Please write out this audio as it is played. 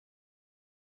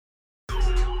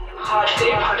Hard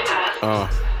Food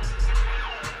Podcast.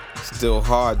 Still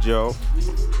hard, yo.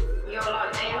 You're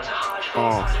locked into Hard Food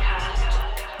Podcast.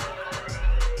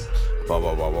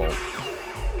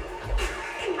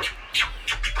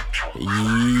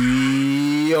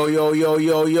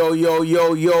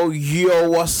 Yo,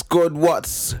 what's good?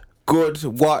 What's good?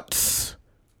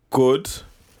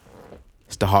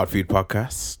 It's the Hard Food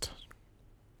Podcast.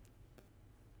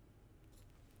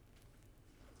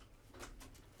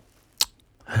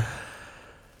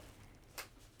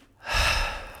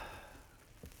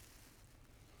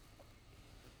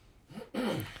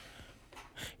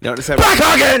 You know what they say about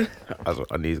back again?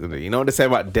 You know what they say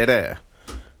about dead air?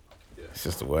 It's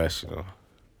just the worst, you know.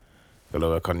 Gotta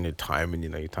work on your timing, you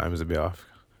know, your time is a bit off.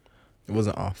 It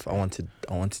wasn't off. I wanted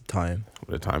time.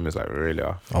 The time is like really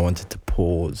off. I wanted to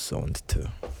pause.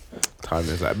 Time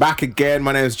is like back again.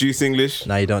 My name is Juice English.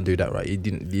 No, you don't do that, right? You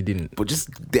didn't. But just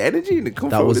the energy and the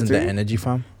comfort. That wasn't the energy,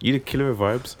 fam. You the killer of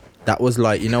vibes. That was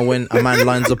like, you know, when a man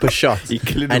lines up a shot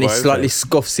and he slightly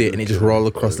scuffs it and he just rolls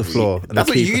across the floor. And that's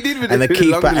what you did with and the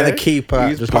keeper.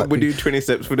 You just probably do 20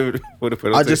 steps for the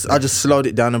I just slowed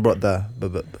it down and brought the.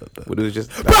 But it was just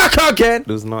back again. It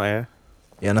was not air.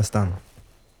 You understand?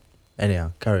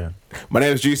 Anyhow, carry on. My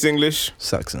name is Juice English.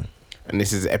 Saxon. And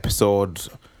this is episode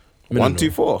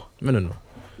 124. No.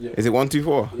 Is it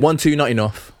 124? 1, 2, not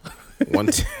enough. 1,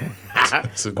 2.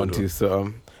 1, 2.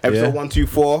 So episode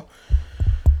 124.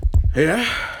 Yeah.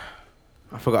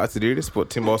 I forgot to do this, but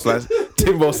Timbo Slice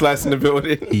in the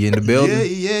building. He in the building.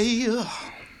 Yeah.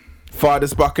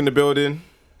 Father's back in the building.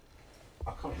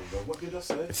 I can't remember. What did I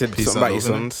say? It said something about your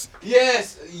sons.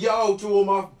 Yes. Yo, to all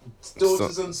my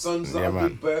daughters and sons that I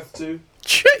give birth to.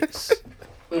 Jeez.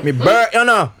 Me birth, you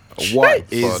know. What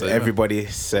is everybody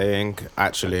saying?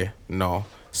 Actually, no.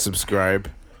 Subscribe.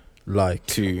 Like.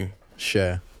 To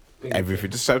share. Everything.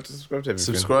 Just subscribe to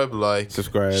everything.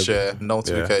 Subscribe, share,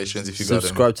 notifications if you got them.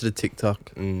 Subscribe to the TikTok.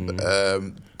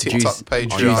 TikTok,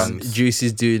 Patreon. Juice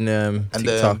is doing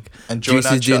TikTok. And join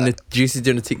Juice is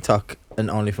doing the TikTok and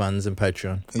OnlyFans and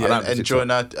Patreon. Yeah, and join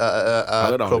our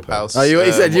Clubhouse. Oh, you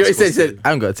already said. You said. I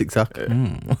haven't got a TikTok.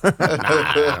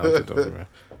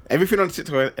 Everything on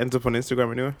TikTok ends up on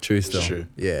Instagram anyway. True stuff. True.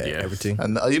 Yeah, yes. Everything.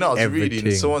 And I was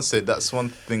reading. Someone said that's one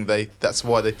thing that's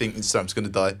why they think Instagram's going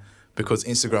to die. Because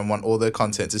Instagram want all their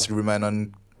content to remain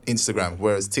on Instagram,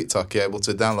 whereas TikTok, you're able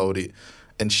to download it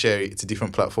and share it to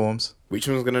different platforms. Which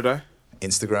one's gonna die?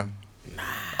 Instagram.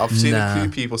 I've seen a few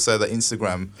people say that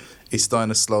Instagram is starting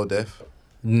to slow death.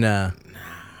 Nah.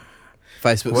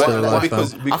 Facebook's still alive.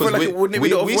 Because I feel like wouldn't it be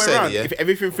the other way around? If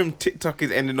everything from TikTok is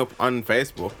ending up on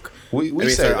Facebook, we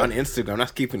say on Instagram,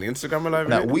 that's keeping Instagram alive.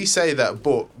 Now we say that,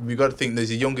 but we got to think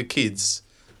there's younger kids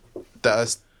that are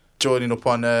joining up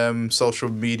on social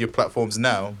media platforms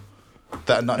now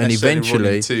that are not and necessarily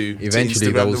running to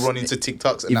Instagram, they're running to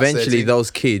TikToks. And eventually,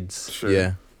 those kids,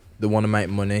 they want to make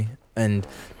money and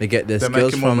they get their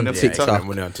skills from TikTok,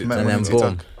 and then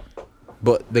boom.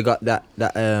 But they got that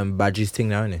badges thing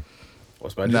now, innit?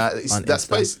 What's badges? Nah, that's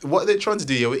basically what they're trying to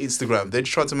do with Instagram. They're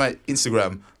trying to make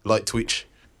Instagram like Twitch.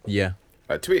 Yeah.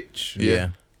 Like Twitch? Yeah.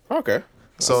 Okay.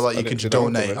 So like you can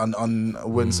donate on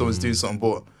when someone's doing something,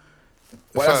 but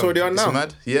well, that's already on now. It's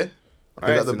mad, yeah.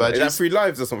 They got the badges. Is that free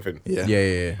lives or something?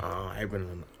 Yeah. Oh, I haven't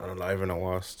been on a live in a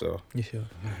while still. You sure?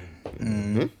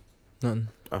 Nothing.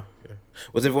 Oh, yeah.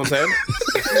 What's everyone saying?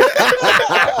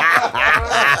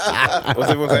 What's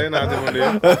everyone saying? How's everyone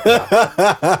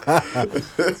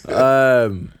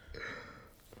doing?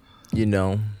 You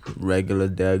know,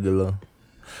 regular.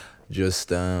 Just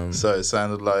So it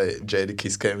sounded like Jada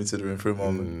Kiss came into the room for a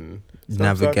moment.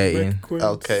 Navigating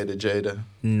Al-Qaeda Jada.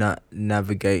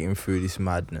 Navigating through this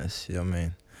madness, you know what I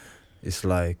mean? It's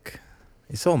like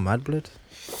it's all mad blood.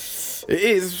 It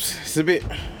is.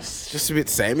 It's just a bit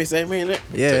samey, ain't it?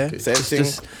 Yeah. Same thing.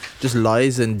 Just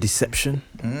lies and deception.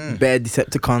 Bare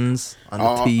Decepticons on the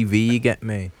TV, you get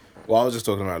me? Well, I was just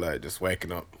talking about like just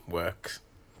waking up, work,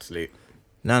 sleep.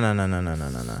 No.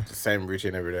 The same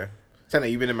routine every day. Sound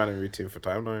like you've been a man in routine for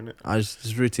time now, innit?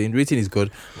 Just routine. Routine is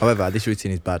good. However, this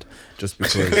routine is bad. Just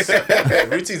because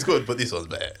routine's good, but this one's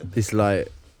bad. It's like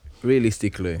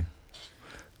realistically,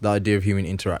 the idea of human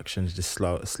interaction is just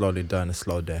slowly dying a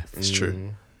slow death. It's true. You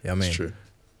know what I mean? It's true.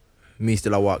 Me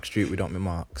still I walk street without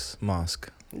my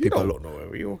mask. People look nowhere.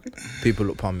 Where you walking? People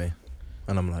look upon me,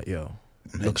 and I'm like, yo,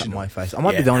 look at my face. I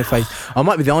might be the only face. I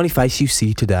might be the only face you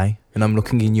see today, and I'm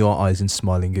looking in your eyes and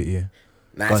smiling at you.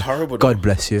 Nah, God, it's horrible. God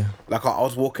bless you. Like I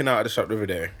was walking out of the shop the other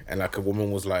day, and like a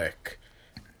woman was like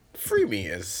 3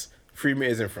 meters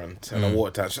in front, and I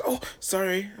walked out. She's like, "Oh,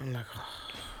 sorry." I'm like, oh,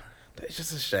 it's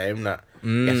just a shame that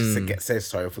you have to say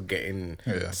sorry for getting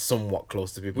somewhat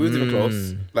close to people. Who's even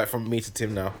close? Like from me to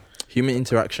Tim now. Human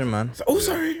interaction, man. So,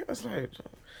 sorry. I was like,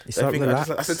 I said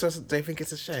to her, they think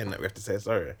it's a shame that we have to say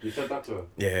sorry. You said that to her?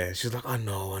 Yeah, she's like, I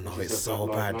know, it's so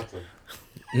bad.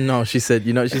 No, she said,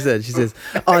 you know what she said? She says,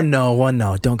 oh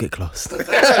no, don't get close.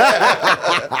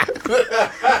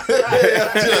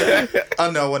 I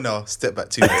know, step back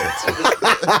 2 minutes.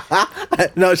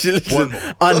 No, she literally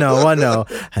said, I know,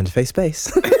 and face.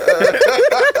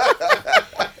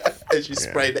 And she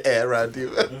sprayed the air around you.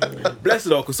 Bless it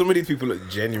though, because some of these people look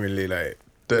genuinely like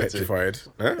petrified.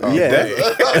 Huh? Oh, yeah.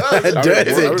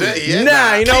 Dirty. Yeah.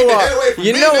 Nah, you know what?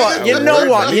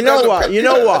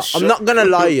 I'm not gonna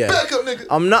lie, yeah.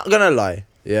 I'm not gonna lie,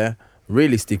 yeah.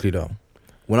 Realistically though,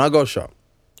 when I go shop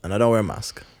and I don't wear a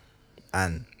mask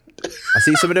and I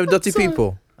see some of them dirty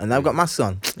people and they've got masks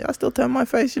on, yeah, I still turn my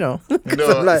face, you know.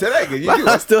 No, like, say that again.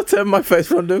 I still turn my face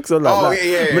from them because I'm like,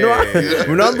 I'm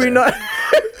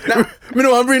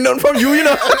bringing nothing from you, you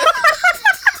know.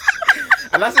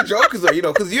 And that's a joke, though, you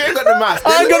know, because you ain't got the mask.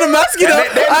 I ain't got the mask, you know.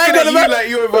 I ain't got the mask. Like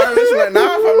you're a virus, like nah,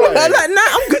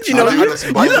 I'm good, you know. You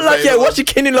look like you wash your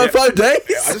kidney in like 5 days.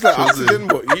 I just like oxygen,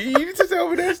 but you need to stay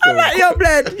over there still. I'm like, yo,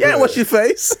 blood, you ain't wash your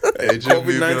face. Hey,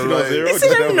 COVID-19 You see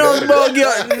them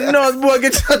nose boy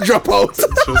get to drop out.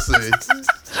 Trust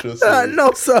me.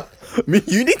 No, sir.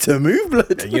 You need to move,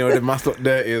 blood. And you know the mask look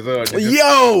dirty as well.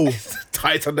 Yo!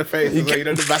 Tight on the face, you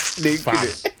know the mask sneak.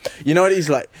 You know what it's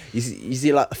like? You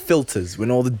see like filters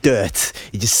when all the dirt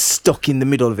is just stuck in the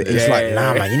middle of it. It's like,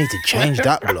 nah, man, you need to change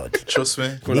that, blood. Trust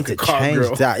me. You need to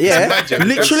change that. Yeah,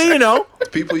 literally, you know.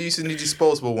 People using the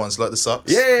disposable ones like the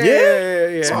socks. Yeah.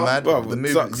 It's mad. The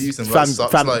movie using like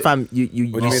socks. Fam,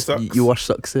 you wash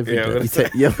socks every day.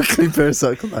 You have a clean pair of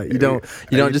socks. Like, you don't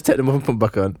just take them off and put them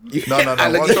back on. No. What I'm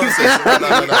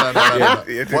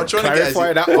trying to get is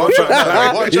clarify that.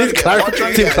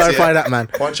 Clarify that, man.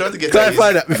 What I'm trying to get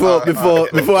clarify that before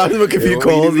I was making a few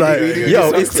calls. Like,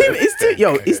 yo,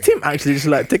 is Tim actually just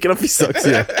like taking off his socks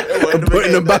here and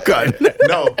putting them back on?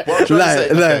 No, what I'm trying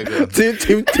to say.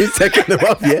 Tim's taking them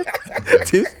off, yeah.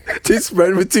 Tim's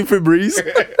spreading with two Febreze.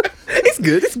 It's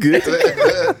good.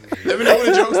 Let me know when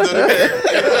the joke's done.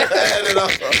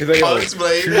 And then I'll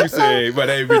explain. Tuesday, my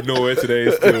name is nowhere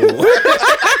today still.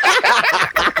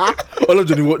 All I'm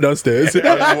doing is walk downstairs.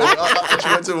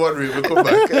 I went to one room and come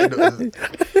back.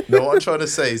 No, what I'm trying to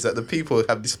say is that the people who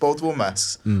have disposable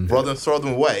masks, rather than throw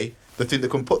them away, they think they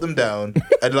can put them down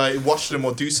and like wash them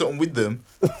or do something with them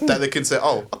that they can say,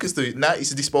 oh, I can do it. Now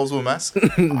it's a disposable mask.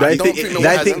 They think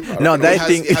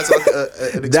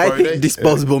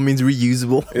disposable means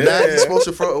reusable. Nah, you're supposed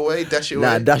to throw it away, dash it away.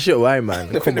 Nah, dash it away,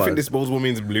 man. I think disposable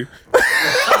means blue.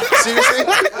 Seriously?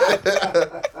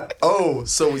 Oh,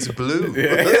 so it's blue.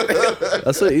 Yeah.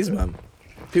 That's what it is, man.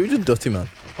 People just dirty, man.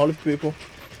 All of people.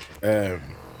 How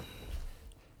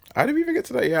did we even get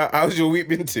to that? Yeah, how's your week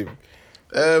been, Tim?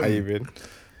 How you been?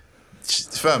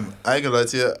 Fam, I ain't gonna lie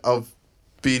to you. I've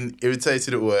been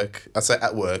irritated at work. I say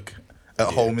at work,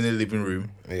 at home in the living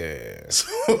room. Yeah. So,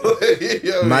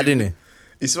 mad, innit?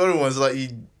 It's one of the ones like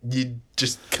you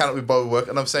just cannot be bothered with work.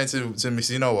 And I'm saying to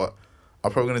Missy, you know what?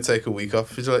 I'm probably gonna take a week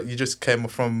off. It's like you just came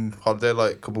off from holiday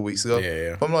like a couple of weeks ago.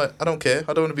 Yeah. I'm like, I don't care.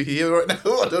 I don't want to be here right now. I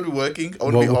don't want to be working. I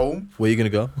want to be home. Where are you gonna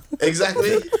go?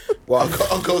 Exactly. Well,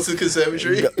 I'll go to the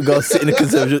conservatory. Go sit in the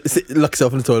conservatory. Lock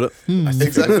yourself in the toilet.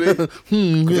 Exactly.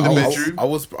 In the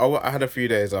bedroom. I had a few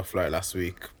days off like last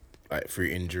week, like through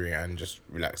injury and just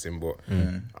relaxing. But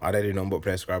I didn't do nothing but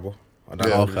play Scrabble.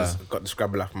 Just got the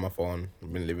Scrabble app on my phone.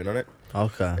 I've been living on it.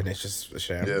 Okay. And it's just a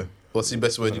shame. Yeah. What's the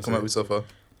best word you come up with so far?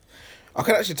 I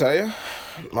can actually tell you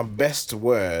my best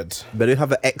word. But it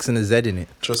have an X and a Z in it.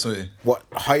 Trust me. What,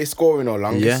 highest scoring or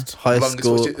longest? Yeah, highest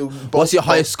score. What's your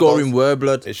highest scoring word,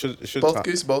 blood? It should both.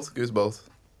 Goose both.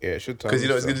 Yeah, it should. Because you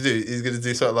know what he's gonna do? He's gonna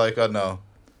do something like, I don't know,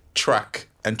 track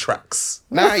and tracks.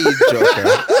 Nah, you joking.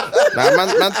 Man,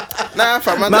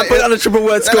 put it on a triple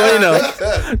word score, you know.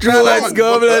 Triple word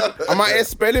score, blood. I'm out here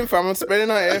spelling, fam. I'm spelling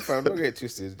out here, fam. Don't get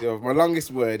twisted. Yo, my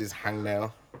longest word is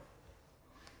hangnail.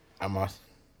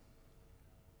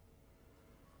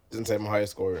 Didn't say my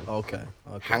highest scoring. Okay.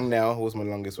 Hangnail was my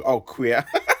longest word. Oh, queer.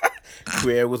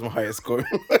 Queer was my highest scoring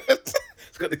word.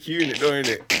 It's got the Q in it, don't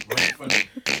it?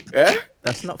 Yeah?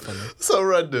 That's not funny. So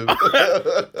random.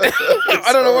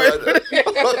 I don't know why.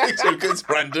 It's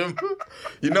random.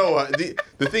 You know what?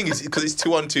 The thing is, because it's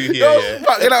 2 on 2 here, yeah.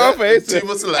 Fucking out my face. 2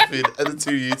 must have laughing, and the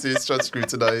 2 you two is trying to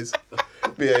scrutinise.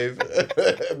 Behave.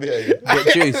 But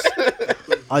Juice,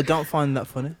 I don't find that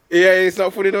funny. Yeah, it's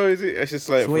not funny though, is it? It's just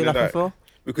like. So what are you laughing for?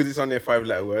 Because it's only a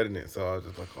 5-letter word in it, so I was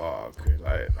just like, oh, okay,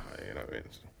 like, you know what I mean?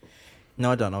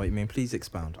 No, I don't know what you mean. Please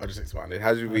expound. I just expanded.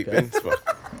 How's your week been, Spock?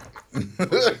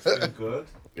 It's been good.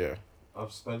 Yeah.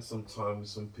 I've spent some time with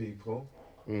some people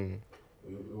who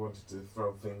wanted to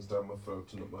throw things down my throat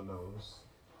and up my nose.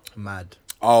 Mad.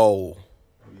 Oh,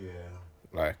 Yeah.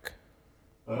 like.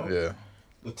 Huh? Yeah.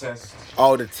 The test.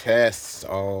 Oh, the tests.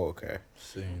 Oh, okay.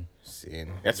 Soon. Seeing.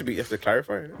 You have to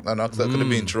clarify it. No, that could have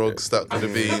been drugs. That could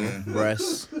have been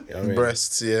Breasts. You know what I mean?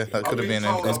 breasts. Yeah, that could have been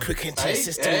anything. Those quick entry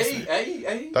systems.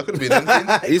 Hey. That could have been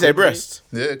anything. You say breast?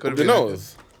 Yeah, it could have The been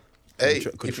nose. Hey,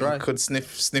 Could if try. you could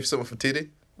sniff something for titty.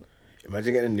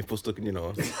 Imagine getting a nipple stuck in your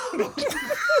nose.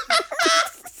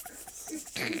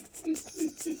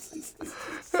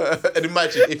 And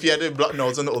imagine if you had a black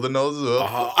nose and the other nose as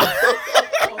well.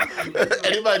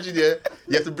 And imagine, you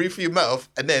have to breathe through your mouth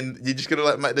and then you're just gonna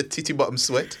like make the titty bottom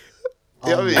sweat.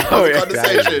 You know what I mean? Oh, That's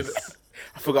yeah. condensation.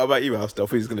 I forgot about you, Alf. I thought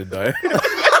he was gonna die.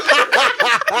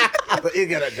 But you're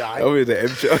gonna die. Oh, he's an M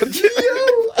charge.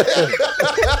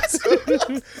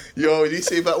 Yo, did you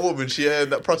see that woman?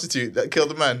 That prostitute that killed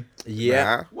the man.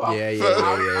 Yeah. Nah. Yeah.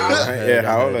 Yeah,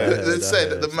 how old are you? They said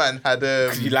that the man had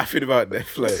You laughing about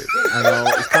death, like. I know.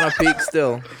 It's kind of peak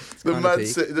still. the man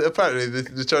said, apparently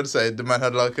they're trying to say the man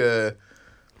had like a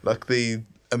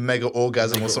mega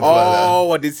orgasm or something like that.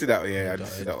 Oh, I did see that. Yeah, I did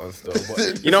see that one still.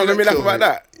 But you know what made me laugh about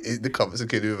that? The comments are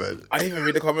kidding me, man. I didn't even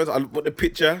read the comments. But the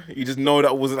picture, you just know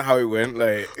that wasn't how it went.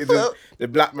 Like it's just, the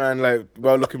black man, like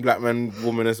well-looking black man,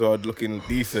 woman as well, looking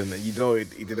decent. And you know it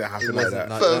didn't happen like that. wasn't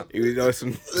like that. It was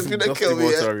some gonna dusty kill me,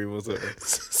 water yeah? or something.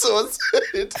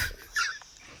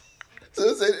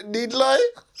 Someone said, needle eye?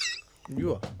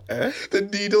 You are. Eh? The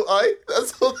needle eye?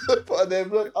 That's all they put on them.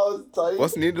 Look, I was tired.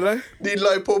 What's needle eye? Needle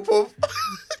eye pop pop.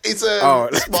 It's a Oh,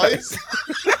 spice.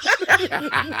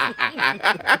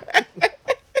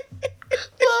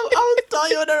 I was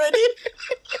tired already.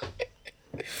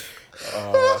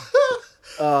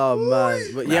 Oh man,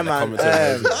 but yeah, man. What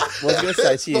I was gonna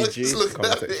say to you, Fuck, G. just look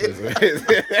at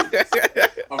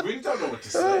it. I really don't know what to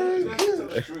say. That's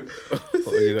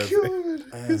the truth.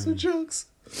 Here's some jokes.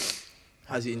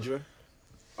 How's your injury?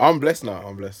 I'm blessed now.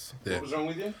 I'm blessed. Yeah. What was wrong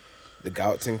with you? The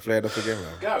gout thing flared up again,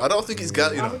 man. Gout. I don't think he's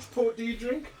got, you How know. much port do you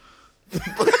drink?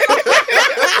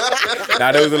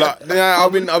 Nah, there was a lot. Nah, I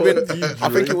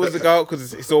think it was the gout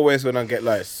because it's always when I get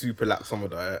like super lax on my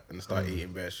diet and start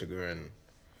eating bare sugar and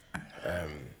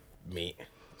meat,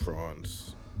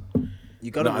 prawns. You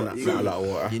gotta. Not a lot of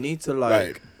water. You need to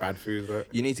Like bad foods, right?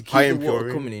 You need to keep High the in water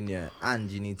purine. coming in, yeah,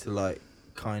 and you need to like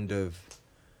kind of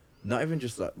not even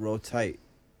just like rotate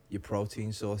your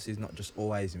protein sources, not just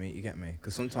always meat. You get me?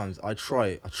 Because sometimes I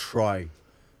try. I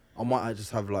might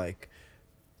just have like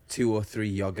 2 or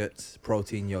 3 yogurts,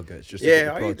 protein yogurts, just to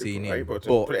get the protein in. But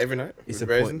But every night. it's with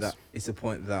a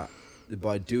point raisins. that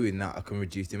by doing that, I can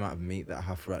reduce the amount of meat that I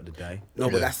have throughout the day. No,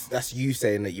 but that's you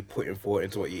saying that you're putting thought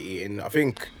into what you're eating. I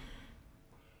think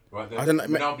Right then. I don't know,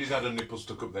 Nobody's had a nipple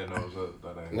stuck up their nose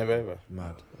that day. never ever.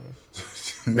 Mad.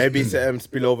 Maybe it's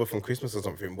spillover from Christmas or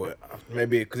something, but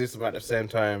maybe because it's about the same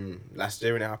time last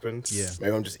year when it happened. Yeah.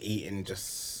 Maybe I'm just eating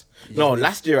No,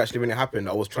 last year actually when it happened,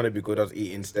 I was trying to be good. I was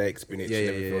eating steak, spinach, and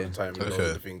everything all the time. And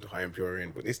Okay. the thing to high in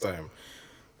purine. But this time,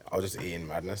 I was just eating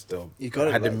madness still. You got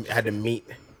I it, had the meat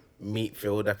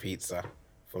filled pizza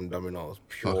from Domino's,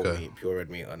 pure Okay. meat, pure red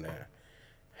meat on there.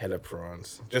 Hella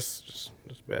prawns, just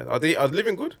bad. I was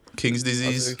living good. King's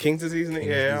disease. King's disease, isn't it?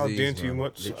 King's Yeah, I was disease, doing too man.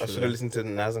 much. I Literally. should have listened to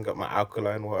Nas and got my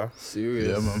alkaline water. Serious.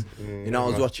 Yeah, man. You know, I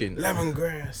was watching.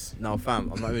 Lemongrass. No,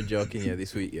 fam, I'm not even joking. Yeah,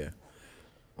 this week, yeah.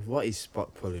 What is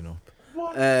Spock pulling up?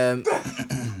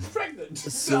 Pregnant.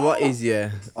 So what is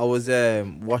I was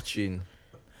watching.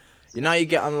 You know, you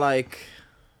get on like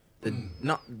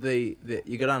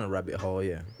you go down a rabbit hole,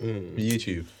 yeah.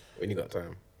 YouTube. When you got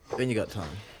time. Then you got time.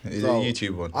 Is So, it a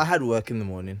YouTube one? I had work in the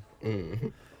morning,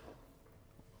 Mm.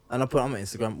 and I put it on my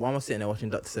Instagram. Why am I sitting there watching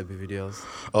Dr. Sebi videos?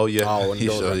 Oh, yeah. Oh, and He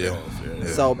those showed, are yeah. those,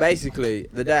 yeah. So basically,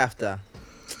 the day after,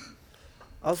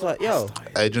 I was like, yo,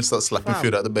 Adrian starts slapping Fam.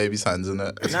 food out the baby's hands and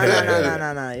that. no. You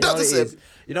know Dr. what it Seb. is?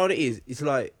 You know what it is? It's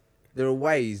like there are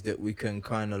ways that we can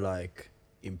kind of like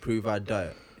improve our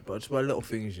diet, but just by little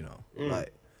things, you know.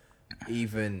 Like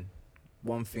even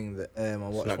one thing that I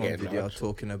watched not one getting video large.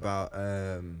 talking about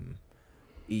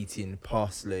eating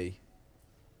parsley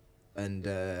and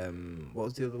what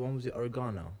was the other one? Was it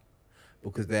oregano?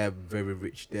 Because they're very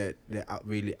rich. They're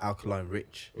really alkaline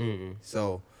rich.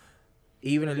 So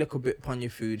even a little bit upon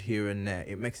your food here and there,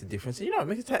 it makes a difference. And, you know, it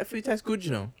makes food taste good.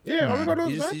 You know. Yeah, oh my God,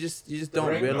 You those just don't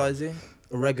Oregano. realize it.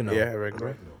 Oregano. Yeah,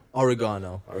 regular.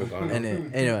 Oregano. Oregano.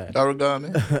 Anyway.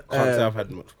 Oregano. Can't say I've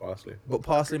had much parsley. But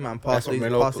parsley, man, That's what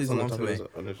Melo parsley's puts the on one the for top me. of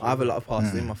it, honestly. I have a lot of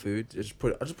parsley in my food. I just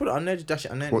put it on there, just dash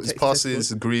it on there. What is parsley?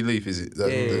 It's a green leaf, is it?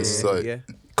 Yeah.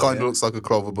 Kind of looks like a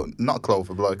clover, but not a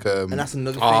clover, but like And that's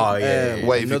another thing. Oh, yeah.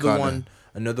 Wavy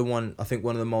Another one. I think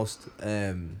one of the most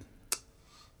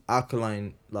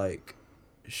alkaline, like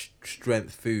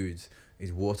strength foods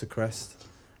is watercress.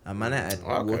 And man, I had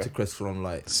watercress from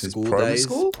like Since school primary days,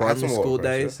 school? primary That's school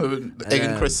watercress, days. egg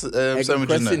and cress sandwich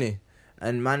in there.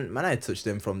 And man, I touched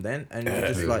them from then, and you're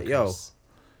just Yeah. like, yo,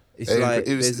 it's It like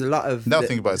was- there's a lot of Now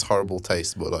think about its horrible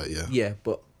taste, but like yeah,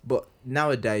 but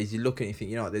nowadays you look and you think,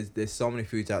 you know, there's so many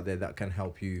foods out there that can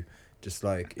help you just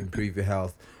like improve your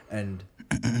health, and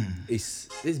it's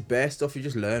bare stuff you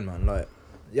just learn, man. Like,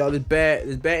 yo,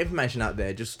 there's bare information out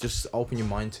there. Just open your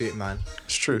mind to it, man.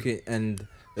 it's true. Okay, and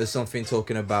there's something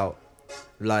talking about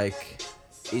like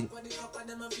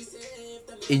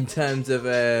in terms of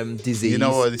disease. You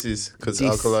know why this is? Because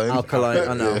alkaline. Alkaline,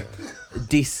 I know. Yeah.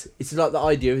 It's like the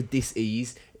idea of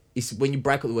dis-ease. It's when you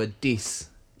break up the word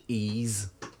dis-ease,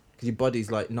 because your body's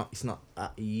like it's not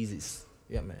at ease. It's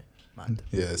man.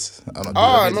 Yes. I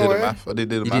Oh, did no do the way. math. I did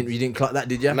do the math. You didn't clock that,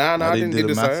 did you? Nah, I didn't do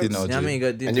the math, science. you know. Yeah, I mean,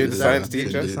 you got And you're the science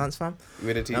teacher? Science fam.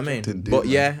 With a teacher. I mean, Didn't do but that.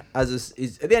 yeah, at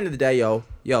the end of the day,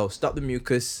 yo, stop the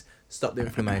mucus, stop the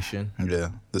inflammation. Yeah.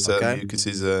 The Okay. mucus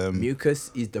is Mucus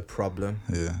is the problem.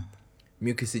 yeah.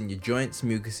 Mucus in your joints,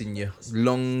 mucus in your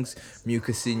lungs,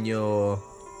 mucus in your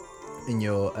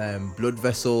blood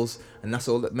vessels, and that's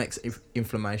all that makes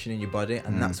inflammation in your body,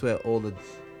 and that's where all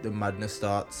the madness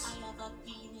starts.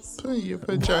 Your What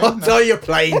vagina. are you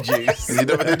playing, juice? You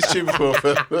never did the tune before.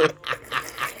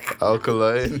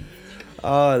 Alkaline.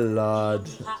 Oh lord.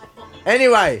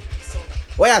 Anyway,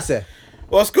 what I say?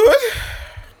 What's good?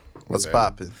 What's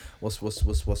popping? What's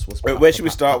Wait, where should we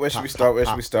start? Where should we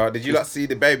start? Did you not see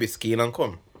the baby skiing on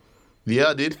come? Yeah,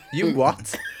 I did. You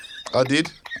what? I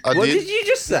did. What did you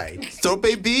just say? So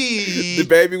baby. The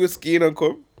baby was skiing on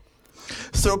come.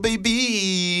 So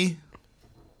baby.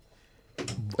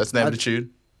 That's the name of the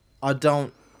tune. I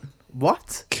don't.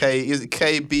 What? Is it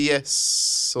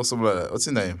KBS or something like that? What's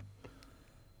his name?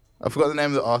 I forgot the name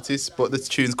of the artist, but the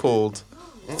tune's called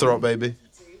Throw Up Baby.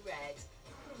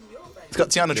 It's got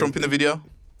Tiana Trump in the video.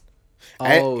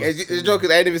 It's a joke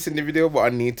 'cause I ain't even seen the video, but I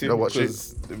need to Go watch it.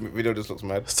 because the video just looks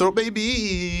mad. Throw Up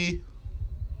Baby.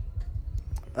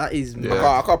 That is. Yeah.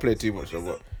 I can't play too much though,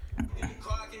 but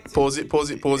Pause it.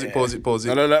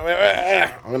 no. Wait.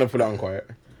 I'm gonna put it on quiet.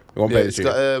 We won't Yeah, play the it's tune.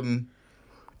 got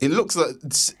it looks like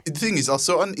the thing is I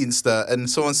saw it on Insta and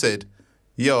someone said,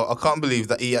 "Yo, I can't believe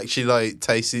that he actually like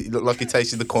tasted. It looked like he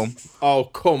tasted the cum, Oh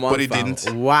come on! but he fam.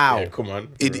 didn't. Wow. Yeah, come on.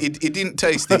 It didn't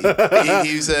taste it.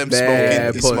 He was Bare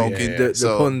smoking. He's pun. smoking. The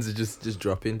so puns are just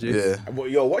dropping, dude. yeah. But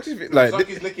yo, watch this video. It's Like, like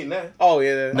he's licking there. oh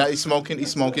yeah. No, he's smoking.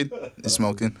 It's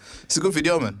a good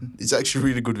video, man. It's actually a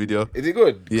really good video. Is it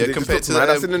good? Yeah, 'Cause it just compared looks to mad.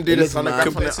 the- I've seen them do it this looks on the mad.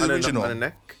 graph Compared to the original. on the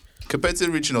neck. Compared to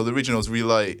the original's really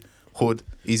like hood.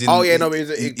 He's in. Oh, yeah, no, but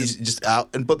he's just out.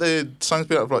 And but the song's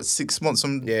been out for like 6 months.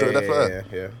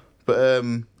 Yeah. But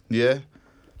yeah,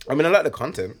 I mean, I like the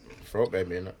content. Throw Up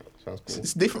Baby, innit? Sounds cool.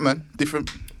 it's different, man. Different.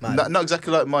 Man. Not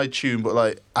exactly like my tune, but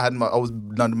like I was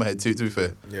nodding my head too. To be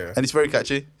fair. Yeah. And it's very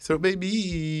catchy. So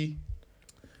baby.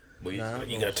 But you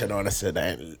gotta turn on and say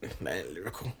that ain't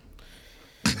lyrical.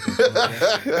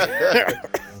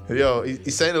 Yo,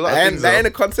 he's saying a lot of That things. ain't though.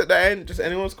 a concept that ain't just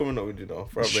anyone's coming up with, you know.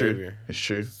 Throw Up It's true. Baby. It's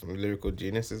true. Some lyrical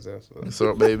geniuses there. So.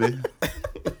 So baby.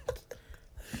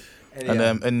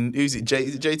 Anyhow. And who's it?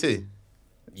 Is it JT?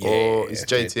 Or it's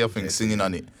JT, I think, singing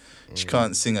on it. She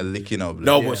can't sing a lick, you know. blood.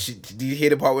 No, Yeah. but did you hear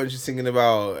the part when she's singing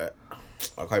about?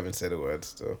 I can't even say the words.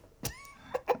 Still,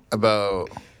 About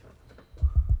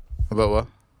what?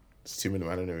 it's too many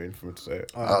man in the room for me to say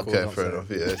it. Alright, cool, Okay, don't fair say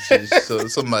enough. it. Yeah, she's, so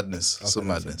some madness, some don't say it.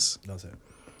 madness. Don't say it.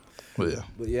 But yeah,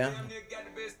 But yeah.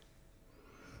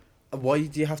 Why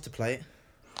do you have to play it?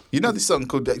 you know this song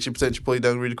could actually potentially pull you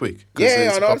down really quick. 'Cause Yeah,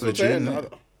 it's I a know. popular That's what I'm tune. saying.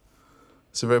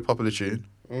 It's a very popular tune.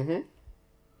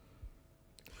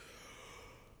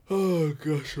 Oh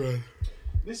gosh, man.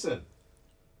 Listen,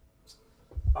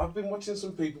 I've been watching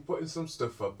some people putting some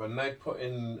stuff up, and they put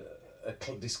in a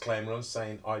disclaimer on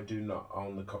saying, "I do not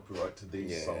own the copyright to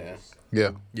these Yeah. songs."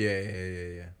 Yeah,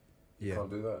 Yeah. Can't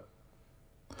do that.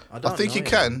 don't think know you yet.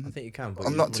 can. I think you can. But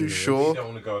I'm you not just too wouldn't do it. sure. You don't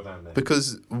want to go down there.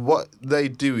 because what they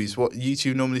do is what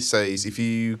YouTube normally says. If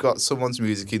you got someone's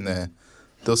music in there,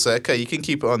 they'll say, "Okay, you can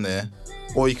keep it on there,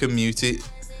 or you can mute it."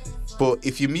 But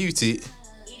if you mute it,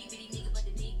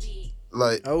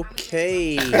 like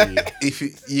Okay. if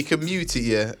you can mute it,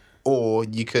 yeah, or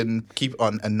you can keep it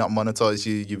on and not monetize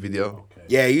your video. Okay.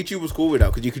 Yeah, YouTube was cool with that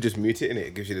because you could just mute it and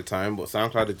it gives you the time. But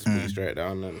SoundCloud it just put you straight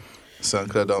down and.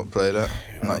 SoundCloud don't play that.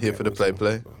 I'm not here for the play.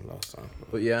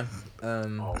 But yeah,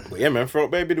 But yeah, man,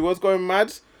 Throat Baby, the world's going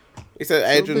mad. He said,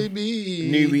 Adrian,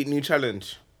 new week, new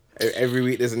challenge. Every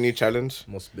week there's a new challenge.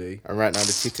 must be. And right now the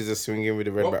titties are swinging with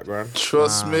the red background.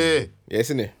 Trust me. Yeah,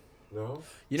 isn't it? No.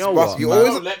 You know Sparks, what? you man?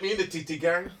 always- Don't let me in the titty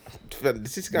gang. The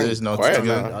titty gang There's is no quiet titty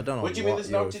gang. now. I don't know What do you mean there's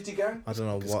no you're- titty gang? I don't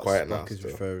know It's what quiet Spock now is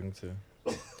still. referring to.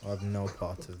 I have no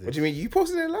part of this. What do you mean? You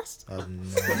posted it last? I have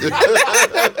no.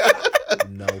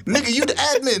 part Nigga, you the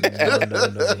admin.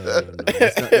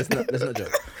 No. Let's not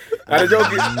joke. And the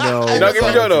joke is, No. you don't give me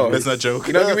a joke though. Let's not joke.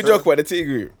 You don't give me a joke about the tea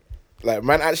group. Like,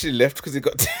 man actually left because he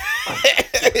got.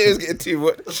 It was getting too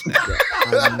much.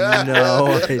 No. I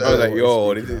was like,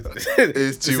 yo,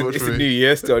 It's too much It's for a me. new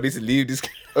year still. I need to leave this.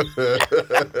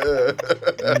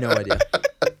 No idea.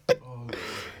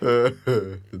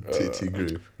 TT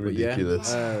group. But yeah,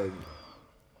 Ridiculous.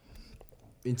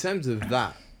 in terms of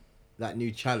that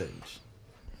new challenge,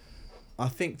 I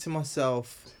think to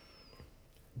myself,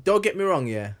 don't get me wrong,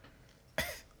 yeah.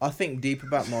 I think deep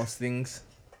about most things.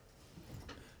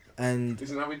 And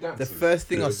Isn't that we dancing? the first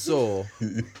thing I saw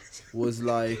was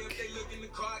like,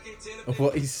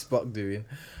 what is Spock doing?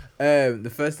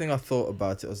 The first thing I thought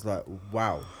about it was like,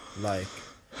 wow, like,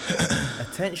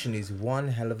 attention is one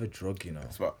hell of a drug, you know.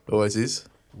 Oh, it is?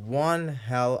 One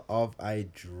hell of a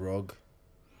drug.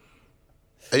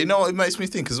 And you know what it makes me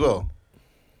think as well?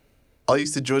 I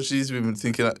used to judge these women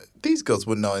thinking like, these girls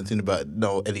wouldn't know anything about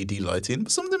no LED lighting,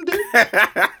 but some of them do.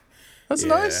 That's Yeah.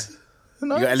 nice. You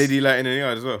got LED lighting in your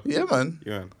yard as well? Yeah, man.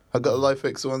 Yeah, man. I got Life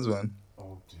X ones, man.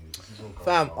 Oh, dude, this is all gone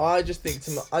Fam, wrong. I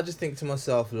just think to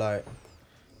myself, like,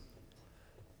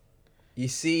 you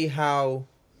see how.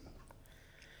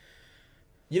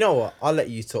 You know what? I'll let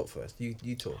you talk first.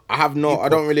 You talk. I have no. I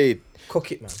don't really.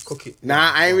 Cook it, man. Cook it.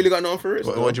 Nah, I ain't really got nothing for it.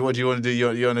 What do you want to do?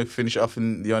 You want to finish it off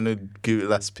and you want to give it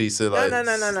last piece of like... No.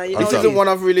 You This know isn't one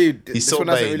I've really. He's This so one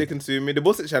hasn't vain. really consumed me. The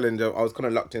Busset Challenge, I was kind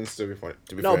of locked in still before.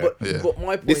 To be No, fair. but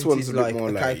my point This one's is a bit like, more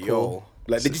okay, like, cool. yo.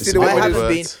 Like, did you It's see the more one I we like haven't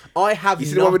did? words. been. I have You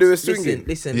see not. the one we do with swinging?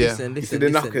 Listen. Yeah. Listen. You see the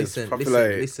knockers? Proper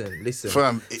like- Listen.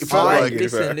 Fam, it felt like...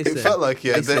 Listen. It felt like,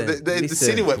 yeah, the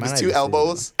silhouette was two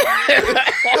elbows.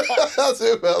 That's what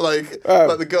it felt like.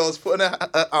 Like the girls putting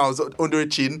her arms under her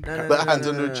chin, her hands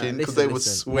under her chin, because they were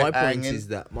My point hanging. is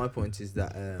that.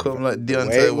 Come like Way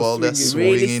Deontay was Wilder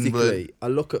swinging. swinging, blood. Realistically, I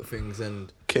look at things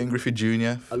and Ken Griffey Jr. I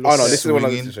look Oh no, at this is the one I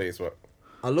was Swinging. to show you. What?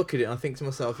 I look at it and I think to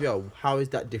myself, yo, how is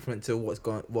that different to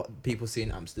what people see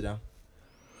in Amsterdam?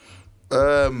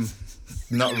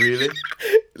 Not really.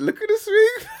 Look at the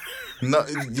swing. Not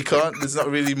you can't. There's not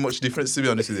really much difference, to be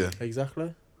honest with you.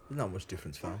 Exactly. There's not much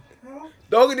difference, fam.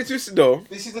 Don't get it twisted though.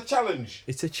 This is a challenge.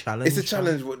 It's a challenge. It's a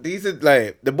challenge. But these are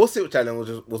like the Busset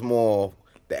Challenge was more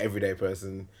the everyday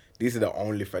person. These are the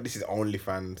only fans. This is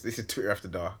OnlyFans. This is Twitter After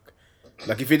Dark.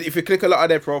 Like if you click a lot of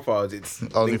their profiles, it's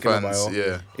link in the bio. OnlyFans,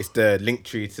 yeah. It's the link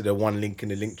tree to the one link in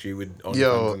the link tree with OnlyFans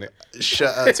Yo, on it.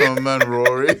 shout out to my man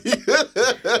Rory.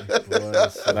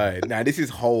 Like, nah, this is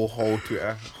whole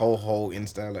Twitter, whole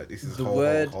Insta. Like this is The whole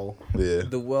word- whole. Yeah.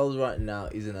 The world right now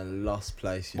is in a lost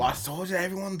place. You But I know? told you,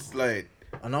 everyone's like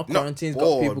I know not quarantine's got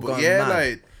bored, people but going yeah, mad.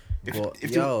 like But if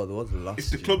yo, the world's lost. if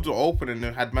the you clubs were open and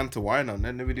they had man to wine on,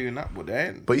 then they'd be doing that. But they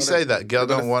ain't. But you say that girl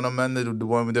they're don't want a man, the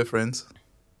one with their friends. know?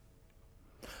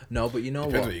 No, but you know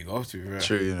Depends what? where you go to. Yeah.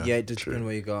 True, you know. Yeah, it does True. depend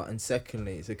where you go. And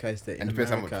secondly, it's a case that in And depends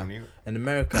how much America, money. in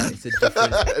America, it's a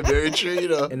different. Very true, you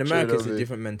know. In America, True, it's a lovely.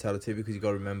 different mentality because you got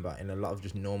to remember, in a lot of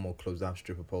just normal clubs, they have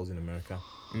stripper poles in America,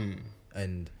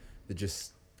 and they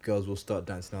just girls will start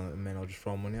dancing on it, and men will just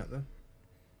throw money at them.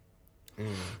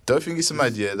 Don't you think it's some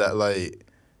idea that like,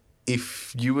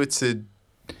 if you were to,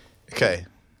 okay,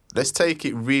 let's take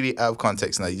it really out of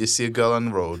context now. You just see a girl on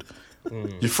the road,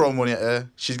 you throw money at her,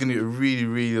 she's gonna get really,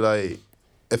 really like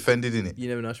offended in it. You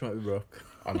never know, she might be broke.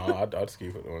 I know. I'd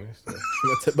skip it honest. She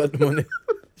might take back the money.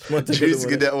 She might take She back used the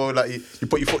to get money. that one like you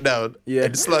put your foot down Yeah.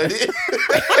 and slide it.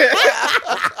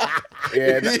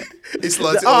 Yeah. He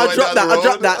slides it Oh, all I the way dropped down that, the I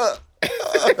dropped road.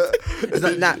 It's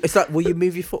like, nah, it's like, will you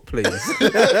move your foot, please?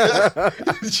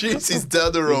 She's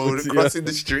down the road, crossing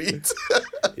the street.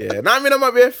 Yeah. No, I mean I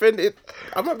might be offended.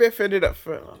 I might be offended at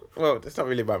first. Well, it's not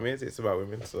really about me. It's about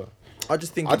women. So I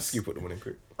just think I'd it's, skip put the money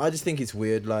quick. I just think it's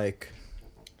weird. Like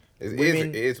It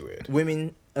is weird.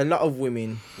 women, a lot of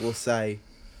women will say,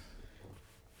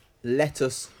 "Let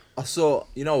us." I saw.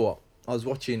 You know what? I was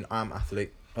watching I Am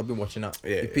Athlete. I've been watching that.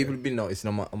 Yeah, If people have been noticing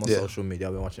on my Yeah. social media,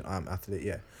 I've been watching I Am Athlete.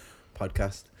 Yeah,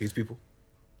 podcast. Who's people?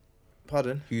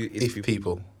 Pardon. Who is If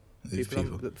people.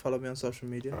 People that follow me on social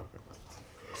media.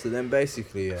 So then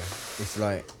basically, yeah, it's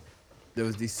like there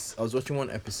was this. I was watching one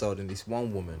episode, and this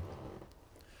one woman,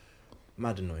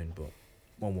 mad annoying, but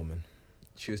one woman,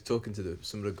 she was talking to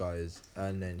some of the guys,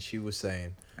 and then she was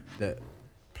saying that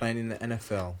playing in the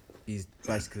NFL is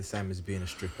basically the same as being a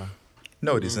stripper.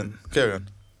 No, it isn't. Carry on.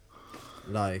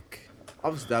 Like,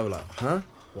 obviously they were like, "Huh?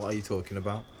 What are you talking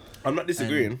about?" I'm not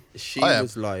disagreeing. And she I am.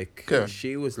 was like, Go on.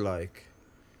 she was like,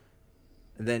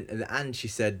 and she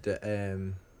said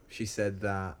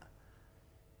that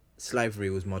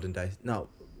slavery was modern day. No,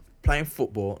 playing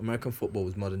football, American football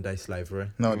was modern day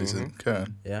slavery. No, it isn't. Carry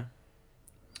on. Yeah.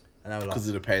 And I was like, Because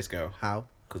of the pay scale. how?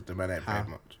 Because the men ain't How? paid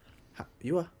much.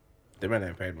 You are? The men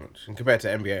ain't paid much. And compared to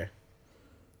NBA.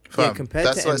 Yeah, compared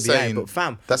to NBA, saying, but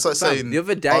fam, that's like saying the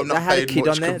other day I'm they not had a paid kid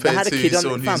much on there. They compared had a to kid on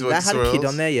someone fam. who's They worked had a somewhere kid on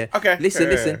else. there. Yeah. Okay,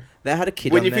 Listen. They had a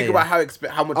kid When on you there. think about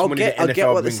how much money the NFL I get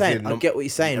what they're brings saying. in, I get what you're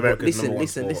saying. But America's number one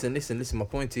sport. listen. My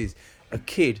point is, a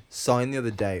kid signed the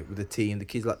other day with a team. The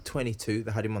kid's like 22.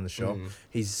 They had him on the show.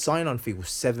 His sign-on fee was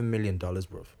 $7 million, bro.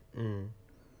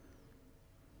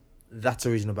 That's a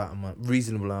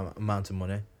reasonable amount of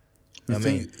money. You know what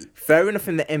I mean? Fair enough,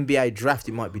 in the NBA draft,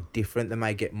 it might be different. They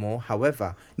may get more.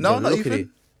 However, No, you not look at even. it.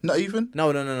 Not even.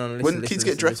 No. When kids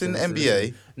get drafted in the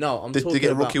NBA, no, I'm they talking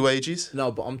get about, rookie wages.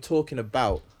 No, but I'm talking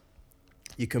about.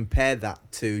 You compare that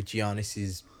to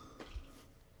Giannis's.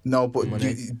 No, but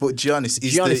Giannis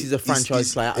Giannis is a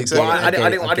franchise player. Exactly.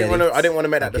 Well, I didn't want to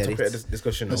make that I the get topic it. of this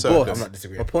discussion. No, Sorry, I'm not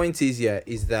disagreeing. My point is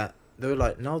that they were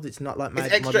like, no, it's not like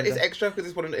It's extra. It's extra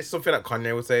because it's something that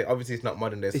Kanye would say. Obviously, it's not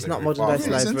modern day. It's slavery. not modern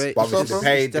day But slavery. obviously, the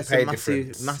pay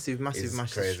difference massive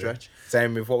is crazy. stretch.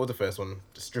 Same with what was the first one?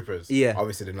 The strippers. Yeah.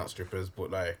 Obviously, they're not strippers,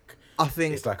 but like I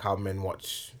think it's like how men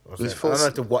watch. I don't false- know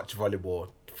to watch volleyball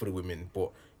for the women, but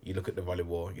you look at the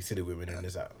volleyball, you see the women, and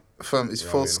there's that. Fam, it's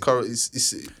false.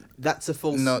 It's that's a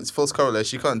false. no, it's false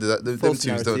correlation. You can't do that. Them false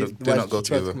teams narrative. do not go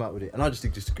Tried to together. come out with it, and I just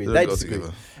disagree. They They don't go disagree,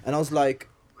 together. and I was like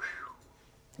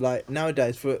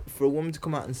nowadays for a woman to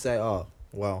come out and say, "Oh,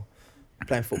 well,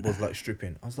 playing football's like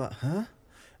stripping," I was like, "Huh?"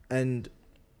 And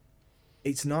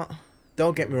it's not.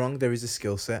 Don't get me wrong. There is a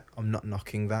skill set. I'm not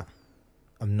knocking that.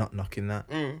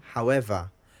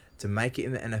 However, to make it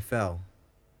in the NFL,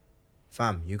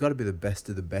 fam, you got to be the best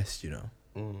of the best. You know.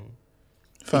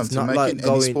 Fam, It's to not make like it in any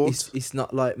going. sport, It's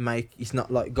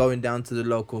not like going down to the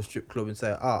local strip club and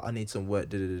say, "Ah, I need some work."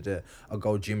 I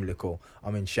go gym little.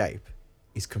 I'm in shape.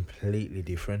 It's completely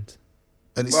different.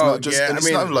 and it's Well, not just. yeah, and I it's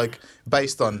mean- not like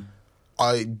based on,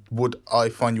 I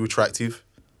find you attractive,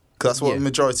 because that's what Yeah. the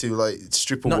majority of, like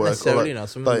stripper Not work. necessarily, Or you know.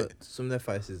 like, Some of their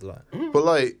faces like but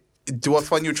like, do I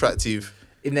find you attractive?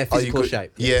 in their Are you physical good?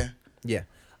 shape. Yeah. Yeah,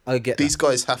 I get These that.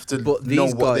 guys have to But know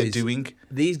these what they're guys- doing.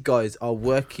 These guys are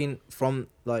working from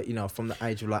from the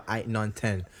age of like 8, 9,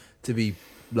 10 to be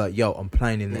like, yo, I'm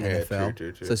playing in the Yeah, NFL.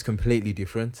 true. So it's completely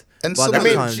different. And By some that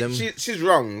of them- time, She's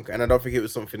wrong, and I don't think it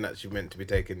was something that she meant to be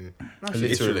taken Literally.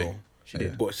 literally. She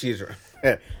did. But she's wrong.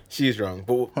 She's wrong.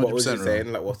 But what was you 100% wrong.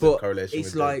 saying? Like, what's the But correlation? it's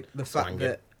with like the fact slang?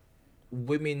 that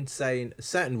women saying,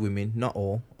 certain women, not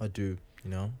all, I do,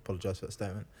 apologise for that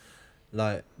statement,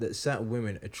 like that certain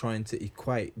women are trying to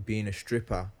equate being a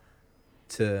stripper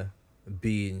to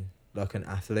being like an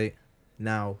athlete.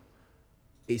 Now,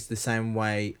 it's the same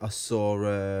way I saw,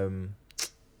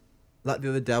 like the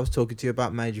other day I was talking to you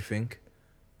about Made You Think,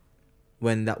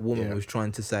 when that woman Yeah. was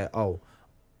trying to say, oh,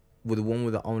 with the one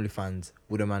with the OnlyFans,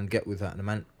 would a man get with that?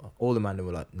 And all the men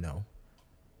were like, no.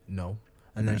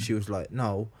 And then she was like,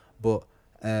 no, but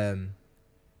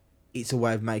it's a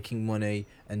way of making money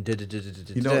and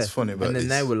da-da-da-da-da-da. You know what's funny about And then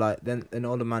this? they were like, then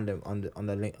all the men on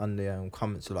the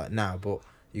comments were like, nah, but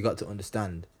you got to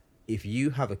understand, if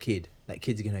you have a kid, that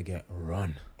kid's gonna get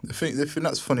run. The thing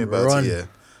that's funny about Run. it, yeah,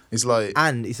 is like.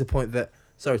 And it's a point that,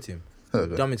 sorry Tim,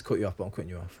 Okay. don't mean to cut you off, but I'm cutting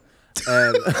you off.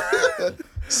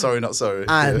 Sorry, not sorry.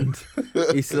 And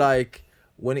it's like,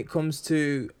 when it comes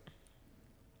to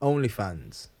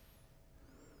OnlyFans,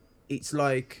 it's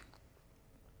like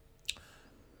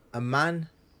a man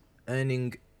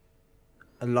earning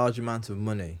a large amount of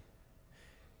money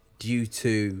due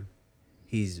to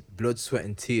his blood, sweat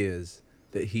and tears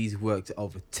that he's worked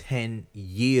over 10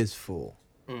 years for.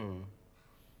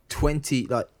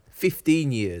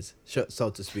 15 years, so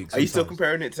to speak. Are you still sometimes.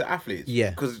 comparing it to athletes?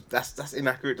 Yeah. Because that's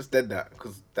inaccurate. Just dead that.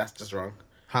 Because that's just wrong.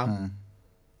 How? I'm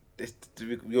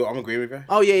agreeing with you.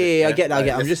 Oh yeah, I get that.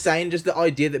 Like, I'm just saying, just the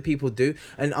idea that people do,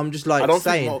 and I'm just like I don't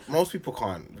saying, think most people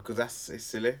can't because it's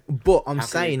silly. but I'm How can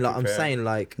saying, you like,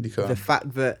 compare? You can't. the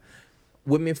fact that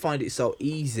women find it so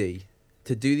easy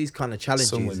to do these kind of challenges.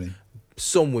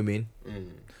 Some women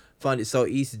find it so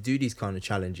easy to do these kind of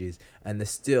challenges, and they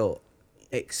still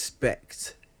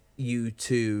expect you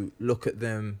to look at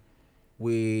them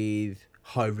with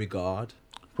high regard.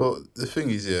 Well, the thing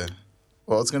is, yeah.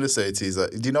 What I was gonna say to you is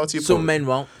that, do you know what your Some point? men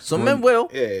won't. Some men will.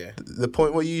 Yeah. The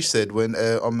point what you said when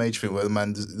on Mage thing, where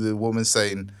the woman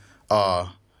saying,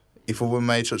 if a woman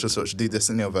made such and such, do this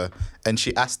and the other, and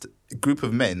she asked a group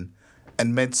of men,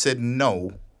 and men said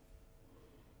no.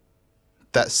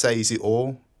 That says it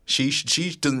all. She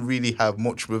doesn't really have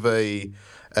much of a.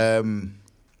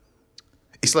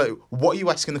 It's like, what are you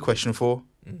asking the question for?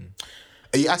 Mm.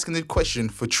 Are you asking the question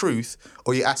for truth,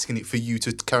 or are you asking it for you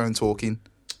to carry on talking?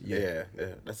 Yeah,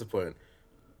 that's the point.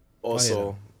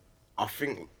 Also, I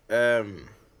think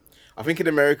in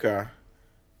America,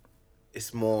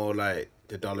 it's more like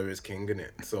the dollar is king,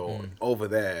 innit? So over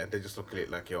there, they just look at it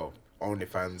like, yo,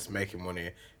 OnlyFans making money.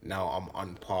 Now I'm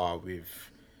on par with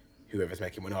whoever's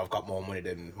making money. I've got more money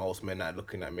than most men that are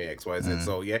looking at me, X, Y, Z.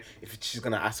 So yeah, if she's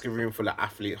gonna ask a room full of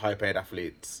high-paid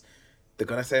athletes, they're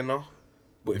gonna say no.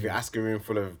 But if you ask a room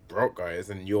full of broke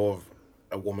guys and you're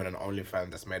a woman on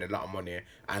OnlyFans that's made a lot of money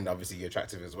and obviously you're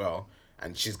attractive as well,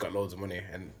 and she's got loads of money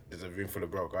and there's a room full of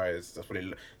broke guys, that's what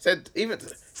it said. Even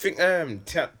think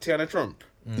Tiana Trump.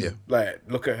 Yeah. Like,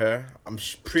 look at her. I'm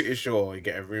pretty sure you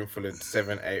get a room full of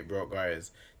 7-8 broke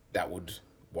guys that would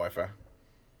wife her.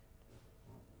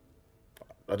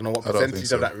 I don't know what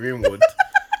percentage of that room would.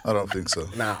 I don't think so.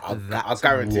 Nah, I'll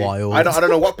guarantee. Wild. I don't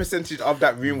know what percentage of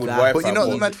that room would wife. But you know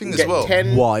the mad thing as well.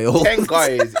 10 Wild.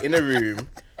 guys in a room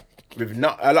with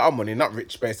not a lot of money, not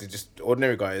rich, basically just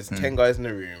ordinary guys. 10 guys in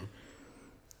a room.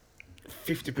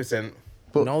 50%.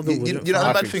 But No, you know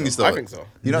the mad thing is though. I think so.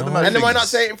 You know the mad And they thing might not is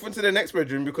say it in front of the next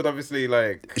bedroom because obviously,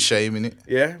 like, shame in it.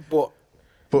 yeah, but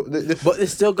But But they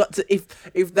still got to,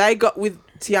 if they got with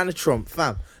Tiana Trump,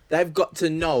 fam, they've got to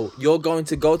know you're going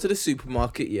to go to the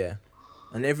supermarket, yeah,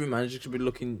 and every manager should be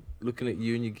looking at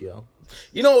you and your girl.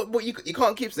 you know, but you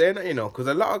can't keep saying that, you know, because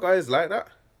a lot of guys like that.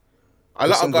 A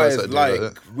lot of some guys guys that do like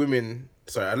like that. women.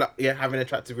 Sorry, having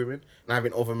attractive women and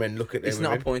having other men look at their It's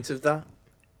women. not a point of that.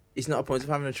 It's not a point of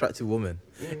having an attractive woman.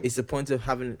 It's the point of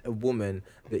having a woman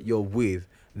that you're with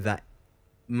that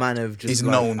man have just He's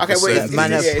like, known Okay, for wait, certain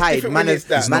man have things. paid different man when it's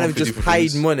that. have, man known have for just different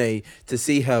paid things. money to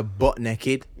see her butt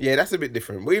naked. Yeah, that's a bit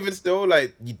different. But even still,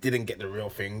 like, you didn't get the real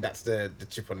thing. That's the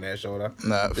chip on their shoulder.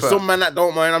 Nah, There's fam. some men that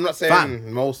don't mind. I'm not saying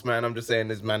Fam. most men. I'm just saying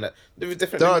there's men that... There's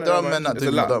different There are men men that There's do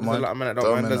a lot, not There's mind. a lot of men that There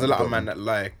don't are mind. men There's a that lot of don't men mind. that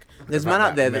like... There's the man fact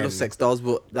out there that men- love sex dolls,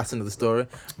 but that's another story.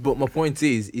 But my point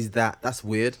is that's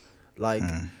weird. Like,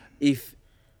 if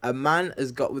a man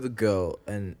has got with a girl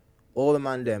and all the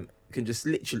man them can just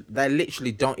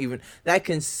literally don't even, they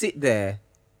can sit there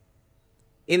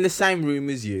in the same room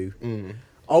as you,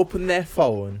 open their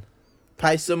phone,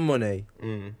 pay some money,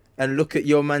 and look at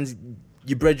your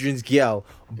brethren's girl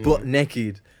butt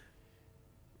naked.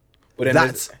 But then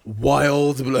That's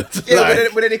wild blood. Yeah,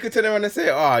 Like, but then they could turn around and say,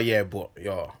 "Oh yeah, but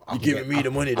yo, I You can giving me the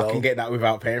money, I though." can get that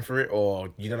without paying for it, or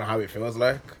you don't know how it feels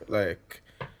like."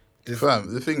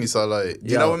 Fam, the thing is, I like,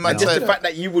 you Yeah, know when man Just say the fact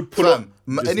that you would pull up.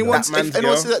 fam, anyone, that man's if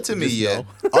anyone girl, says that to me, just yeah, know.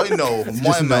 I know my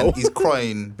Just man know. is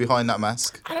crying behind that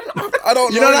mask. I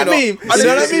don't you know that meme? I You know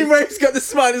that honestly- meme where he's got the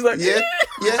smile? He's like, Yeah,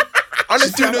 yeah. honestly,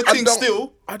 She's doing her I thing don't-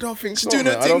 still. I don't think She's so. doing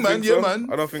her man. I thing, don't man. think Yeah, so. man.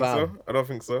 I don't think so. I don't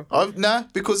think so. Nah,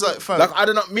 because like, fam, Like, I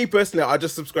don't know. Me personally, I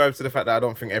just subscribe to the fact that I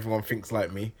don't think everyone thinks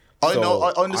like me. I So, know,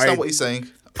 I understand what he's saying.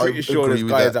 Pretty I sure agree there's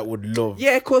with guys that. that would love.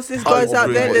 yeah, of course, there's I guys out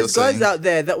agree there. with what There's you're guys saying. out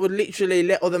there that would literally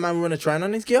let other man run a train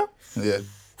on his girl. Yeah.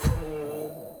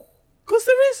 Of course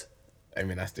there is. I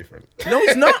mean, that's different. No,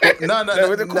 it's not. No,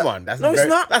 No, come on. That's No, it's very,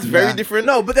 not. That's very Nah. different.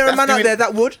 No, but there are That's men out doing- there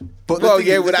that would. But Well, the thing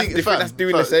yeah, is- well, the that's thing- different. fam, That's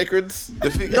doing fam, the sacreds. The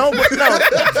thing, No, but no.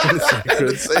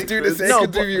 That's doing the No,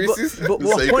 sacreds with you, missus. but The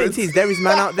what point sacreds. is there is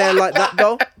man out there like that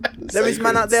though? There is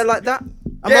man out there like that.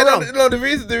 Am Yeah, I wrong? no, the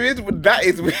reason that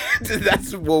is weird.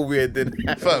 That's more weird than.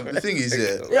 fam, the thing is,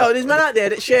 yeah. Yo, there's man out there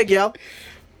that share girl.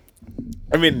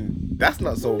 I mean, that's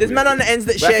not so. There's weird. man on the ends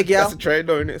that That's- share girl. That's a trade,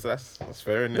 though, innit? So that's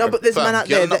fair, innit? No, but there's Fam, man out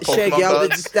girl there not that share Pokemon girl.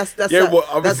 cards. That's Yeah, but that's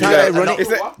obviously, how they like, run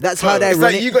it's it. like- That's how they it's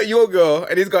run like it. you got your girl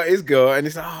and he's got his girl and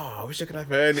he's like, oh, I wish I could have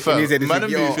her. And Fam, he's like, man are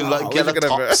yo, moving I like wish I yellow could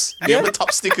have her. tops, Yeah. yellow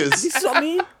top stickers, This is what I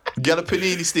mean. yellow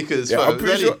panini stickers, Yeah, fam, I'm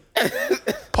pretty really.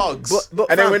 sure. Pugs. But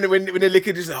And then fam, when the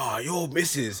liquor just, oh, your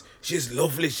missus, she's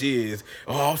lovely, she is.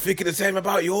 Oh, I'm thinking the same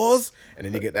about yours. And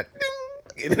then you get that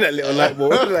ding in that little light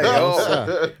bulb. Like,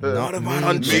 oh, what about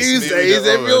on Miss me with Tuesdays, that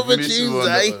every one, other miss me with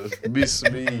that Tuesday? one. Miss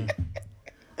me.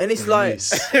 and it's like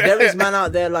there is man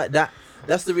out there like that.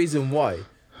 That's the reason why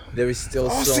there is still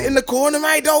Oh, some. sit in the corner,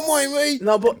 mate, don't mind me.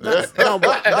 No, but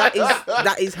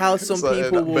that is how some It's like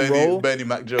people that will roll. Bernie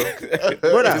Mac joke.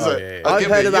 Brother, It's like, yeah. I'll I've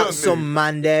give heard it about young, some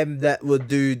man them that will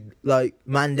do like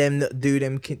man them that do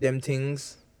them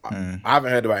things. I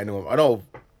haven't heard about anyone. I know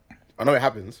it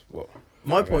happens. But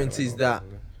My point is that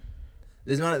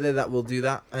There's man out there that will do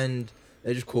that, and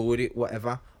they're just cool with it,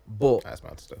 whatever. But That's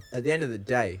mad stuff. at the end of the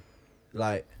day,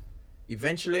 like,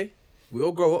 eventually, we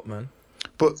all grow up, man.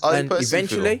 But I And personally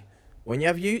eventually, feel, when you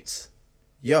have youths,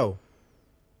 yo,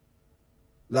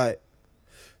 like,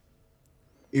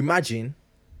 imagine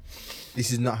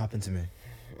this is not happened to me.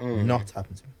 Not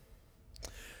happened to me.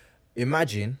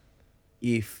 Imagine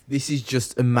if this is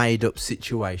just a made up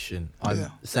situation.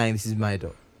 I'm saying this is made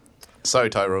up. sorry,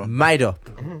 Tyrone. Made up.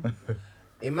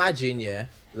 Imagine, yeah,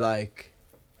 like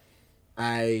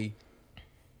a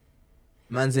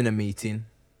man's in a meeting.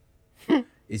 A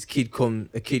kid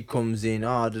comes in.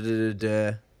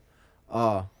 Yeah,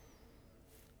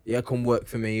 come work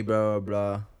for me, blah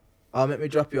blah blah. Let me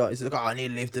drop you out. He's like, I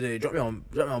need a lift today. Drop me on,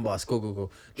 boss.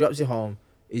 Go. Drops you home.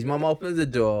 His mum opens the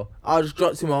door. I just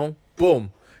drops him home.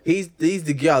 Boom. He's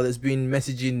the girl that's been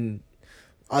messaging.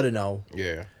 I don't know.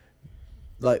 Yeah.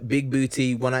 Like big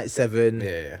booty 187.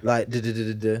 Yeah. Like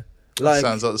Like,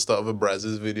 sounds like the start of a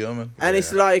Brazzers video, man. and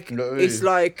it's like No, it's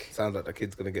like Sounds like the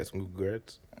kid's gonna get some good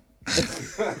grades.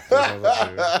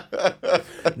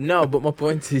 no, but my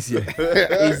point is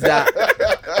is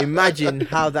that imagine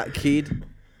how that kid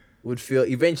would feel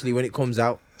eventually when it comes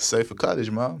out. Safe for college,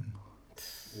 mom.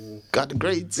 Got the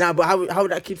grades. Nah, but how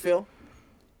would that kid feel?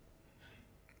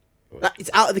 Like, it's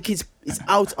out of the kid's. It's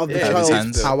out of the Yeah, child's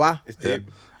hands. power. It's deep.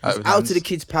 It's out of the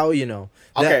kid's power, you know.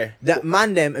 Okay. That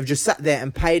man them have just sat there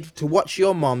and paid to watch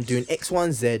your mom doing X, Y,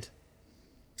 and Z.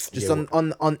 Just Yeah,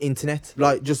 on internet,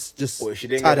 like just Well, if she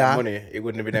didn't get tada. that money, he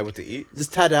wouldn't have been able to eat.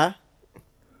 Just tada.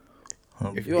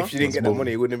 If, You are? if she didn't get that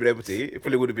money, he wouldn't have been able to eat. It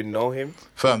probably would have been know him.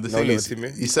 Fam, the No, thing little is, Timmy.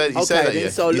 you said Okay, that, then yeah.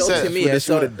 so You little said, Timmy, She yeah, would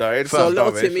so, have died. so from little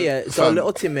starvation. Timmy, yeah, so Fam.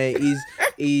 little Timmy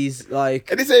is like.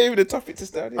 And this ain't even the topic to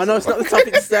start. I know it's not the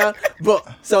topic to start, but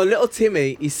so little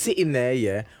Timmy is sitting there,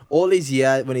 yeah, all his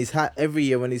year when he's had every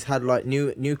year when he's had like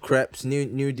new crepes,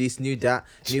 new this, new that,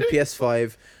 new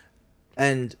PS5,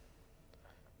 and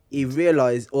he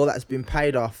realised all that's been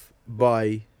paid off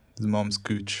by the mom's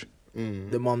gooch,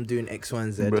 the mom doing X, Y,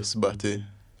 and Z, breast butty,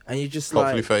 and you just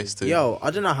hopefully like, face too. yo,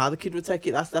 I don't know how the kid would take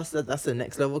it. That's the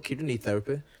next level. Kid would need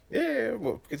therapy. Yeah,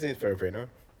 well, kids need therapy, no?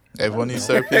 Everyone needs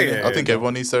therapy. Yeah, I think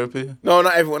everyone needs therapy. No,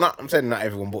 not everyone. I'm saying not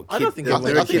everyone, but I don't think there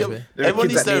everyone are needs kids- therapy. there are Everyone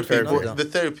kids needs that need therapy, therapy. but the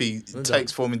therapy No,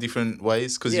 takes form in different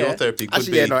ways. Because Yeah. your therapy could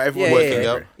Actually, be yeah, no, everyone working needs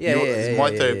out. therapy. Yeah, Your- yeah, my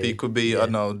yeah, therapy yeah. could be, I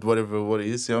don't know, whatever what it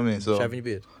is. You know what I mean? So Shaving your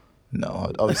beard.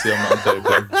 no, obviously I'm not in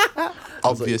therapy.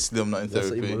 Obviously I'm not in That's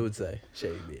what your mother therapy. would say.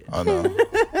 Shaving your beard. I know.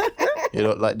 You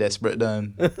look like desperate,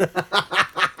 Dan.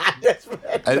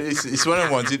 And it's one of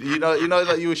the ones. You know,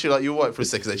 like you wish like your wife for a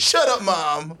second. Like, shut up,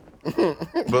 mom.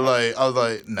 But like, I was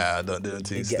like, nah, don't do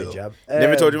anything Get still. a job.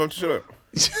 Never told your mom to shut up.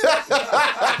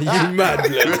 You mad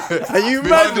blood? Are you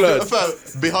Behind mad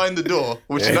blood? behind the door,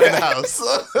 which is not in the house.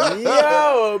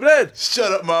 Yo, blood.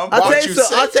 Shut up, mom. I'll What tell you you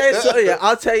something. I'll say? tell you something. Yeah,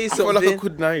 I'll tell you I feel like I something.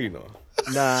 could now, you know.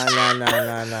 Nah.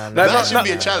 That should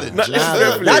be a challenge. Nah,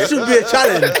 that should be a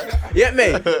challenge. You get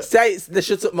me? Say it's the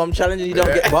shut up mom challenge and you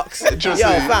don't get boxed. Yo, Trust me.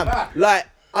 fam. Like,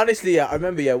 honestly, yeah, I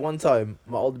remember, yeah, one time,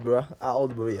 our older brother,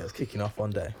 yeah, was kicking off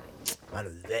one day. Man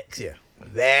was vexed, yeah.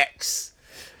 Vex.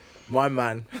 My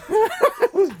man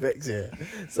was vexed, yeah.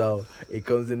 So, he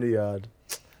comes in the yard,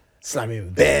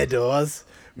 slamming bare doors.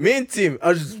 Me and Tim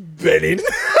are just bedding.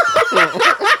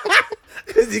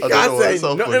 Because you I don't know can't why say it's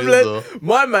so nothing, funny, blood. though.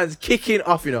 My man's kicking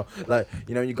off, you know. Like,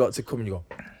 you know, when you got to come and you go,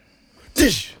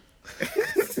 dish.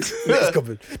 Next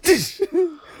cupboard, dish.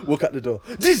 Walk out the door,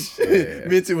 dish.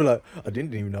 Me and Tim were like, I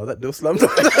didn't even know that door slammed.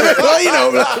 Oh, you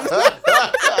know, blood.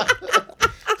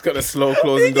 It's got a slow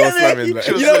closing door slamming. Like,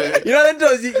 You know them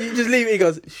doors, you just leave it, he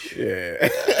goes, shh. yeah.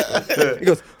 He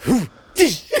goes,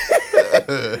 dish.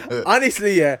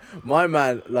 Honestly, yeah, my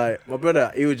man, like, my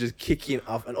brother, he was just kicking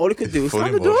off, and all he could do was Full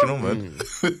slam the door. emotional, man.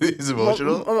 He's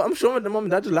emotional. I'm sure the mom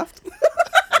and dad just laughed.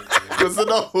 Because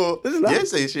no, like- yeah,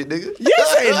 say shit, nigga.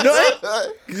 Yes, ain't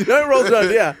nothing. You know it rolls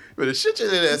around, yeah. Better shit you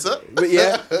in there, son. But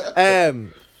yeah,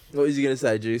 what was you gonna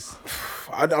say, Juice?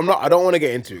 I don't want to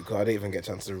get into it because I didn't even get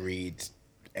a chance to read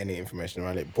any information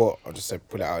around it. But I'll just say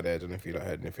put it out there. I don't know if you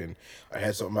heard anything. I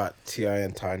heard something about T.I.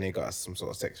 and Tiny got some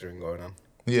sort of sex ring going on.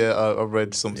 Yeah, I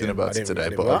read something Yeah, I about it didn't- I today,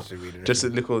 didn't but actually read just a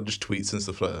anything. little, just tweets and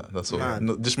stuff like that. That's all. Man.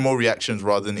 No, just more reactions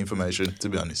rather than information, to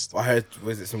be honest. I heard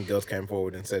some girls came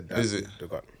forward and said that Is it? they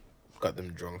got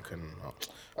them drunk and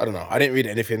I don't know. I didn't read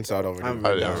anything, so I don't really. I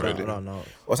didn't read I it. don't know.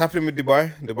 What's happening with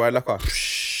Dubai? Dubai lock off.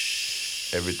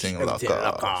 Everything Everything like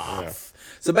lock that. off.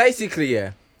 So basically,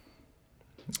 yeah,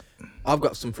 I've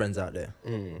got some friends out there.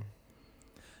 And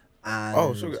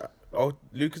Oh,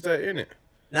 Lucas there in it.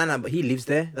 no, but he lives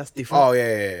there. That's different. Oh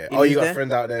yeah. He Oh, you lives got there?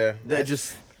 friends out there. They're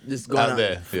just going out Out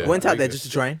there, yeah. Went out there Really just to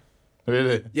train.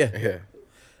 Really? Yeah. Yeah.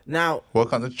 Now, Why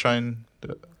can't they try and...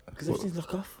 because everything's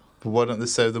locked off. But why don't they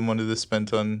save the money they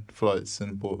spent on flights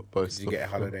and buy You stuff? get a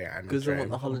holiday and Because they train.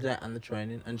 want the holiday and the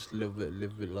training and just live a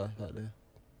bit life out there.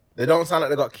 They don't sound like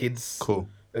they got kids. Cool.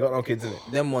 They got no kids in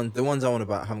it. The ones I want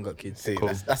about haven't got kids. See, Cool.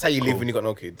 that's how you live Cool. when you got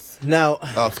no kids. Now,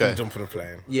 Okay. Jump on a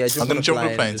plane. yeah, I'm going to jump on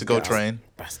a plane to just go get out. train.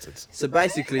 Bastards. So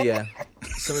basically, yeah,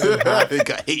 some of them have. They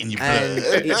got hit in your And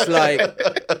blood. it's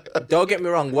like, don't get me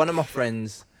wrong, one of my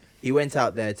friends, he went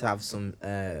out there to have some,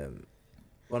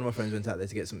 one of my friends went out there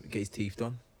to get his teeth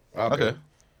done. Okay.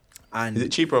 And Is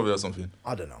it cheaper over there or something?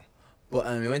 I don't know.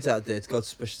 But he went out there to go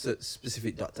to a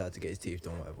specific doctor to get his teeth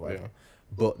done, whatever. Yeah.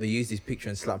 But they used his picture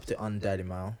and slapped it on Daily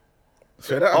Mail.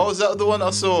 Oh, is that the one I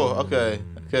saw? Okay.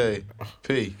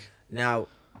 Peak. Now,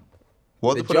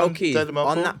 What the they put on joke is, Daily Mail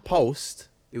on for? that post,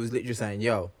 it was literally saying,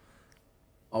 yo,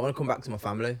 I want to come back to my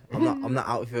family. I'm not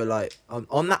out here like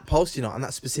on that post, you know, on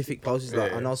that specific post. It's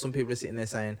like Yeah. I know some people are sitting there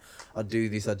saying, I do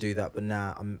this, I do that, but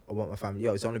nah, I want my family.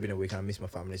 Yo, it's only been a week and I miss my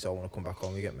family, so I want to come back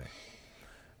home. You get me?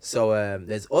 So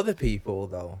there's other people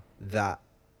though that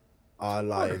are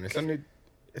like,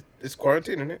 It's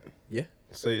quarantine, isn't it? yeah.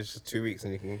 So it's just 2 weeks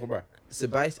and you can go back. So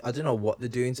I don't know what they're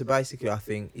doing. So basically, I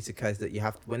think it's a case that you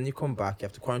have to, when you come back, you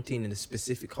have to quarantine in a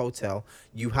specific hotel.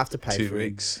 You have to pay 2 for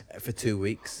weeks. it for 2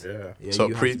 weeks. Yeah. So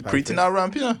you have pre to pay to for it. now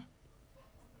ramp, you know?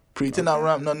 Pre to now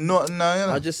ramp, no, nothing now, you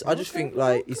know? I just think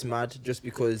like it's mad just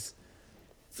because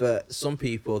for some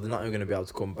people they're not even going to be able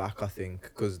to come back. I think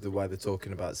because the way they're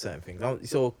talking about certain things,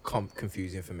 it's all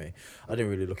confusing for me. I didn't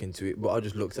really look into it, but I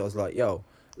just looked. I was like, yo,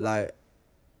 like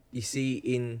you see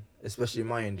in especially in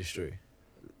my industry,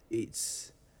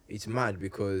 it's mad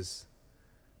because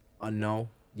I know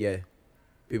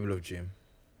people love gym.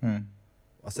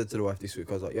 I said to the wife this week,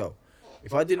 I was like, yo,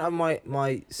 if I didn't have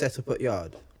my setup at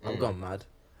yard, I've gone mad.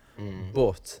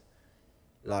 But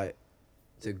like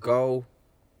to go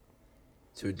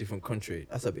to a different country,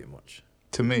 that's a bit much.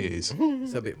 To me, it is.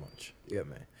 It's a bit much. You get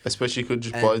me? Especially you could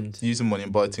just And- use the money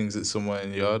and buy things at somewhere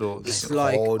in the yard or... It's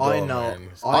like cold I though, know, man.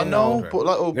 It's I know, but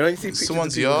like, oh, You know, you see pictures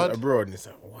someone's of people yard. abroad and it's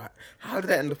like, what? How did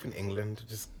they end up in England?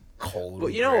 Just cold. But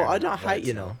and you know what? I rain don't and hate, lights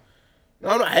you and know. all. No,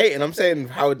 I'm not hating. I'm saying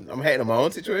how I'm hating on my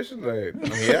own situation. Like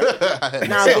I'm here.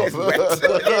 Nah, It's but wet.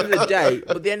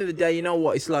 at the end of the day, you know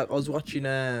what? It's like I was watching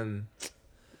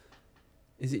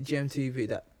is it GMTV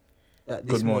that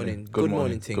this morning? Good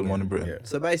morning thing. Good yeah? morning, Britain. Yeah.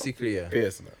 So basically, yeah.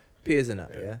 Pearson. Peers and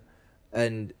that, yeah.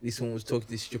 And this one was talking to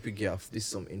this stupid girl, this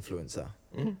some influencer.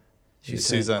 She's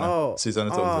saying, Susanna. Susanna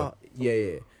Thompson.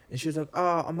 yeah. And she was like,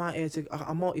 I'm out here to,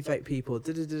 I motivate people.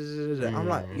 I'm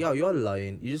like, yo, you're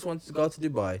lying. You just wanted to go to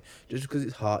Dubai just because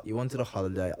it's hot. You wanted a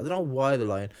holiday. I don't know why they're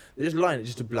lying. They're just lying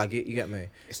just to blag it. You get me?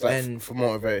 It's like And for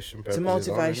motivation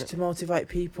purposes. to motivate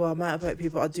people. I motivate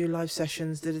people. I do live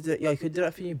sessions. Yeah, you could do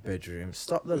that for your bedroom.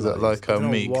 Stop the Is lies. that like I how don't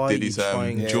know Meek why did his you're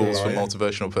trying to jewels for lie.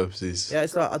 motivational purposes? Yeah,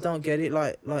 it's like I don't get it.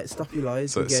 Like stop your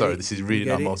lies. So, We get sorry, it. this is We really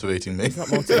get not it. motivating me. It's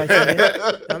not motivating. You know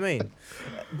what I mean,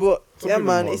 but Some yeah, people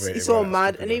man, motivate it's you all by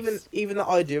mad, and stupidness. even the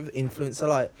idea of influencer,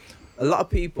 like a lot of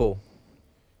people,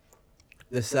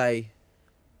 they say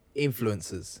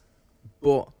influencers,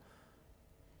 but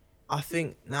I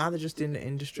think now they're just in the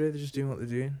industry. They're just doing what they're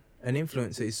doing. An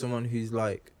influencer is someone who's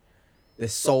like, their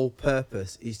sole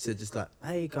purpose is to just like,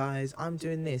 hey guys, I'm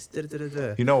doing this.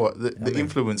 You know what? The I mean,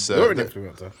 influencer. You're an the,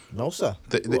 influencer. No, sir,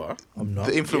 the, What? I'm not.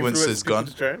 the influencer's Influence gone.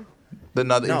 people to train? The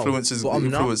No, influencers. but I'm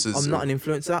influencers. not an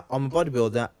influencer. I'm a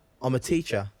bodybuilder. I'm a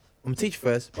teacher. I'm a teacher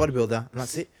first, bodybuilder, and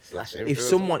that's it. Slash If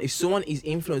influencer. someone is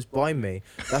influenced by me,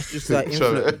 that's just like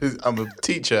Sorry, influence. I'm a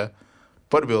teacher,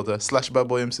 bodybuilder / bad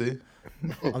boy MC.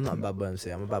 I'm not a bad boy MC.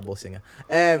 I'm a bad boy singer.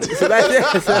 So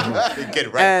basically, Get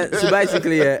it right. so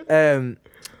basically,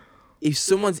 if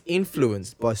someone's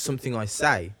influenced by something I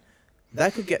say,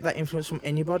 they could get that influence from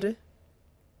anybody.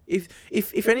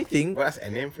 If anything, Well, that's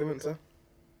any influencer.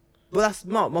 but that's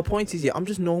not my point. Is I'm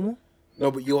just normal. No,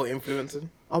 but you're influencing.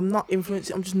 I'm not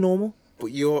influencing. I'm just normal.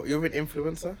 But you're an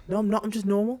influencer. No, I'm not. I'm just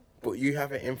normal, But you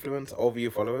have an influence over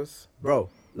your followers. bro.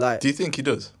 Like Do you think he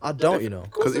does? I don't, you know.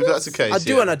 Because if that's the case, I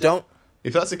do yeah. and I don't.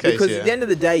 If that's the case, Because yeah. at the end of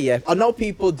the day, yeah, I know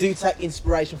people do take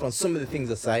inspiration from some of the things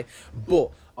I say,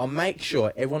 but I make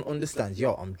sure everyone understands,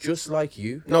 yo, I'm just like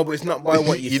you. No, but it's not by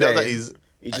what you You say. know that is-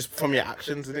 It's just from your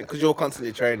actions, isn't it? Because you're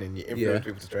constantly training. You influence Yeah.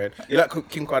 people to train. You like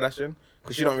Kim Kardashian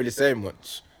because she don't really say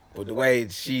much, but the way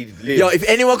she lives. Yo, if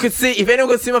anyone could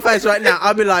see my face right now,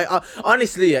 I'd be like,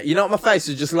 honestly, yeah, you know what my face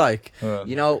is just like? Yeah.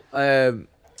 You know,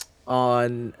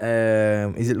 on,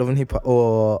 is it Love and Hip Hop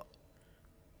or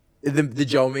the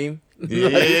Joe meme?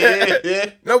 yeah.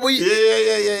 No, but you,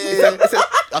 Yeah.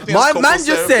 I think My that's man couple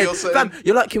just therapy said, or fam,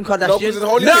 you're like Kim no, because Kardashian. it's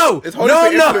only No, it's only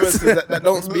for no. influencers that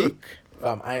don't speak.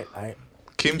 Fam, I ain't.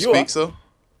 Kim You are. speaks though.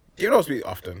 You don't speak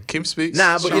often. Kim speaks.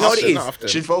 Nah, but you know what it Not is? often.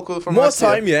 She's vocal from More last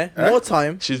time, year. yeah. More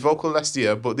time. She's vocal last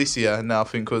year, but this year now I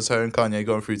think because her and Kanye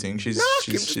going through things, Kim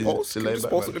just post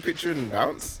up the picture and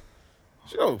bounce.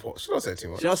 She don't say too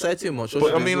much. She don't say too much.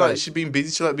 But I mean, like she's been busy.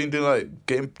 She's like been doing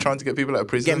like trying to get people out of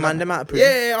prison. Get and man that. them out of prison.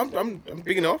 Yeah, I'm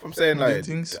big enough. I'm saying like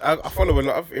things. I follow a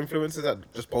lot of influencers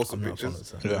that just post some I'm not a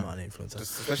pictures, influencer. I'm not an influencer.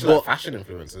 especially like fashion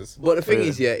influencers. But the thing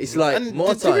is, yeah, it's like And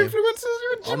more the gym time. influencers,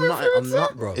 you're a gym I'm influencer.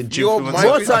 not, bro. A gym You're influencer. my-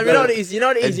 More time, you know what it is. You know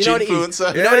what it is. A You know what it is.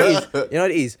 ginfluencer. You know what it is. You know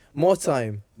what it is. More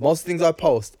time. Most things I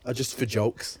post are just for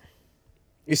jokes.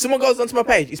 If someone goes onto my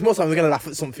page, it's more time they're gonna laugh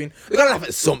at something. They're gonna laugh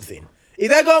at something. If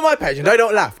they go on my page and they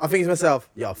don't laugh, I think to myself,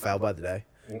 I failed by the day.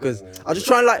 Because I just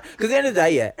try and because at the end of the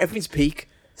day, yeah, everything's peak.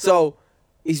 So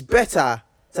it's better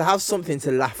to have something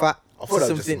to laugh at. I thought that was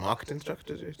just something. marketing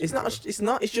strategy. It's not. It's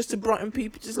not. It's just to brighten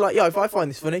people. Just like, if I find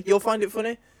this funny, you'll find it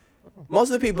funny. Most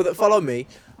of the people that follow me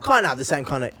can't have the same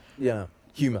kind of, humor.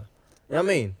 You know what I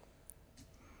mean?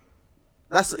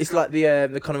 It's like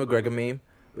the Conor McGregor meme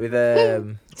with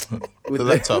with The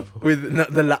laptop. with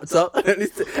the laptop, and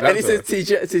it says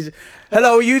teacher.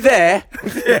 Hello, are you there?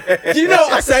 You know,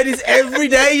 I say this every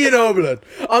day. Blood.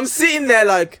 I'm sitting there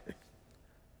like,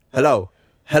 hello.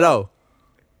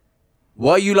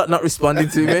 Why are you not responding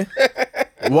to me?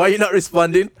 Why are you not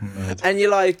responding? And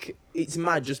you're like, it's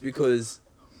mad just because,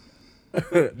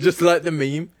 just like the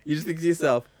meme, you just think to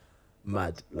yourself,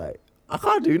 mad, like, I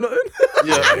can't do nothing.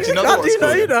 Yeah, do you know Can't what's do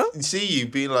that, cool? See you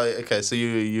being like, okay, so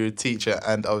you're a teacher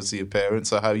and obviously a parent.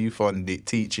 So how you find it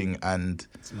teaching and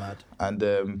It's mad.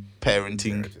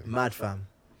 Parenting? Mad, fam.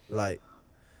 Like,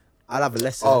 I'll have a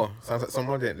lesson. Oh, sounds like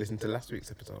someone didn't listen to last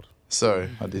week's episode. Sorry,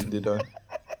 I didn't. Did I?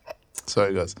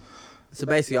 Sorry, guys. So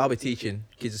basically, I'll be teaching.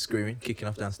 Kids are screaming, kicking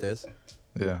off downstairs.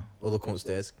 Yeah. All the come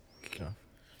upstairs, kicking off.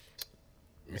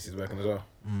 Mrs. working as well.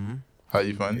 How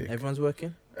you find it? Everyone's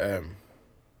working.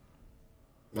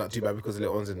 Not too bad because the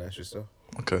little one's in there, she's still.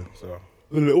 Okay. So.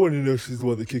 The little one in there, she's the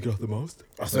one that kicking off the most.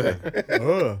 I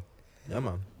swear. Yeah,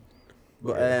 man.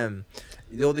 But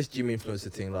all this gym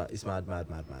influencer thing, like, it's mad.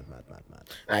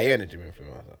 Nah, you ain't a gym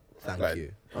influencer. Thank Like,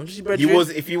 you. I'm just your He was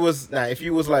if he was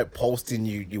like posting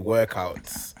you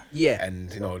workouts Yeah.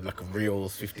 and like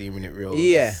reels, 15-minute reels,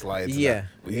 Yeah, slides. yeah, and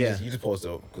that. But yeah. You just post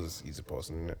it up because he's a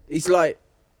person, isn't it? It's like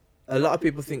a lot of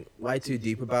people think way too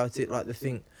deep about it. Like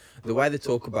the way they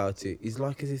talk about it is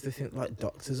like as if they think like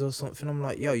doctors or something. I'm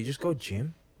like, yo, you just go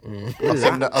gym.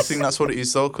 I think that's what it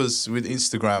is though, because with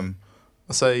Instagram,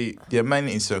 I say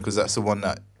mainly Instagram because that's the one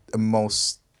that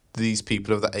most these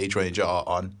people of that age range are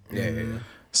on. Yeah.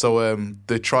 So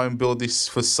they try and build this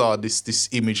facade, this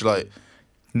image. Like,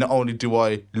 not only do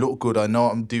I look good, I know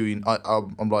what I'm doing.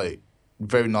 I'm like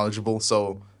very knowledgeable.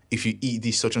 So if you eat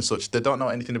this such and such, they don't know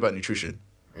anything about nutrition.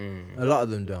 A lot of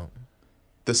them don't.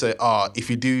 They say, if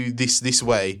you do this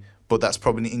way, but that's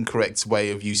probably the incorrect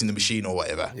way of using the machine or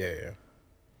whatever. Yeah.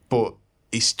 But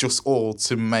it's just all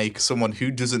to make someone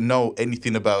who doesn't know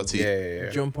anything about it Yeah.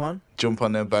 Jump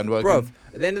on their bandwagon. Bro,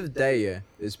 at the end of the day, yeah,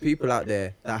 there's people out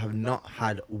there that have not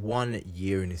had 1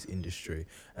 year in this industry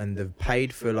and they've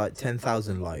paid for like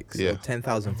 10,000 likes or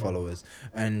 10,000 followers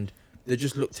and they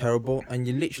just look terrible and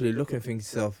you're literally looking and thinking to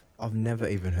yourself, I've never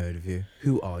even heard of you.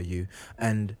 Who are you?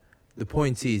 And the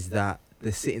point is that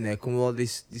they're sitting there, come on,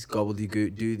 this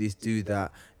gobbledygook, do this, do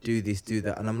that, do this, do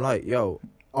that. And I'm like, yo,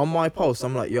 on my post,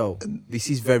 I'm like, yo, this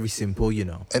is very simple,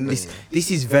 And this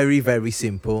is very, very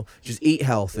simple. Just eat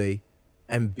healthy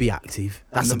and be active.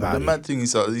 That's about it. The mad thing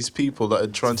is that these people that are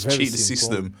trying to cheat the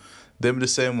system, them are the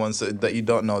same ones that you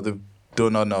don't know. They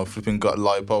don't know flipping got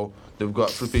lipo. They've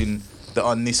got flipping the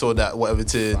on this or that, whatever,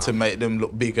 to make them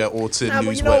look bigger or to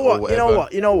lose weight or whatever.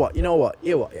 You know what?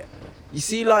 Yeah. You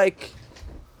see, like,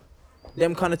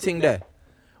 them kind of thing there.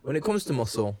 When it comes to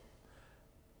muscle,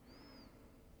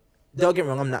 don't get me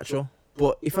wrong, I'm natural.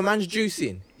 But if a man's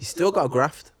juicing, he's still got to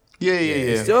graft. Yeah.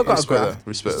 He's still got to graft.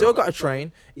 Respect He's still got to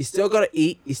train. He's still got to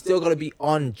eat. He's still got to be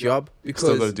on job. Because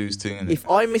still got to do his thing. if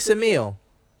I miss a meal,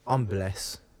 I'm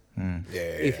blessed. Yeah.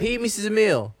 If he misses a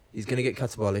meal, he's going to get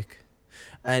catabolic.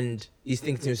 And he's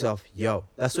thinking to himself, yo,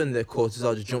 that's when the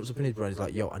cortisol just jumps up in his brain. He's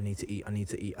like, yo, I need to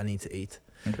eat.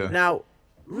 Okay. Now,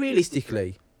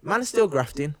 realistically, man is still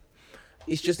grafting.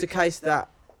 It's just a case that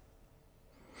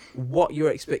what your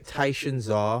expectations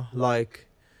are. Like,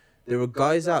 there are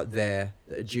guys out there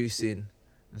that are juicing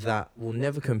that will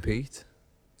never compete.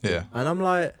 Yeah. And I'm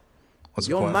like, What's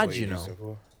the you're point?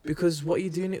 mad, because what are you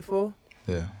doing it for?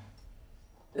 Yeah.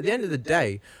 At the end of the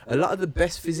day, a lot of the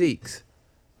best physiques,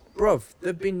 bruv,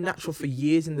 they've been natural for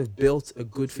years and they've built a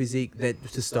good physique then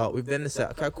to start with. Then they say,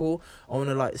 okay, cool, I want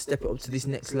to like step it up to this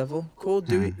next level. Cool,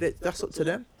 do it. That's up to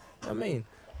them. I mean,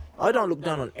 I don't look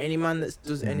down on any man that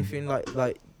does anything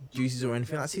like juices or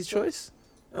anything. That's his choice.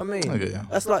 I mean, Okay, yeah.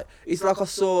 that's like it's like I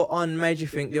saw on Major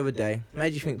Think the other day.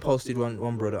 Major Think posted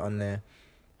one brother on there,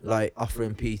 like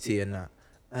offering PT and that,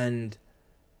 and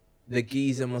the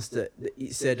geezer must have.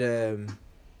 It said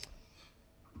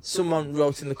someone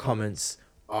wrote in the comments,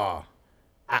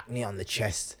 acne on the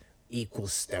chest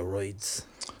equals steroids,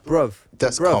 bruv.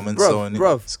 That's bruv, comments, bruv, though, innit?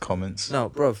 bruv. It's comments. No,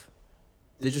 bruv.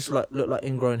 They just look like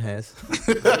ingrown hairs.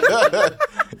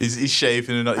 He's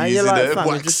shaving and not And using you're like, the fam,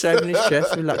 you're wax. just shaving his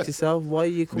chest. Relax yourself. Why are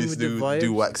you coming Needs with the to vibes?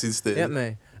 do wax instead. Get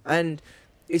me? And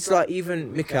it's like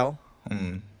even Mikel.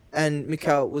 And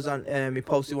Mikel was on. He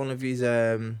posted one of his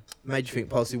Major Think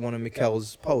posted one of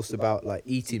Mikel's posts about like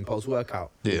eating post workout.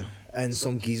 Yeah. And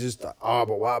some geezers like,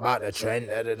 but what about the trend?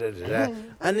 Da, da, da, da, da.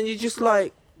 And then you're just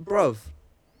like, bruv,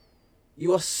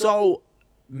 you are so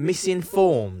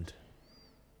misinformed.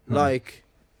 Like,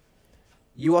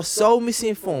 you are so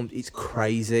misinformed. It's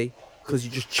crazy. Because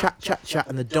you just chat,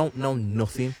 and they don't know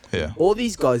nothing. Yeah. All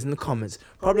these guys in the comments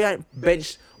probably ain't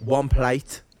benched one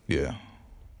plate. Yeah.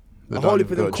 A whole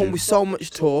heap of them come with so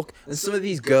much talk, and some of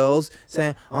these girls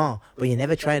saying, but you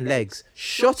never train legs.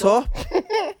 Shut up.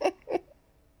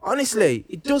 Honestly,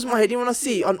 it does my head in when I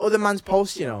see on other man's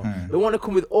posts, you know. They want to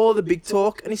come with all the big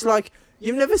talk, and it's like,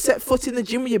 you've never set foot in the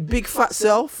gym with your big fat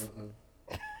self.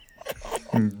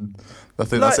 I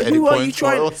think that's at any point.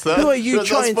 What's that? Who are you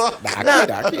trying? Nah,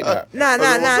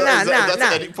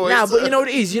 but you know what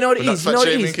it is. You know what it is. You know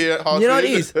what it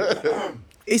is.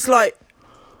 It's like,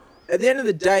 at the end of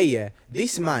the day, yeah,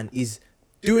 this man is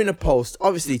doing a post,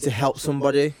 obviously, to help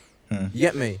somebody. You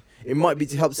get me? It might be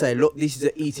to help say, look, this is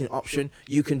an eating option.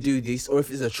 You can do this. Or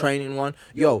if it's a training one,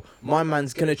 yo, my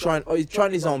man's going to try he's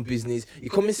trying his own business.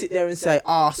 You come and sit there and say,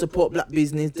 support black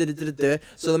business, da-da-da-da-da.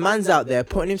 So the man's out there,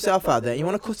 putting himself out there, and you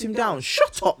want to cut him down.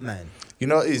 Shut up, man. You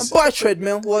know what it is? And buy a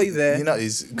treadmill while you're there. You know what it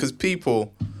is? Because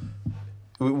people,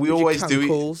 we always do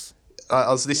it. I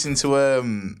was listening to a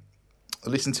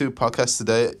podcast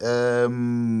today.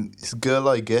 It's a girl,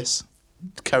 I guess.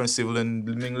 Karen Civil and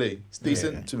Ming Lee. It's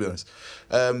decent, to be honest.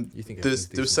 You think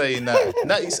they're saying that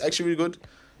it's actually really good.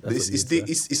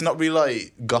 It's not really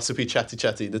like gossipy,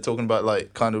 chatty. They're talking about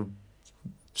like kind of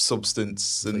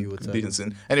substance and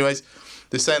decency. Anyways,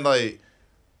 they're saying like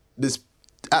there's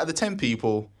out of the 10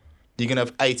 people, you're gonna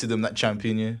have 8 of them that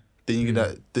champion you. Then you're gonna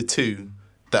have the 2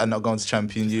 that are not going to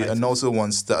champion you, and those are the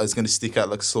ones that is going to stick out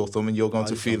like a sore thumb, and you're going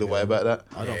to feel a way about that.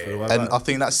 I don't feel a way and about I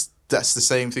think that's the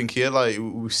same thing here. Like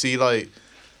we see like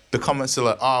the comments are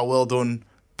like, well done,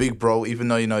 big bro, even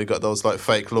though you got those like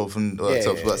fake love and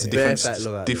stuff. But that's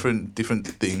a different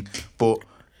thing. But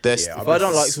there's if I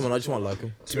don't like someone, I just won't like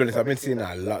them. To be honest, I've been seeing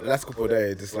that a lot. The last couple of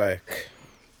days, it's like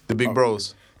the big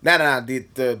bros.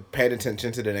 The paying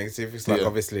attention to the negative. It's like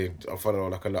obviously I follow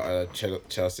like a lot of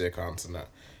Chelsea accounts and that.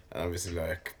 And obviously,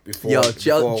 like before,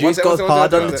 Juice goes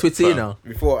hard on the Twitter, you know.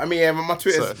 Before, I mean, yeah, my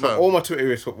Twitter, all my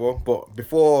Twitter is football. But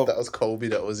before, that was Kobe.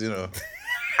 That was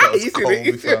That was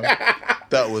Kobe, fam.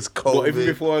 That was Kobe. But even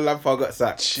before Lampard got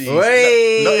sacked. Jeez.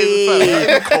 Not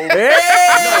even Kobe.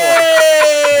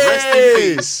 Hey! Rest in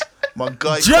peace, my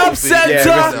guy. Jump Kobe. center.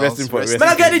 Yeah, rest in peace. Man,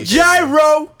 I get the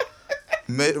gyro.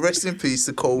 Rest in peace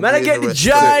to Kobe. Man, I get the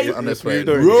gyro.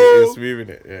 You're smoothing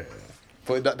it, yeah.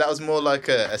 But that was more like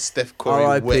a Steph Curry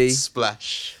R.I.P. wet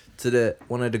splash. To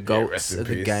one of the goats of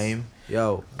the game.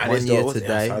 Yo, And 1 year his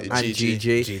today. daughter, And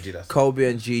Gigi. Kobe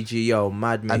and Gigi, yo,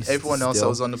 mad miss. And everyone else that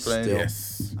was on the plane. Still.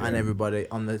 Yes. And everybody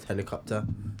on the helicopter.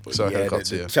 Sorry, Yeah,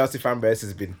 helicopter, the Chelsea fan base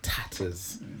has been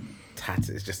tatters.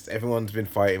 It's just everyone's been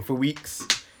fighting for weeks.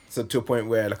 So to a point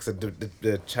where, like I said,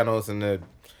 the channels and the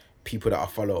people that I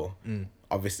follow,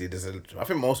 obviously I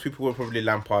think most people were probably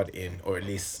Lampard in, or at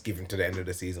least given to the end of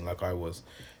the season like I was.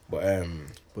 But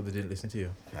they didn't listen to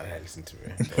you. nah, they didn't listen to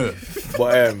me.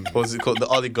 But what was it called? The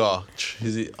oligarch.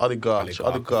 Is it oligarch?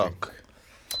 Oligarch.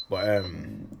 But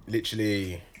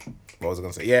literally, what was I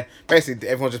gonna say? Yeah, basically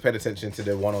everyone just paid attention to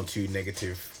the 1 or 2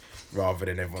 negative, rather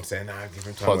than everyone saying, give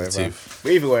him time. Positive. Whatever.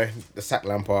 But either way, the sack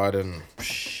Lampard and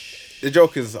the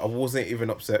joke is I wasn't even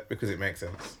upset because it makes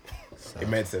sense. Sad. It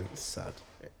made sense. Sad.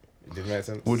 It did make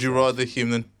sense. Would you rather him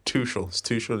than Tuchel? Is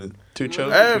Tuchel?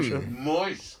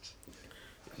 Moist.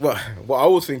 What I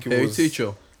was thinking was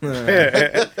Tuchel. No.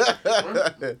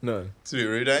 It's a bit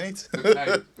rude, ain't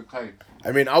it? Okay.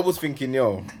 I mean, I was thinking,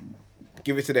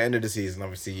 give it to the end of the season.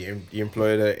 Obviously, you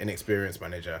employed an inexperienced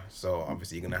manager, so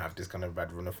obviously you're gonna have this kind of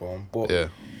bad run of form. But Yeah.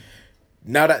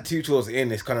 now that Tuchel's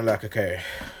in, it's kind of like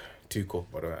Tuchel,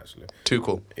 by the way, actually.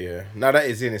 Tuchel. Yeah. Now that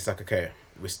it's in, it's like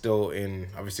we're still in.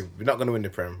 Obviously, we're not gonna win the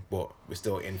Prem, but we're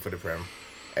still in for the Prem,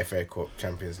 FA Cup,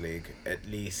 Champions League, at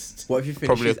least. What if you finish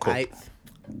Probably a his cup. 8th?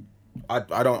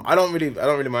 I don't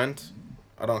really mind.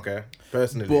 I don't care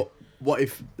personally. But what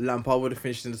if Lampard would have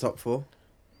finished in the top 4?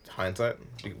 Hindsight.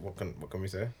 What can we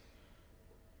say?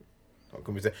 What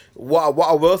can we say? What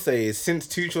I will say is since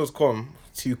Tuchel's come,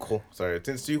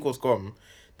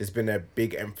 there's been a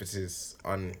big emphasis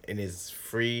in his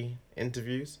free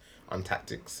interviews on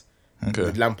tactics. Okay.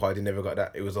 With Lampard, he never got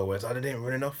that. It was always, they didn't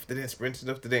run enough, they didn't sprint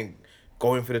enough, they didn't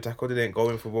go in for the tackle, they didn't go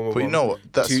in for one. But you know what?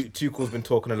 That's Tuchel's been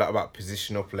talking a lot about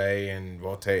positional play and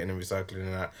rotating and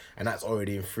recycling and that's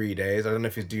already in 3 days. I don't know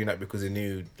if he's doing that because he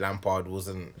knew Lampard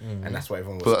wasn't, and that's what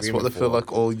everyone was. But that's what they feel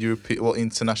like. All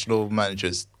international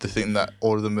managers, they think that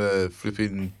all of them are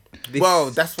flipping. Well,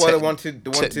 that's why they wanted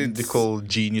technical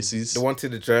geniuses. They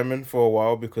wanted the German for a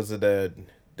while because of the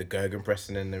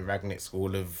Gegenpressing and the Ragnick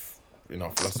school of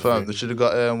philosophy. They should have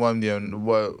got Wanyam,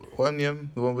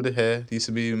 the one with the hair. He used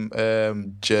to be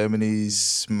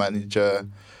Germany's manager.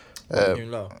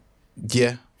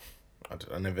 Yeah.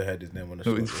 I never heard his name on the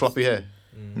show. With floppy hair,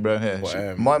 brown hair.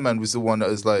 But, my man was the one that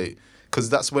was like, because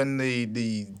that's when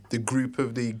the group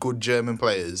of the good German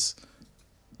players,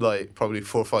 like probably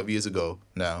 4 or 5 years ago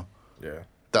now. Yeah.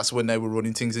 That's when they were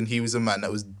running things, and he was a man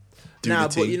that was doing the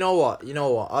thing. But you know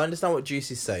what? I understand what Juice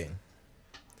is saying.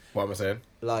 What am I saying?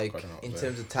 Like, in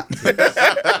terms of tactics. and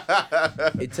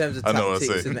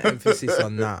the emphasis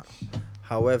on that.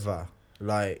 However,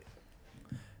 like...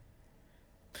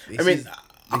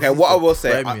 What I will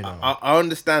say, I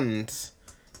understand...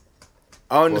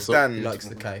 He likes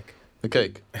the cake. The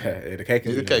cake? Yeah, the cake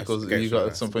is the cake, nice. you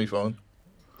got something on your phone?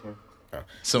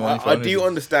 I do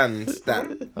understand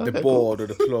that the board or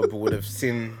the club would have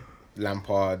seen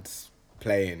Lampard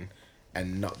playing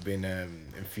and not been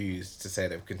infused to say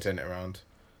that we can turn it around.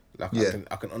 Like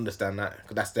I can understand that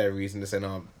because that's their reason to say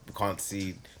no. We can't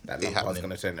see that Lampard's going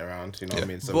to turn it around. You know what I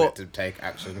mean? So we have to take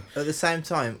action. At the same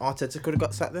time, Arteta could have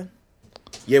got sacked then.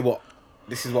 Yeah,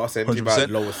 this is what I said to you about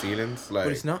lower ceilings. Like,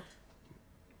 but it's not.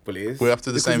 But it is. We're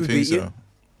after the same thing, so.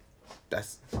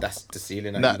 That's the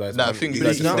ceiling. The thing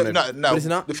is,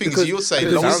 you're saying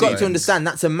because you've got to understand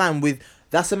that's a man with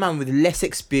less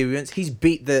experience. He's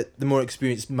beat the more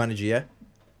experienced manager. Yeah.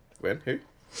 When? Who? In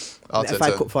the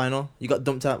FA Cup final, you got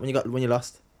dumped out when you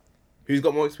lost. Who's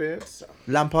got more experience?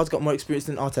 Lampard's got more experience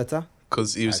than Arteta.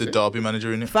 Because he was the Derby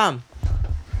manager, innit? Fam,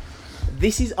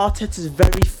 this is Arteta's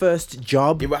very first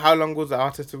job. Yeah, but how long was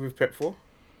Arteta with Pep for?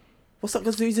 What's that?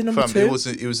 Because he was a number 2. He was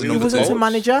a number 2. He wasn't a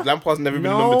manager. Lampard's never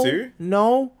been a number 2.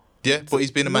 No. Yeah, but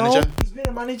he's been a manager. He's been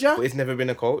a manager. But he's never been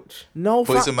a coach. No,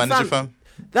 but he's a manager, fam.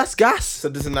 That's gas. So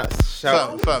doesn't that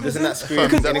shout? Doesn't that scream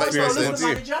inexperience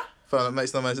into you? Fam, that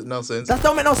makes no sense. That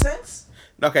don't make no sense.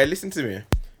 Okay, listen to me.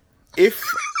 If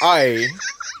I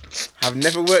have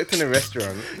never worked in a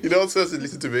restaurant, you don't supposed to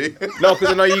listen to me. No,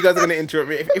 because I know you guys are gonna interrupt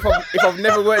me. If I've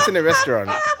never worked in a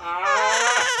restaurant.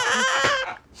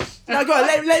 No, go on,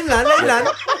 let him land.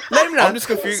 I'm just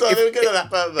confused.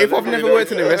 If I've never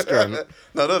worked in a restaurant,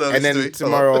 no. And then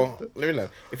tomorrow, let me land.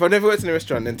 If I've never worked in a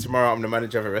restaurant, then tomorrow I'm the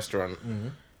manager of a restaurant,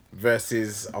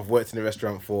 versus I've worked in a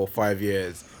restaurant for 5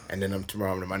 years, and then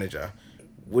tomorrow I'm the manager.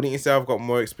 Wouldn't you say I've got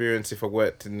more experience if I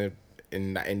worked in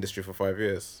that industry for 5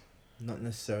 years? Not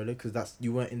necessarily, because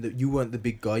you weren't the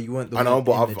big guy. You weren't the. I know,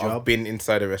 but I've been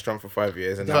inside a restaurant for 5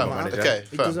 years and now I'm a manager. Okay,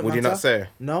 would you not say?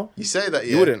 No. You say that,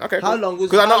 yeah. You wouldn't. Okay. How long was?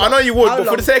 Because I know you would, but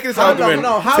for the sake of this argument,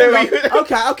 how long?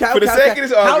 Okay. For the sake of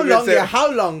this argument,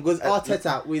 how long was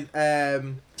Arteta with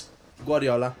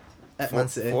Guardiola at Man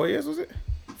City? 4 years was it?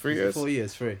 3 years. 4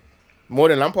 years, 3. More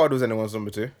than Lampard was anyone's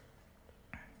number 2.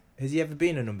 Has he ever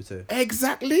been a number 2?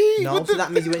 Exactly. No, so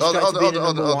that means he went straight to being a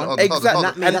number 1.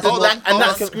 Exactly. And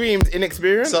that screamed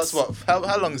inexperience. So that's what?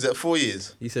 How long is it? 4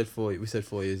 years? You said 4. We said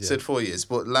 4 years. Yeah. Said 4 years.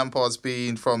 But Lampard's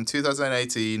been from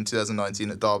 2018,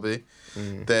 2019 at Derby.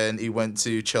 Then he went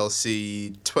to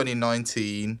Chelsea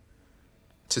 2019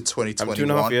 to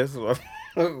 2021. 2.5 years.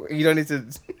 You don't need to.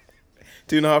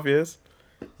 2.5 years.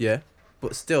 Yeah,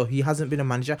 but still, he hasn't been a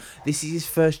manager. This is his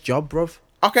first job, bruv.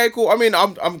 Okay, cool. I mean,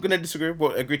 I'm gonna disagree,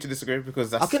 but agree to disagree because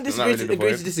that's. I can disagree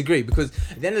to disagree because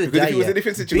at the end of the day, if it was a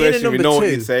different situation, we know what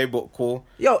you'd say. But cool.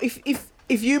 Yo,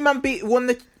 if you man won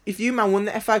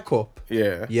the FA Cup,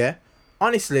 yeah,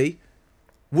 honestly,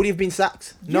 would he have been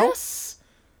sacked? No. Yes.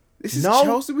 This is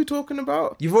Chelsea we're talking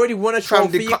about. You've already won a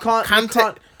trophy.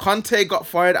 Conte got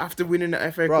fired after winning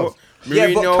the FA Cup.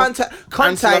 Yeah, but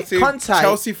Conte,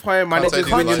 Chelsea fire managers.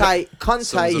 Conte,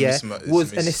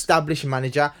 was an established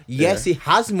manager. Yes, he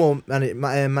has more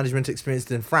management experience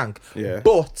than Frank. Yeah.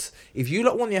 But if you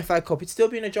lot won the FA Cup, it's still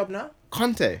being a job now.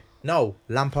 Conte? No,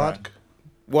 Lampard. Frank.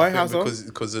 Why? How so?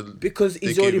 Because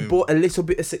he's already brought a little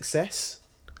bit of success.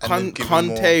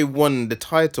 Conte won the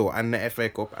title and the FA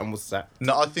Cup and was sacked.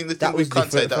 No, I think the That thing with was Conte,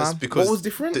 different, that was fam. because What was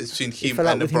different? it's between He him fell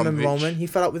out and with him and Abramovich. Roman. He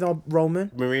fell out with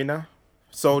Roman. Marina.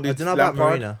 So I did don't know about Lampard.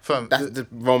 Marina. Fam, That's the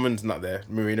Roman's not there.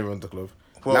 Marina runs the club.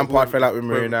 Well, Lampard fell out with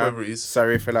Marina. whoever it is.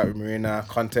 Sarri fell out with Marina.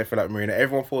 Conte fell out with Marina.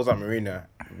 Everyone falls out Marina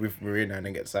with Marina and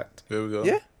then gets sacked. There we go.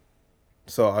 Yeah.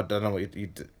 So I don't know what you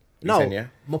No, saying, yeah?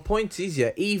 my point is,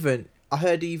 yeah, I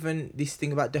heard even this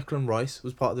thing about Declan Rice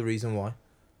was part of the reason why.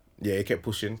 Yeah, he kept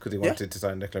pushing because he Yeah. wanted to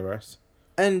sign Declan Rice.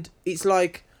 And it's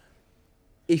like,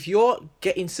 if you're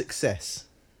getting success,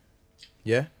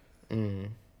 yeah,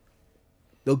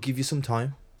 they'll give you some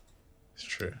time. It's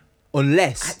true.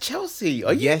 Unless, At Chelsea,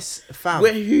 are you? yes, fam.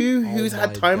 Who's Oh had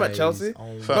my time at days, Chelsea?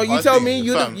 oh Fam, No, you I tell think- me.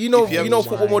 You fam, you know if you have-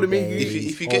 football more than me. my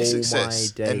If you get Oh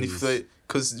success my and if days. they,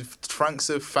 because Frank's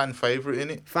a fan favorite in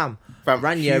it. Fam, Fam,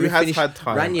 Ranieri who has finished. had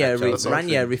time at Ranieri, Chelsea?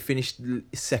 Ranieri finished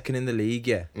second in the league.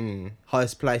 Yeah,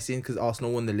 highest placing because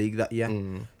Arsenal won the league that year.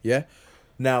 Yeah,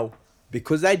 now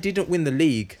because they didn't win the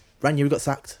league, Ranieri got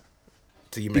sacked.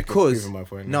 So you make Because proving my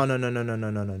point.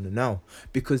 no,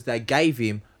 because they gave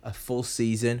him a full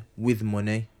season with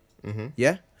money.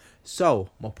 Yeah, so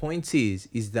my point is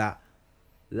that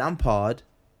Lampard,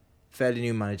 fairly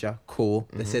new manager, cool.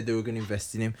 They said they were going to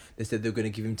invest in him. They said they were going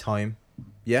to give him time.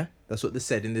 Yeah, that's what they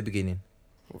said in the beginning.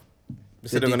 They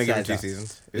said they're going to did give him say 2 that.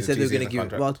 seasons. They It's a said they were going to 2-season give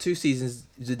contract. well 2 seasons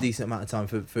is a decent amount of time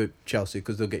for Chelsea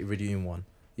because they'll get rid of you in one.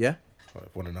 Yeah.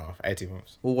 1.5, 18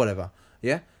 months. Or whatever.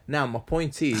 Yeah. Now my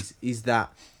point is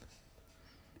that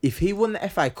if he won the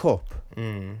FA Cup,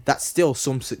 that's still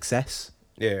some success.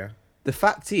 Yeah. The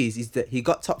fact is that he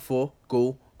got top 4,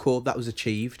 goal, cool, that was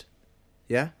achieved.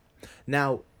 Yeah.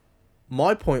 Now,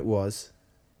 my point was,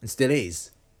 and still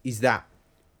is that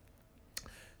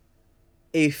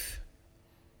if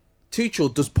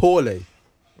Tuchel does poorly,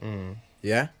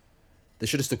 yeah, they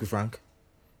should have stuck with Frank.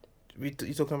 You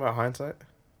talking about hindsight?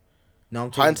 No, I'm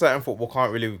talking, Hindsight and football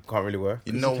can't really work.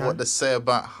 You know what they say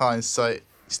about hindsight?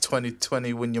 It's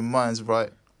 2020 when your mind's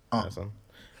right. That's on.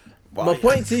 my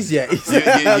point is, yeah, is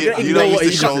You don't use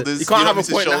the shoulders. You can't have a use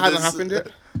the point that hasn't shoulders. happened yet.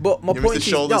 But my You point miss the is,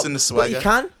 shoulders no, and the but swagger. you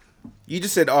can. You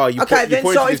just said, oh, you Okay, you then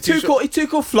pointed so his if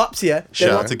Tuchel flops, yeah, Shout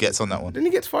then out to Gets on that one. Then he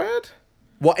gets fired.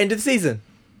 what end of the season?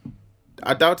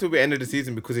 I doubt it'll be end of the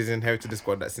season because he's inherited the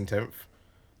squad that's in 10th.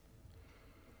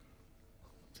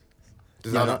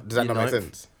 Does Yeah, that you're not make ninth.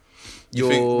 sense? You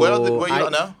think- where are you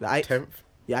at now? The 8th. 10th.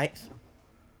 The 8th.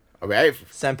 Are we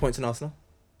 8th? Same points in Arsenal.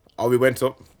 Oh, we went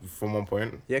up from 1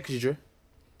 point. Yeah, because you drew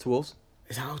to Wolves.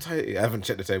 Is that how tight? I haven't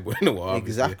checked the table in a while.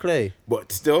 obviously. Exactly.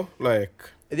 But still, like,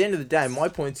 At the end of the day, my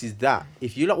point is that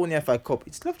if you lot win the FA Cup,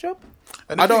 it's a tough job.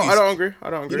 And the I don't thing is, agree. I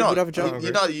don't agree. You know, You'd have a job.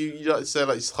 you don't say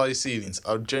like it's high ceilings.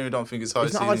 I genuinely don't think it's high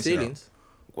It's not ceilings. high you know. ceilings.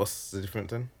 What's the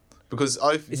difference then? Because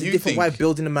It's a different way of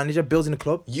building a manager, building a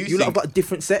club. You You lot have think- got a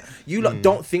different set. You lot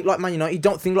don't think like Man United. You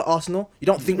don't think like Arsenal. You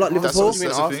don't think like That's Liverpool. what- You mean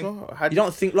That's the Arsenal? How You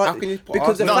don't think how like can you put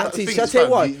because the Arsenal- No, fact the is, thing shall I is, tell you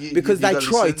fam, why? you Because they gotta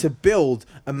try listen. to build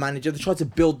a manager. They try to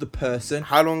build the person.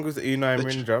 How long was Unai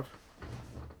Emery job?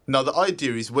 No, the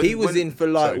idea is when He was when- in for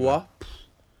like sorry, what?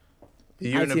 a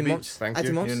year and a 18 bit. months. Thank 18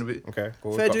 you. months. Year and a bit. Okay,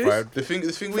 cool. Fair Got dues. fired. The thing Fair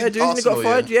with dues, and he Arsenal, got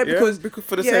fired. Yeah, because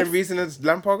for the yeah. same reason as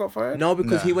Lampard got fired. No,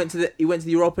 because Nah. he went to the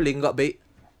Europa League and got beat.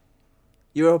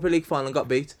 Europa League final and got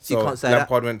beat. So you can't say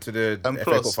Lampard went to the And FA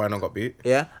plus- Cup final and got beat. that.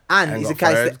 Yeah, and And it's a got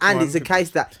case fired. that, and Come it's a on. case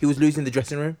that he was losing the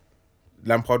dressing room.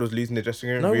 Lampard was losing the dressing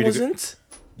room. No, it really good. wasn't.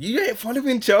 You ain't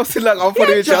following Chelsea like I'm Yeah,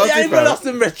 following Chelsea. I ain't fam. lost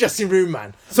the dressing room,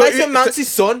 man. So Mason it- Mount's his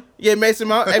son. Yeah, Mason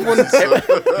Mount.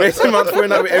 Mason Mount's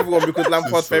falling out with everyone because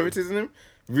Lampard's favoritism him.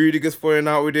 Rudiger's falling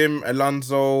out with him.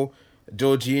 Alonso,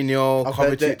 Jorginho, I've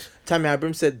heard Kovacic. that Tammy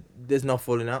Abrams said there's no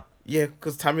falling out. Yeah,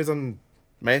 because Tammy's on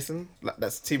Mason. Like,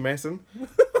 that's Team Mason.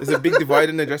 There's a big divide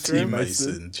in the dressing Team room.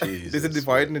 Mason, Jesus. There's a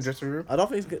divide in the dressing room. I don't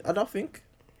think. It's good. I don't think.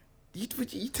 You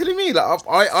telling me like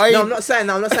I No, I'm not saying.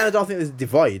 I'm not saying I don't think there's a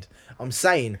divide. I'm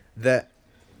saying that.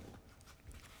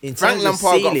 In Frank terms of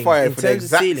Lampard ceilings, got fired in for the terms of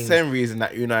exact ceilings, same reason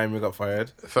that Unai Emery got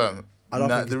fired. Fam, I don't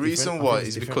nah, think the it's reason different. I why think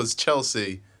is it's because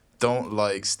Chelsea don't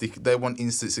like stick. They want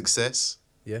instant success.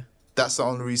 Yeah, That's the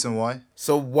only reason why.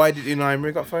 So why did Unai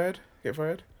Emery get fired?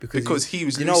 Because he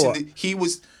was you know losing. what? He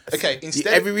was okay.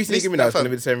 Instead, Every reason you give me now is going to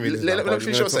be the same reason. Let me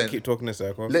finish what I'm saying. Keep talking in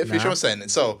circles. Let me finish Nah. what I'm saying.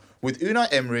 So with Unai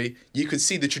Emery, you could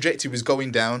see the trajectory was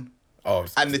going down, Oh,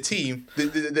 and the team,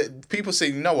 the people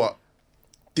saying, you know what,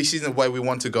 this isn't the way we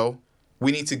want to go.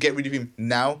 We need to get rid of him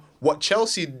now. What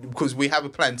Chelsea, because we have a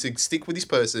plan to stick with this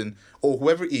person or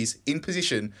whoever it is in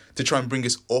position to try and bring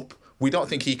us up. We don't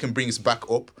think he can bring us back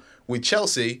up. With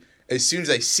Chelsea, as soon as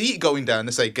they see it going down,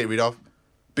 they say get rid of,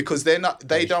 because they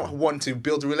don't want to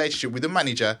build a relationship with the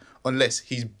manager unless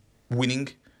he's winning.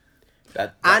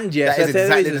 And yes, that is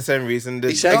exactly the same reason.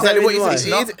 Exactly what you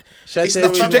said. It's The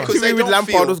not trajectory with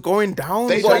Lampard was going down.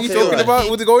 What are you talking about?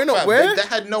 Was it going up? Where? They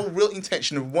had no real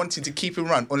intention of wanting to keep him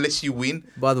around unless you win.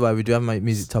 By the way, we do have my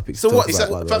music topics. So what's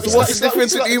the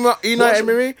difference with Unai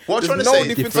Emery? What I'm trying to There's say?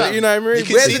 no difference with Unai Emery.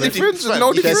 You Where's can the see difference? There's no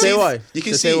you can difference. see why. You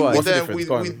can Shall I see tell you why? with What's the difference?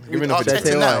 Go on. with Give me another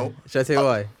Arteta now. Shall I tell you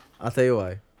why? I'll tell you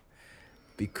why.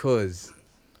 Because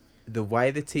the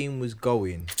way the team was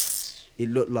going, it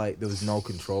looked like there was no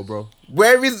control, bro.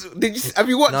 Where is? Have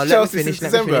you watched Chelsea since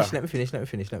December? Let me finish.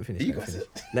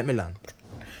 Let me land.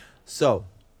 So,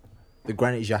 the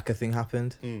Granit Xhaka thing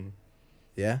happened.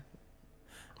 Yeah.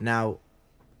 Now,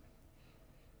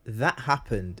 that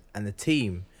happened, and the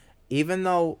team, even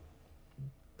though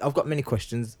I've got many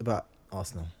questions about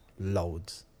Arsenal,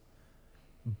 loads,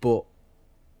 but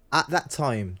at that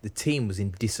time, the team was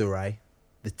in disarray.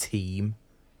 The team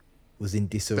was in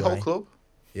disarray. The whole club.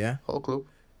 Yeah. Whole club.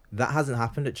 That hasn't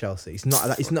happened at Chelsea. It's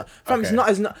not. It's not. Fam, Okay.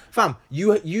 it's not. Fam,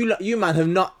 you man have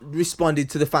not responded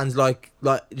to the fans like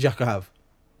Xhaka have.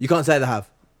 You can't say they have.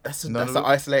 That's None an of it.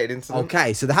 isolated incident.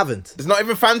 Okay, so they haven't. There's not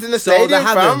even fans in the So they stadium,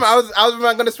 haven't. fam. How's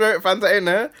man gonna swear at fans that ain't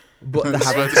there? But they Spread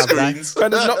haven't. the Have they? screens.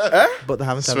 Fam, there's no, But they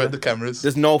haven't. Spread Have the they? cameras.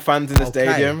 There's no fans in the Okay,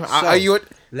 stadium. so- Are you?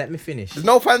 Let me finish. There's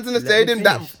no fans in the Let me stadium.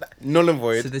 That finish. null and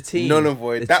void. So the team- null and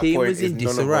void. the That team point was is in null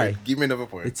and disarray. void. Give me another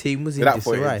point. The team was in That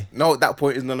point disarray. is- No, that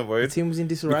point is null and void. The team was in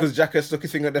disarray. Because Xhaka stuck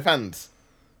his finger at the fans.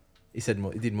 He said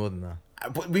more. He did more than that.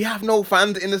 But we have no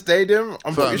fans in the stadium.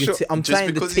 I'm Fam, pretty sure. I'm Just saying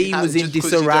the because you team have- was in just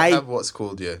because you don't disarray. have what's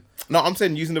called, yeah. No, I'm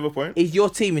saying use another point. Is your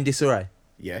team in disarray?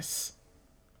 Yes.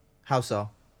 How so?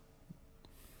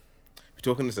 We're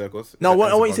talking in circles. No, I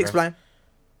want you It's to a program. explain.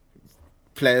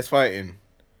 Players fighting.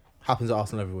 Happens at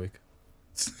Arsenal every week.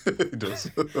 It does.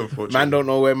 Unfortunately. Man don't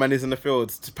know where man is in the field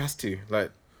to pass to.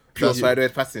 Like pure That's-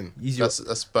 sideways passing. Use your-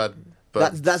 That's bad.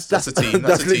 But That's a team.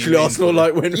 That's a team literally being Arsenal. full.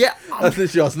 Like when Yeah, that's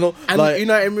literally Arsenal. And Like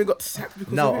Unai Emery got sacked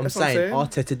because no, of it. I'm That's what saying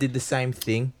Arteta did the same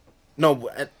thing. No,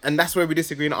 and that's where we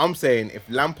disagree. I'm saying if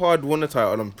Lampard won the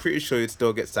title, I'm pretty sure he'd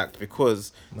still get sacked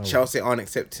because Chelsea aren't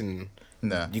accepting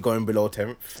Nah. you going below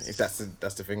 10th. If that's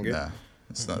the thing. Nah.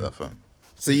 It's not that fun.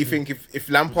 So you think if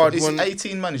Lampard It's won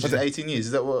 18 managers What's in it? 18 years.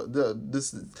 Is that what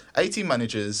this 18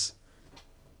 managers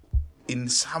in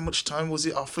how much time was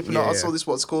it? Oh, flipping out. I Yeah. saw this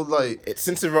what's called like it's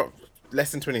since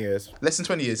less than 20 years. less than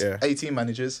 20 years. Yeah. 18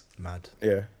 managers. Mad,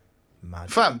 Yeah.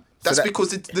 mad. Fam, that's that- because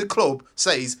the club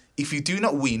says if you do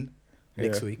not win,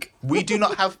 Next Yeah. week. we do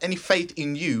not have any faith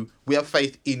in you. We have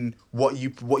faith in what you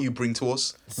bring to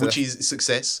us, So which is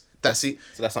success. That's it.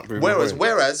 So that's not proving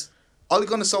Whereas Ole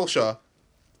Gunnar Solskjaer,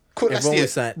 quit last Everyone year,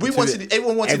 was saying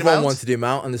everyone wanted him everyone out. wanted him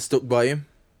out, and they stuck by him.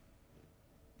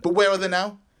 But where are they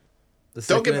now? The Don't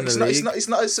second get me. in It's the not, league. it's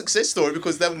not a success story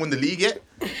because they haven't won the league yet.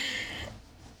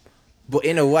 But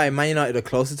in a way, Man United are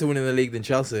closer to winning the league than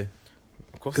Chelsea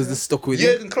because they're stuck with him.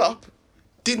 Jurgen Klopp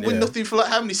didn't win Yeah. nothing for like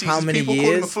how many seasons? How many People call him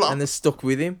a years? flop. And they're stuck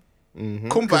with him Come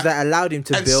because back they allowed him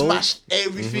to and build. smash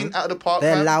everything out of the park. They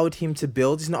fam. allowed him to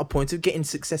build. It's not a point of getting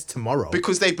success tomorrow.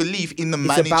 Because they believe in the It's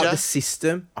manager. about the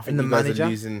system I think and the you guys manager.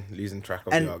 are losing track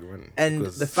of And- the argument. and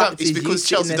because- the Fam, fact it's is you because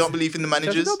sitting Chelsea there- don't believe in the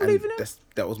managers. don't believe in him.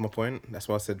 that was my point. That's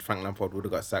why I said Frank Lampard would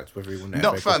have got sacked whether he won the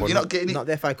No, FA Cup fam, or you're not getting it. Not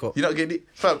the FA Cup. You're not getting it,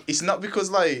 fam. It's not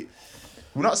because like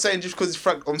we're not saying just because it's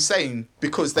Frank. I'm saying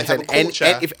because they have a And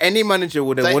culture. if any manager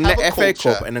would have They won the have a FA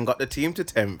culture. Cup and then got the team to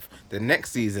 10th, the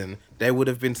next season they would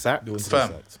have been sacked.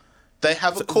 Fam, they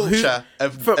have a culture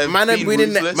of Man are being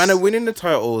winning, ruthless. man are winning the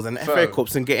titles and FA Fam.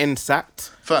 Cups and getting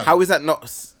sacked. Fam. How is that not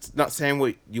saying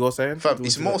what you're saying? Fam,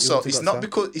 it's more so. It's not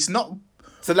because it's not.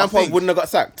 So Lampard think- wouldn't have got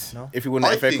sacked No. if he won the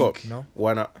I FA think- Cup. No.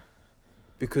 Why not?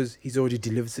 Because he's already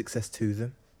delivered success to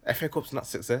them. FA Cup's not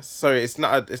success. Sorry, it's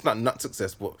not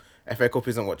success, but FA Cup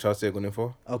isn't what Chelsea are going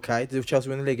for. Okay, did Chelsea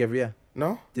win the league every year?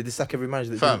 No? Did they sack every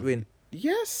manager that Fam. didn't win?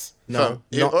 Yes. No, Fam,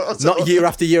 yeah, not year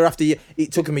after year after year.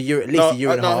 It took him a year, at least a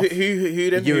year and a half. Who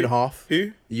then? A year and a half.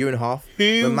 Who? A year and a half.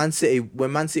 Who? When Man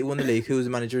City won the league, who was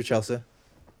the manager of Chelsea?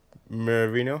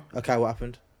 Mourinho Okay, what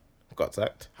happened? got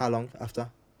sacked How long after?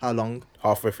 How long?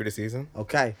 halfway through the season.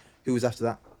 Okay, who was after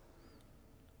that?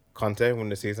 Conte won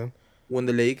the season. Won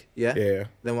the league, yeah? Yeah.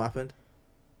 Then what happened?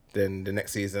 Then the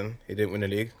next season he didn't win the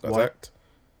league. Got Why? sacked.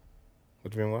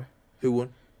 What do you mean why? Who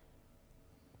won?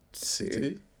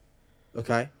 City.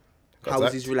 Okay. Got How was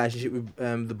sacked. his relationship with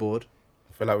the board?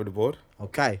 Fell out with the board.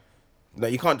 Okay. No,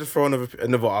 you can't just throw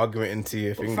another argument into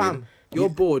your But thing. fam, your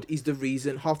board is the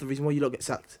reason, half the reason why you lot get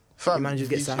sacked. Fam, Your managers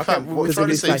get you- sacked. fam, what we're Because trying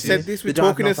they to say lose I to faith in said you. this. They We're don't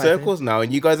have talking no in faith in you. circles now,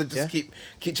 and you guys are just Yeah. keep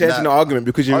changing Nah. the argument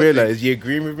because you I realise think- you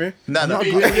agreeing with me. No, no.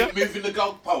 Moving the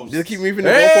goalposts. Just keep moving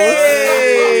the goalposts.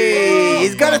 Hey,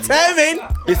 he's got a time in.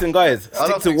 Listen, guys,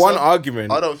 stick to one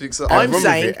argument. I don't think so. I'm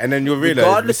saying, and then you'll realize,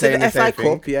 regardless of the FA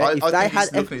thing. Cup, yeah, I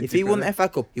if he won the FA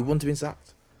Cup, he wouldn't have been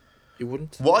sacked. He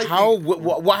wouldn't. Why? How?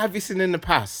 What have you seen in the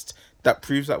past that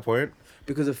proves that point?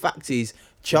 Because the fact is,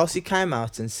 Chelsea came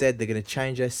out and said they're going to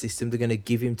change their system. They're going to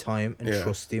give him time and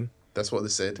trust him. That's what they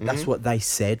said. That's what they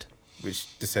said.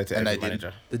 Which they said to And every they didn't.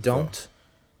 manager. They don't.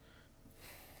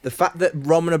 The fact that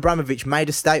Roman Abramovich made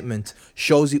a statement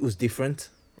shows it was different.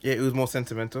 Yeah, it was more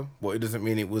sentimental, but it doesn't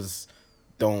mean it was.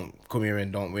 Don't come here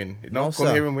and don't win. No, Come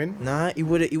sir. here and win. Nah, he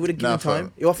would have given Nah,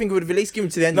 time. I think he would have at least given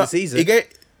to the end No, of the season. He gave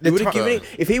He would have given it,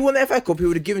 if he won the FA Cup, he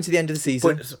would have given to the end of the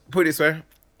season. Put it this way.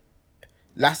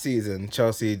 Last season,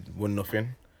 Chelsea won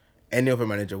nothing. Any other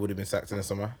manager would have been sacked in the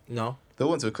summer. No. They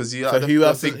want to because you So had who a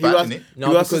else? big Who ban else? in it. No,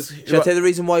 because shall I tell you the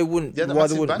reason why he wouldn't? Yeah, the why they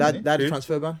massive wouldn't? ban, They had a Who?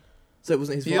 transfer ban, so it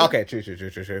wasn't his Yeah. fault. Okay,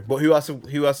 true. But who else?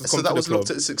 Who else has So come that to was the club? looked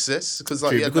at success because like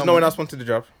True, he had because no one else wanted the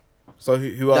job. So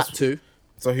who else? That too.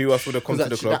 So who else would have come to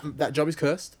the club? That job is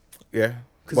cursed Yeah.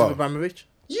 because Well, of Abramovich.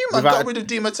 You man Without- got rid of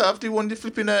Di Matteo after he won the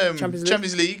flipping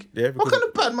Champions League. Yeah, What because- kind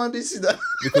of bad man is that?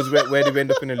 because where did we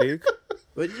end up in the league?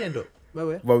 Where did you end up?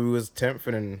 Where? Well, we was 10th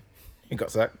and then he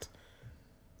got sacked.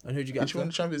 And who'd you get? Which won the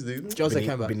After? Champions League? Jose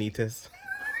came back. Benitez.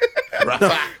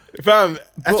 Rafa. Fam,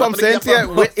 that's what I'm saying to you.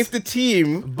 but- If the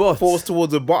team but- falls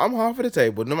towards the bottom half of the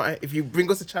table, no matter if you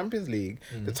bring us the Champions League,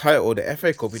 the title, the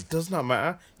FA Cup, it does not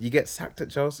matter. You get sacked at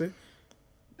Chelsea.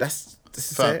 This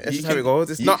is Fam, it. That's you just how it can- goes.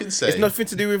 It's you not. can say- It's nothing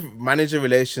to do with manager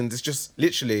relations. It's just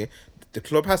literally the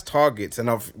club has targets, and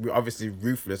we're obviously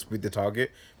ruthless with the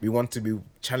target. We want to be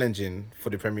challenging for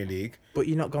the Premier League, But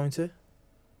you're not going to.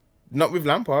 not with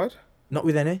Lampard. Not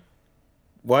with any.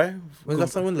 Why? When's the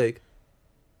last time we won the league?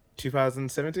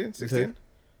 2017, 16.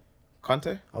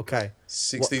 Conte. Okay.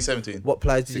 16, 17. What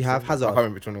players did you have? 16. I Hazard. can't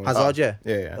remember which one it was. Hazard, yeah.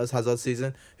 Yeah. That was Hazard's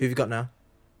season. Who have you got now?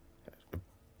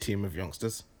 Team of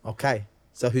youngsters. Okay.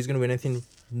 So who's going to win anything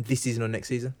this season or next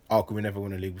season? Oh, could we never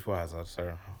win a league before Hazard?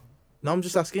 Sorry. No, I'm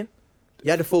just asking. You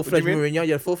had a full-fledged What do Mourinho, you had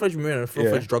a full-fledged Mourinho and a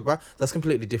full-fledged Drogba. That's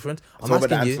completely different. I'm So about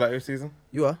the asking you. Ancelotti season?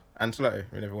 You are? Ancelotti.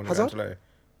 We never won with Hazard? Ancelotti.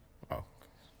 Oh.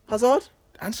 Hazard?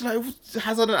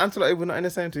 Hazard and Ancelotti were not in the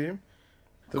same team.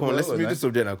 Come on, let's move the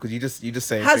subject now because you just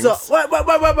saying Hazard. things. Wait.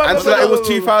 Ancelotti was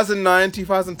 2009,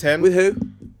 2010. With who?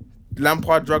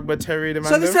 Lampard, Drogba, Terry, the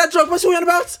man. So this is that Drogba what you on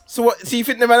about? So what? So you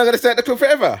think the man are going to stay at the club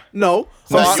forever? No.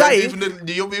 So I'm I'm saying...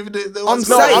 You're moving the I'm No,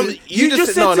 saying, you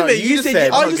just said to me, you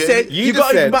said, you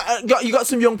got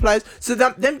some young players, so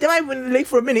them might win the league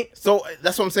for a minute. So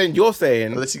that's what I'm saying. You're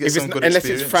saying Unless you get if some it's good unless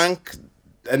it's experience. Frank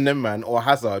and them man or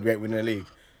Hazard, we ain't winning the league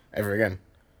ever again.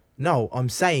 No, I'm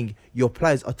saying your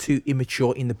players are too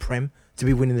immature in the Prem to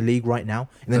be winning the league right now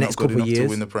in the next couple of to years.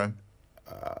 win the Prem.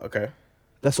 Okay.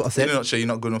 That's what I In said. a nutshell, you're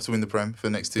not good enough to win the Prem for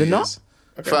the next 2 They're years.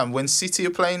 not? Fam, when City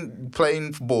are playing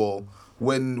ball,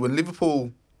 when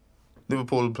Liverpool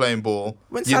are playing ball,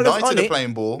 When Salah's on United are it-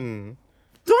 playing ball, Done?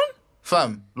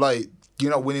 fam, like you're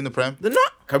not winning the Prem. They're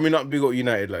not. Can we not big up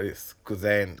United like this? Because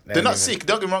they ain't. They're not sick.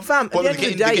 Don't get me wrong. Fam, at but the end of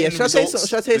the day, yeah, shall I tell you something?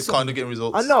 Shall I tell you They're kind something? of getting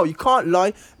results. I know, you can't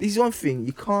lie. This is one thing,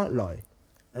 you can't lie.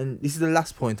 And this is the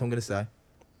last point I'm going to say.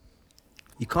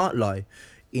 You can't lie.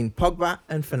 In Pogba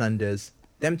and Fernandes,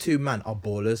 them two men are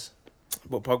ballers.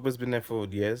 But Pogba's been there for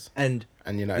years, And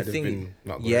United the thing, have been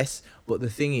not good. yes, but the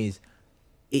thing is,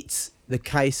 it's the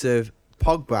case of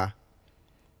Pogba.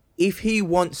 If he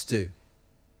wants to,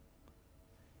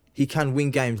 he can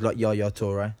win games like Yaya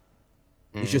Toure.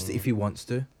 It's just if he wants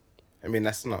to. I mean,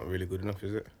 that's not really good enough,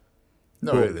 is it?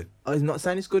 Not But really. I'm not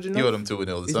saying it's good enough. You want them to win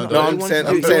all the He's time. not- No, he I'm wants saying,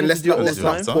 to do- I'm he saying wants let's to do it not all let's the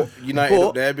not time. put United But-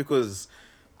 up there because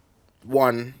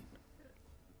one,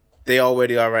 they are where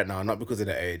they are right now, not because of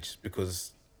their age,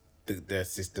 because their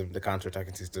system, the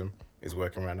counter-attacking system, is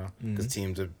working right now. Because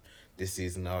teams this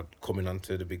season are coming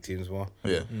onto the big teams more.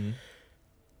 Yeah.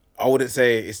 I wouldn't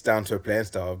say it's down to a playing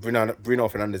style. Bruno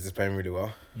Fernandes is playing really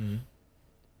well.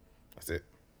 That's it.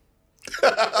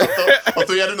 I thought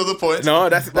you had another point. No,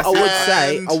 that's I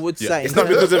would And- say, It's not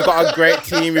because they've got a great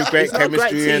team with great It's not a great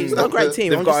chemistry team, and it's not a great team.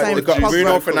 They've I'm just got, saying they've got Pogba-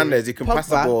 Bruno Fernandes. He can pass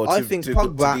the ball. I to, think to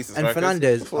Pogba decent and strikers.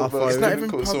 Fernandes are Football. It's not for even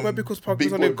Cool, Pogba some because big Pogba's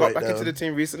boy only got back breakdown. into the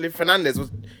team recently. Fernandes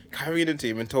was carrying the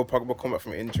team until Pogba come back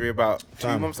from injury about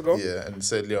 2 months ago. Yeah, and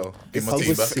said, yo, give my Pogba's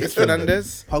team sick. back. It's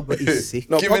Fernandes. Pogba is sick.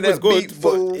 No, Give me Pogba's that good, beat,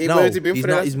 but fool. where has he been he's for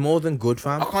the not. last? He's more than good,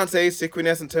 fam. I can't say he's sick when he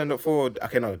hasn't turned up for.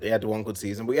 Okay, no, he had one good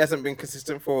season, but he hasn't been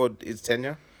consistent for his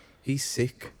tenure. He's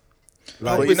sick.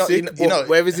 But Pogba's you know- sick, you know- but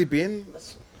where has he been?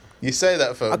 You say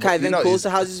that, fam. Okay, but then you know, cool. it's-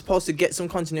 So how's he supposed to get some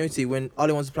continuity when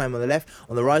Oli wants to play him on the left,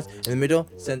 on the right, in the middle,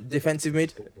 defensive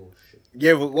mid?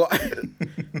 Yeah, but what?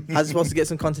 How's he supposed to get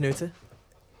some continuity?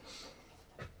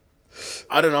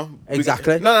 I don't know.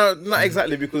 Exactly. No, not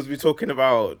exactly, because we're talking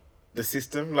about the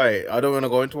system. Like, I don't want to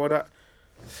go into all that.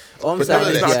 All I'm But saying is,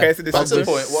 nevertheless, okay, so this that's is the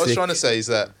point. What I was sick. trying to say is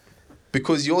that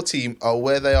because your team are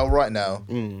where they are right now,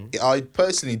 I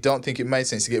personally don't think it made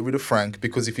sense to get rid of Frank,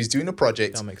 because if he's doing a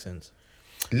project, That makes sense.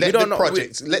 let don't know-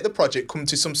 the project come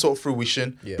to some sort of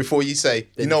fruition Yeah. before you say,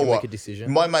 Then you know you can what, make a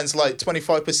decision. my man's like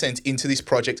 25% into this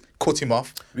project, cut him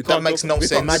off. We That can't makes talk- no we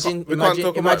sense. can't- Imagine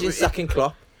talk about- sacking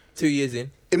Klopp 2 years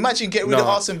in. Imagine getting rid of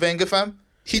No. Arsene Wenger, fam.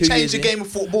 He 2 changed years the in. game of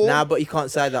football. Nah, but you can't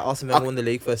say that Arsene Wenger won the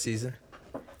league first season.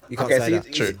 You can't Okay, say so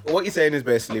that. True. what you're saying is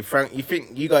basically, Frank,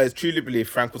 you guys truly believe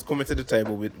Frank was coming to the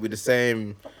table with the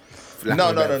same... for lack No,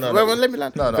 of a no, better- no, no, Well, no. let me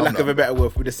land. No, no, For lack I'm of not. a better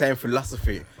word, with the same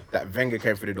philosophy that Wenger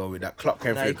came through the door with, that Klopp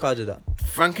came Nah, through. you can't do that.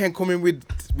 Frank ain't coming with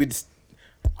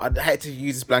I'd hate to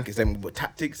use this blanket statement, but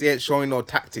tactics. He ain't showing no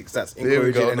tactics that's Here we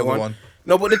encouraging go, another anyone. one.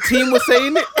 No, but the team was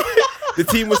saying it.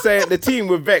 The team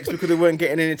were vexed because they weren't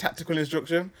getting any tactical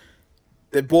instruction.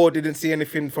 The board didn't see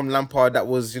anything from Lampard that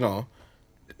was,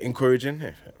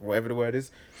 encouraging, whatever the word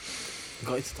is.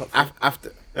 Got it to top four.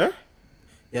 After, huh?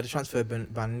 You had a transfer ban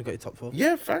and got it top 4.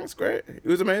 Yeah, Frank's great. It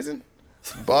was amazing.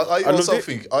 But I loved also it.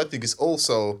 think it's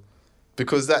also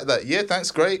because that yeah,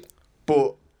 thanks, great, but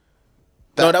No,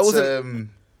 that that's, wasn't-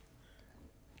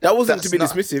 That wasn't to That's be not-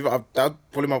 dismissive. That's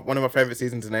probably one of my favourite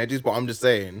seasons in ages. But I'm just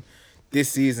saying, this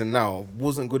season now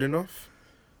wasn't good enough.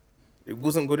 It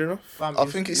wasn't good enough. I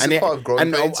think it's And a it- part of growing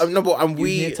and pains. no, but You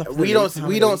we need to have the we league don't for how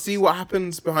we many don't weeks? see what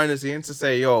happens behind the scenes to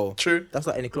say, yo. True. That's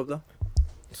like any club though.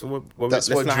 So That's let's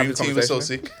why not have Dream this Team was so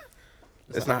conversation. sick.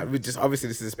 Let's not. We just obviously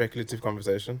this is a speculative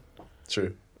conversation.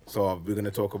 True. So we're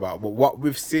gonna talk about, but what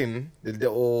we've seen, the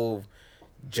little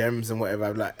gems and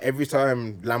whatever. Like every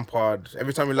time we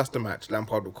lost a match,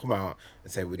 Lampard would come out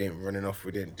and say we didn't run enough,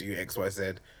 we didn't do X, Y,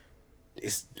 Z.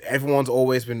 Everyone's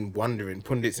always been wondering,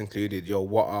 pundits included, yo,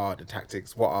 what are the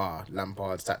tactics? What are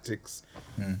Lampard's tactics?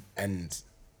 And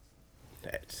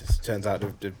it just turns out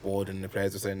the board and the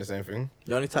players are saying the same thing.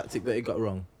 The only tactic that he got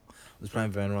wrong was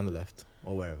playing Werner on the left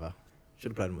or wherever.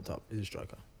 Should have played him up top. He's a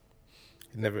striker.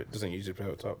 He doesn't usually play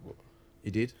up top. But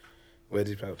He did. where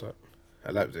did he play up top?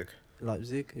 At Leipzig.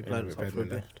 Leipzig. He played up top played for a on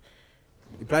the bit. left.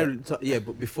 He played up top, yeah,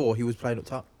 but before he was playing up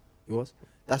top. He was.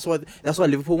 That's why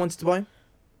Liverpool wanted to buy him.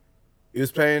 He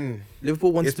was playing.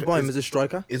 Liverpool wanted It's- to buy him it's- as a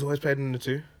striker. He's always played in the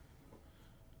two.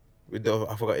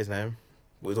 I forgot his name.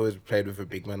 But he's always played with a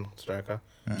big man striker.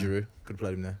 Giroud could have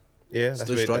played him there. Yeah, that's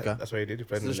Still what striker. That's what he did. He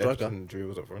played in Still the left striker. and Drew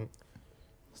was up front.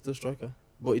 Still striker.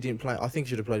 But he didn't play. I think he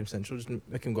should have played him central. Just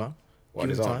make him go on. What, Give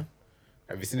his him arm? time.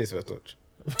 Have you seen his first touch?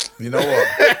 You know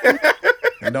what?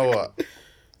 You know what?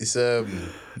 It's that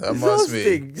reminds me.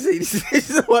 See, this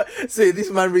is what. See, this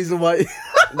man reason why.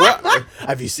 What?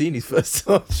 Have you seen his first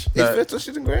touch? His first touch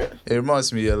isn't great. It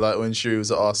reminds me of like when Shuri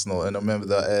was at Arsenal, and I remember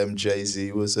that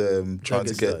Jay-Z was trying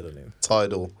to get get started on him.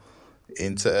 Tidal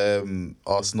into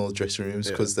Arsenal dressing rooms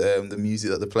Yeah. because the music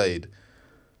that they played.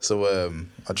 So I'm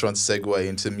trying to segue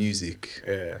into music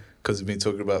Yeah. because we've been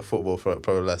talking about football for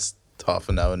probably the last half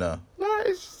an hour now.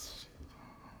 Nice.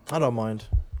 I don't mind.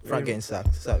 Frank getting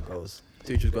sacked. Sack goes.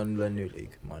 Tuchel's going to learn new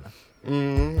league. Minor.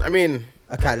 I mean,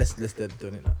 Okay, let's do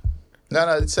it now.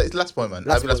 No, it's last point, man.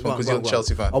 Last point because you're a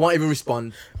Chelsea fan. I won't even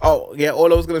respond. oh yeah.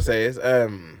 All I was gonna say is,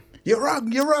 You're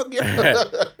wrong.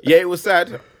 yeah, it was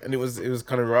sad and it was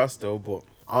kind of raw still, but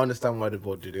I understand why the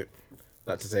board did it.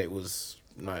 Not to say it was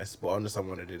nice, but I understand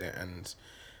why they did it. And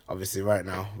obviously, right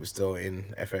now we're still in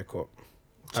FA Cup.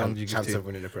 How long do you give Chance to- of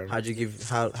winning the Premier. How do you give?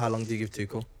 How long do you give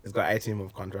Tuchel? It's got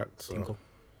 18-month contract. So Tinkle.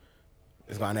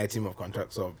 it's got an 18-month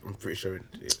contract, so I'm pretty sure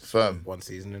it's Firm. one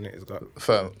season in it. It's got.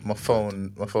 Fam, my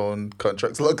phone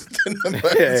contract's locked in the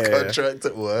man's Yeah. contract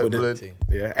at work. But blood. Team.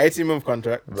 Yeah, 18-month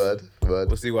contract. Bad.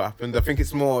 We'll see what happens. I think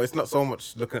it's not so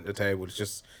much looking at the table. It's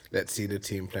just let's see the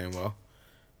team playing well.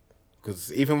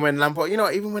 Because even when Lampard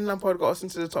got us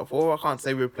into the top 4, I can't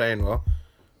say we were playing well.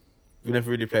 We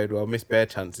never really played well. Missed bare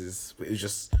chances. But it was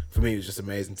just, for me, it was just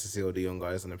amazing to see all the young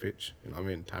guys on the pitch. You know what I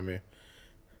mean? Tammy,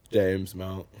 James,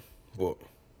 Mount. But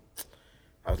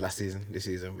that was last season. This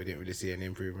season, we didn't really see any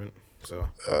improvement. So,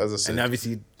 As I said, and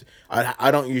obviously,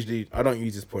 I don't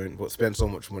use this point, but spent so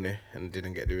much money and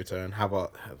didn't get the return.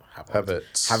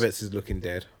 Havertz is looking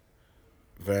dead.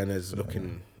 Werner's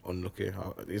looking unlucky.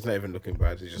 He's not even looking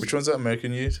bad. He's just which one's that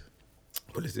American youth?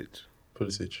 Pulisic.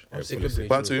 Pulisic. I'm sick Pulisic. of Bleacher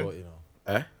Back to you. Report, you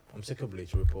know. Eh? I'm sick of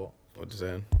Bleacher Report. What you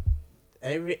saying?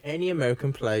 Any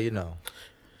American player, you know,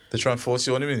 They try and force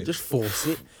you on him, innit? just force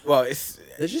it. Well, it's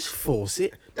They just force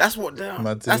it. that's what they are.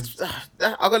 Mad That's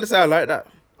I gotta say I like that.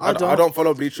 I don't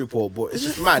follow Bleach Report, but it's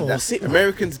Just just mad force that it, man.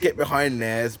 Americans get behind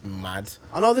theirs. Mad.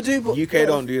 I know they do, but UK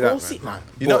don't do that, Force man. it, man.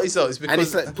 You know But- it's though, it's because and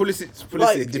it's like Pulisic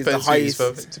Like, is the depends who it is, highest,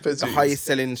 fam. Depends the who it is. highest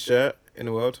selling shirt in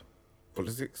the world.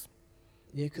 Pulisic.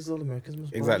 Yeah, because all Americans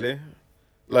must. Exactly.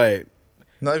 Like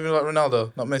Not even like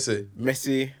Ronaldo, not Messi.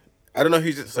 Messi. I don't know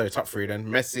who's top 3 then.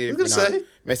 Messi, I was gonna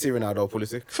Messi, Ronaldo,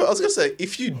 Pulisic. I was gonna say,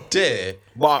 if you dare,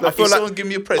 But like, I feel if like someone give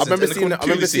me a present, I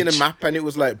remember seeing a map and it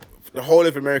was like the whole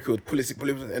of America with Pulisic,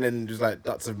 and then just like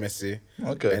dots of Messi.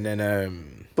 Okay. And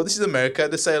then But this is America.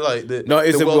 They say like the no,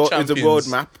 it's the a world, it's a champions. world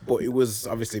map, but it was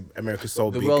obviously America's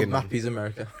so The big. world and- map is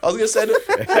America. I was gonna say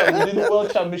the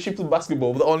World Championship of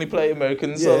basketball, but they only play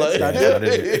Americans. So Yeah, like,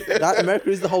 that America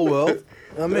is the whole world.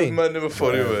 You know what I mean? man, never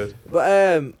funny word.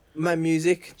 But my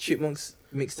music, Chipmunks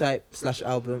mixtape /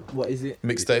 album. What is it?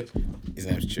 Mixtape, His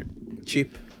name's Chip.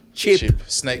 Chip.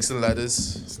 Snakes and ladders.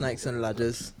 Snakes and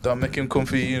ladders. Don't make him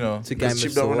comfy, you know. It's a game 'Cause of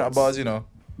Chip don't run out of sorts. bars, you know.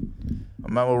 A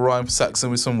man will rhyme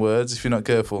Saxon with some words if you're not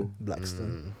careful.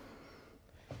 Blackstone.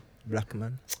 Black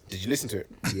man. Did you listen to it?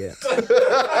 Yeah.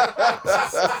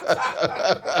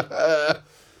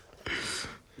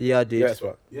 Yeah, I did. Yeah, that's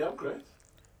what. Yeah, I'm great.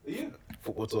 Are you?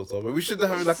 Football talk over. We should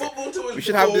have like Football to we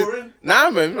should have boring. Nah,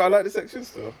 man. I like the section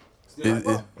still.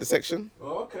 Yeah. The section.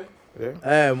 Oh, okay.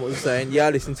 Yeah. What was I saying? Yeah, I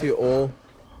listened to it all.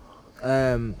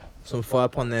 Some fire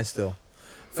upon there still.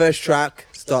 First track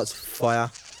starts fire.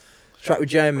 Track with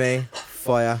Jamie,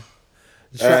 fire.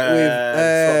 The track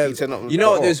with you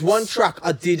know what? There's one track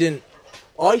I didn't.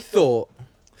 I thought.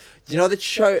 You know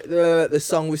the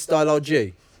song with Stylo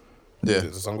G. Yeah.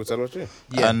 There's a song with Taylor G.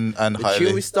 Yeah. And The Hailey.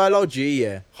 tune with Stylo G,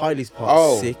 yeah. Hailey's part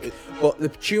Oh. sick. But the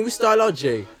tune with Stylo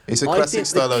G. It's a I classic think the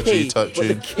Stylo G key- type but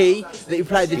the tune. key that you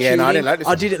played the Yeah, tune no, I in, didn't like this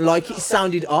I one. didn't like it. It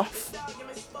sounded off.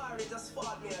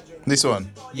 This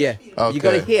one. Yeah. Okay, You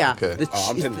gotta hear okay. the Oh,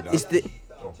 I'm telling you it's the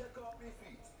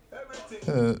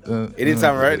It didn't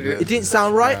sound right, did It it? didn't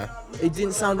sound right. It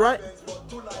didn't sound right.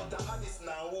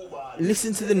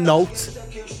 Listen to the note.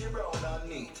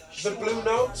 The blue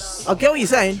notes. I get what you're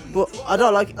saying, but I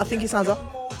don't like it. I think it sounds off.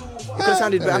 It could have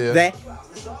sounded better Yeah. there.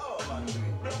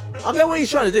 I get what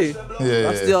he's trying to do. Yeah, But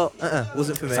yeah. still,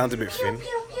 wasn't for me. Sounds a bit thin.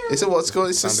 It's a what's called.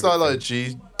 It's a Sound a bit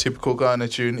Stylo G, typical kind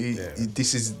of tune.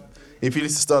 This is, if you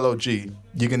listen to Stylo G,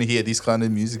 you're gonna hear this kind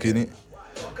of music in it.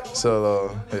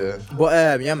 So yeah.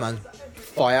 But yeah, man,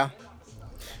 fire.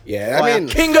 Yeah, Fire. I mean,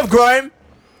 King of Grime.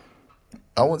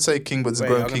 I won't say king, but it's Wait,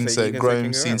 Graham I was King gonna say, you say can say Graham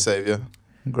King Scene around. Savior.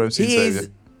 Graham Scene He Savior. is.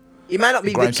 He might not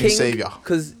be Grime the Scene king Savior.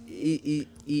 because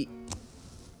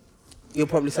he'll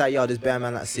probably say, "Yo, there's bear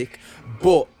man that's sick,"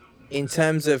 but in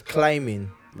terms of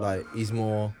claiming, like he's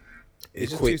more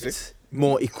It's just too equipped. sick.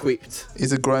 More equipped.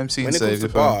 He's a Grime Scene When it comes Savior.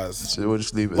 to fam. bars- So we'll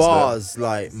just leave it Bars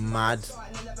like mad.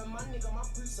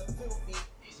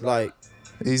 Like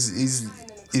as that.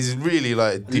 He's really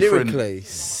like different. lyrically,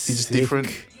 He's just different.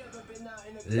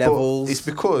 levels. But it's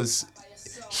because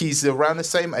he's around the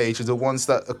same age as the ones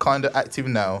that are kind of active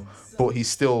now, but he's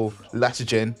still last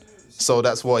gen. So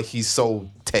that's why he's so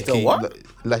techie. Still what? like,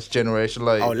 last generation,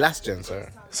 like oh, last gen, sorry.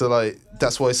 so, like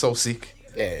that's why he's so sick.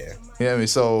 Yeah, yeah. You know what I mean?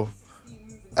 So,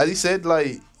 as he said,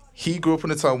 like he grew up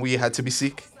in a time where you had to be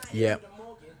sick. yeah,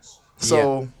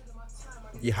 So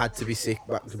you had to be sick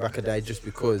back a day just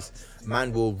because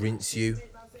man will rinse you.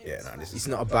 Yeah, no, this It's is.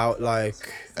 not about like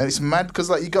and it's mad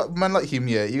because like you got man like him,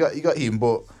 yeah, you got him,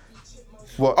 but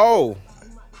what? Oh,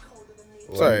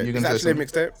 sorry. you It's gonna say actually a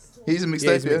mixtape. He's a Yeah, he's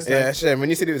mixtape, a yeah. mixtape. Yeah, shame. When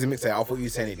you said it was a mixtape, I thought you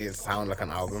said it didn't sound like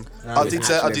an album. I It's did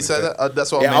say actually a that. mixtape.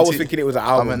 That's what I Yeah, meant. I was thinking it was an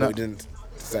album, meant but it that.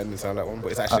 didn't sound like one.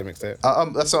 But it's actually a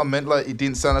mixtape. That's what I meant. Like it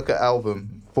didn't sound like an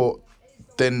album, but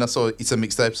then I saw it's a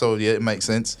mixtape, so yeah, it makes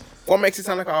sense. What makes it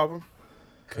sound like an album?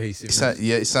 cohesiveness.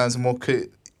 It sounds more.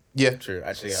 Yeah, True,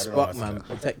 actually, I don't Spot know. man,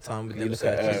 take time with the look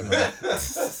at,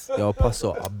 searches, man. Yo,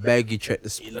 Paso, I beg you check the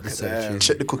searches.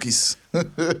 check the cookies.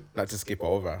 Not to skip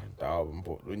over the album,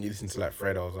 but when you listen to like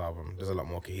Fredo's album, there's a lot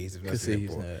more cohesiveness. in it,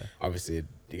 but Cohesiveness, yeah. obviously, you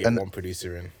get And- one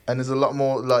producer in. And there's a lot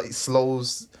more like it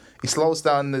slows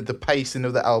down the pacing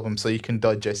of the album so you can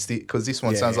digest it because this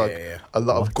one Yeah, sounds yeah, like yeah. a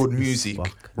lot of What good the music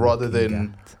fuck rather looking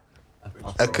than at?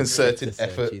 a concerted Check the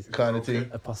effort searches. kind of thing.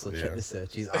 Apostle, Yeah. check the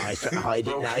searches. Oh, he's trying to hide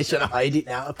it now. He's trying to hide it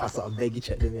now. Apostle, I beg you,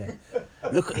 check them, yeah.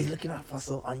 Look, he's looking at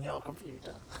Apostle on your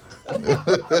computer.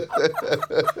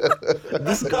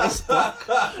 This guy's stuck.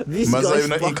 This Man's not guy's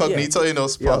even stuck, incognito, you know, Yo,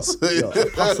 spots. yo,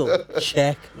 Apostle,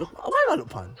 check. Look, why am I look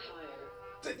pan?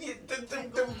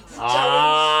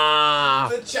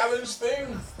 The challenge thing.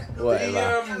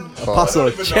 Whatever.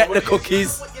 Apostle, check the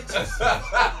cookies.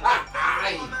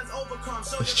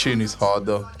 This tune is hard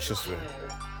though. Just for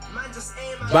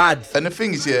Bad. And the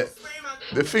thing is, yeah,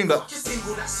 the thing that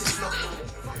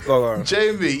go on.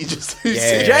 Jamie, he just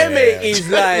Yeah. Jamie is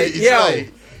like, he's yo,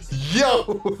 like,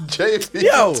 yo, Jamie,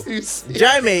 Yo. too sick.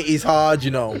 Jamie is hard,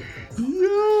 you know.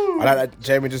 Yo. I like that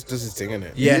Jamie just does his thing,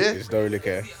 innit? Yeah. He just don't really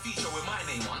care.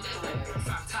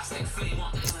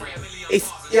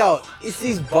 It's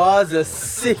these bars are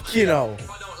sick, you know.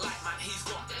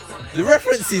 The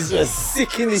references are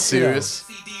sick in this. Serious.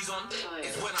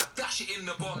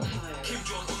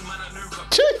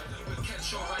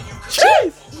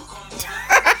 Chief.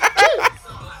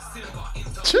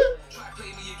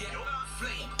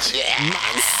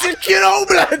 Sick, you know,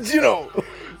 blood, you know.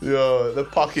 Yo, the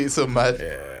pockets are mad.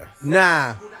 Yeah.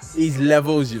 Nah, these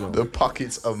levels, you know. The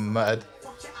pockets are mad.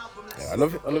 I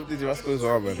love Dizzy Rascal as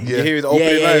well, man. Yeah. You hear his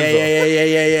opening lines, though? Yeah.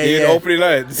 You hear his opening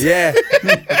lines? Yeah.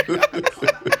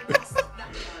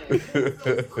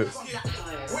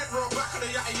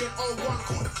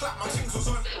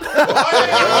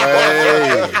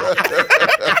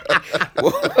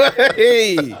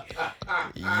 Hey.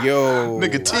 Yo.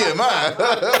 Nigga TMI.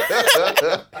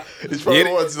 It's probably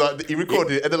the ones like he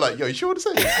recorded it and they're like, yo, you sure what to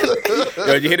say? Yo,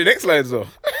 did you hear the next lines, though?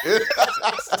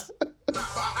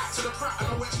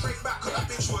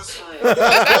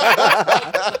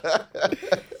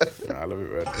 I love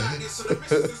it, man.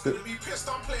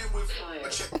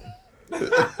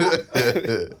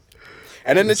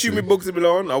 And then the tune with Bugsy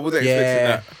Malone, I wasn't expecting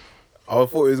that. I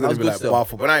thought it was going to be like bar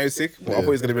for bar. But now it's sick. But I thought it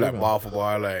was going to be like bar for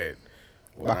bar, like...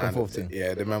 Back and forth thing.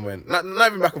 Yeah, the man went... Not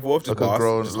even back and forth, just Like a bars,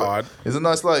 grown, just like, hard. it's a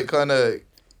nice like kind of.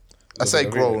 I say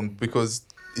Really? grown because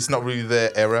it's not really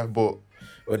their era, but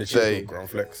When the they- tune ground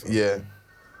flex. yeah,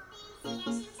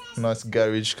 nice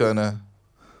garage kind of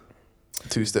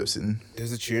 2 steps in.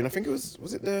 There's a tune, I think it was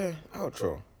it the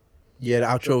outro? Yeah, the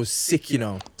outro was sick, you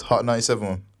know. Hot 97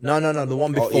 one. No, the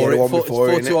one Oh, before yeah, the it. one before,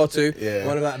 innit? 4202. Yeah.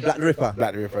 One about Black Ripper.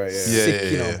 Black Ripper, yeah. Yeah.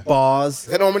 Sick, you know. Bars. Is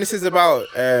that the one when this is about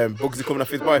Bugsy coming off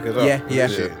his bike as well? Yeah.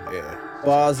 Shit, yeah.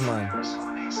 Bars, man.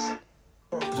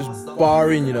 Just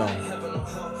barring, you know.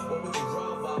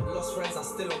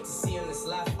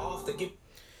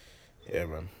 Yeah,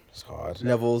 man. It's hard.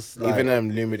 Levels. Like,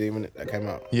 Even Lumidee when that came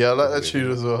out. Yeah, I like that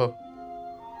tune as well.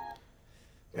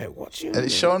 Hey, what tune? And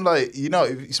it's showing like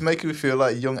it's making me feel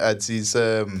like Young Ads is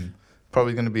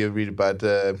probably going to be a really bad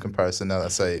comparison now that I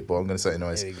say it, but I'm going to say it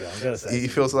anyways. There you go. I'm gonna say He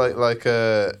feels like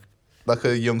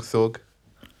a Young Thug.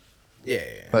 Yeah.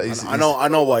 Like, it's- I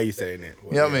know why you're saying it.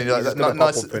 You know what I mean? Like, He's just not gonna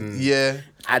pop nice. up and Yeah.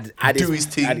 add do his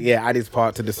thing. Add his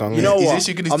part to the song. You know He's what?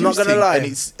 literally gonna I'm do not his gonna thing, lie.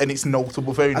 and it's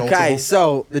notable, very notable. Okay,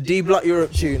 so the D Block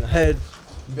Europe tune, I heard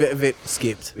a bit of it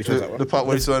skipped. Which one's that The one? part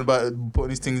where he's talking about putting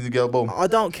his things in the girl bone. I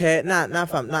don't care. Nah,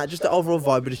 fam. Nah, just the overall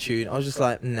vibe of the tune. I was just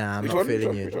like, nah, I'm Which not one?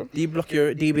 feeling Which one? you. D Block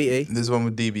Europe, DBE. There's one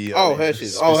with DB. Oh,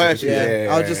 Hershey's. Oh, Hershey's. Yeah.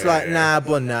 Yeah, I was just like, yeah. nah,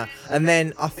 bun that. And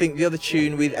then I think the other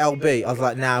tune with LB, I was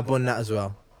like, nah, bun that as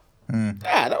well.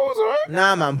 Ah, that was alright.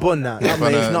 Nah, man, bun that. Not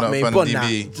Fun, me, not not me. fun Bun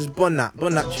DB. that. Just bun that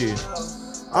tune.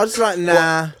 I was just like,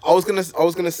 nah. I was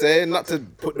gonna say not to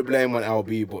put the blame on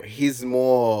LB, but he's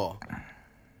more.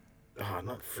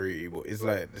 Not fruity, but he's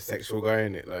like the sexual guy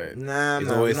in it. Like Nah, he's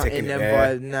man. always Not taking in it them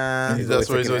there. vibes. Nah. That's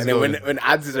where he's taking it. always And then when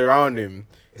Ads is around him,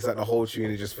 it's like the whole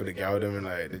tune is just for the galdom and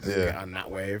like they just Yeah. get on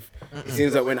that wave. It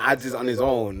seems like when Ads is on his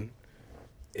own,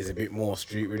 is a bit more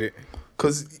street with it.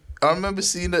 Because I remember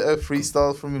seeing a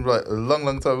freestyle from him like a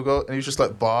long time ago, and he was just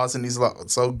like bars, and he's like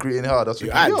so gritty and hard. I was You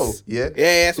like, yo, Ads? yeah,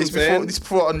 Yeah, that's what I'm saying. This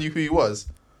before I knew who he was.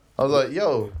 I was like,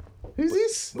 yo, who's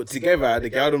this? But together, the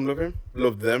galdom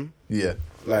love them. Yeah,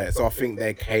 Like, so I think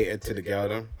they catered to the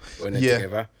galdom when they're yeah,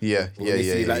 together. yeah, When yeah, you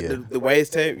see, yeah, like yeah, the way it's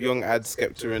taped, Young Ads,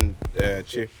 Skepta and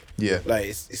Chief. yeah. Like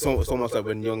it's almost like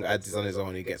when Young Ads is on his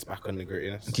own, he gets back on the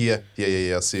grittiness.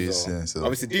 Yeah. I see. So, Yeah, so.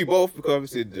 obviously do both because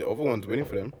obviously the other one's winning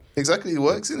for them. Exactly, it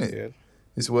works, isn't it? Yeah,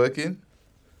 It's working.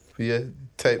 But yeah,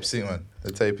 tape sick, man.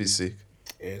 The tape is sick.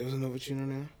 yeah. There's another tune on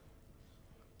there.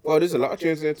 Well, there's a lot of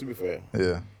tunes there to be fair.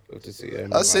 Yeah. Good to see.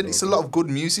 I said it's a lot of good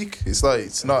music. It's like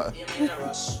it's not.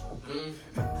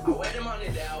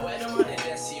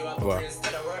 What?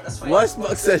 What's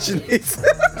my section is?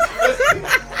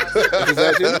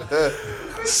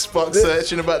 Spot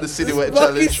searching about the Silhouette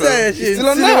Fucking Challenge. fam. searching. Still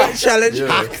on Silhouette that? Challenge Yeah.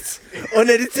 hacked.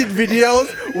 Unedited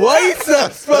videos. Why is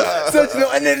that searching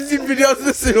unedited videos of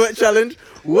the Silhouette Challenge?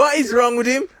 What is wrong with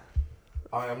him?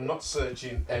 I am not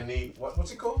searching any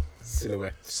what's it called?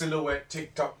 Silhouette. Silhouette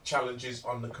TikTok challenges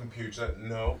on the computer.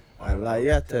 No, I like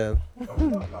you tell.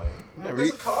 I'm not lying. Look, there's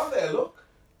a car there. Look,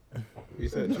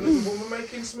 Research. there's a woman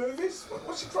making smoothies.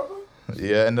 What's your problem?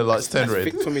 Yeah, and the lights turn red.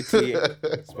 Fit tummy tea.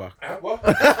 Spark. What?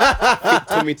 Fit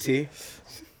tummy tea.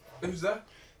 Who's that?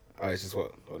 Oh, it's just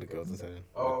what all the girls are saying.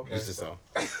 Oh, okay. Just to sell.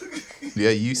 Yeah,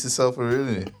 you used to sell for real,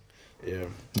 innit? Yeah.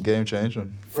 Game changer.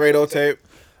 Fredo tape.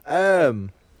 It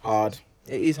Hard.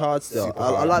 is hard still. Super I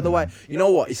hard. like the way. You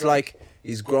know what? It's like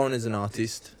he's grown as an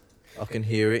artist. I can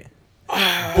hear it.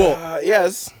 But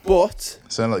Yes.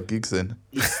 Sound like gigs then.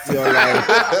 he's still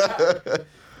like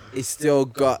he's still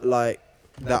got like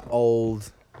that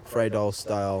old Fredo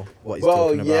style. What he's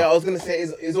talking about. I was gonna say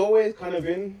it's always kind of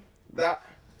been that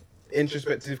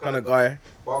introspective kind of guy.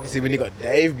 But obviously, when you got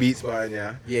Dave beats behind you,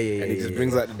 and he just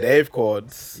brings out the Dave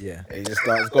chords. Yeah. And he just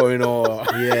starts going all.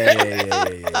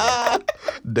 Yeah.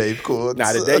 Dave chords.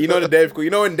 Nah, you know the Dave chord.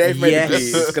 You know when Dave made the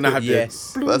beat, it's gonna have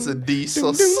That's a D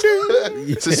sus.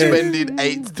 Suspended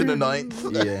 8th to the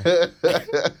 9th. Yeah.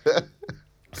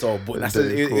 So, but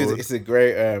it's a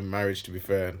great marriage, to be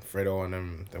fair. Fredo and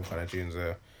them kind of tunes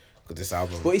with this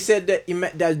album. But he said that he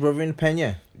met Dad's brother in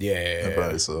Pena. Yeah.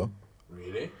 Apparently so.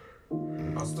 Really?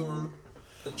 I still remember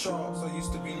the Charles. I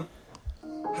used to be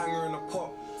hanger in a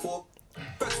pot for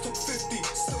best took 50.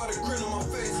 Still had a grin on my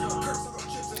face.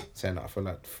 Saying that, I feel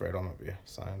like Fredo might be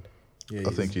signed. Yeah,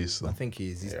 I think he's.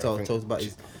 He's talked about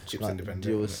his Chips like, Independent.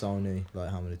 deal with Sony like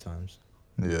how many times.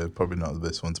 Yeah, probably not the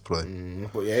best one to play.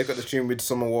 But yeah, he got the tune with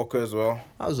Summer Walker as well.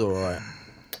 That was alright.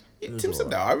 Tim said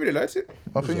that. I really liked it.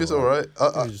 I think it's alright.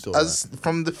 As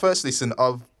from the first listen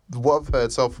of what I've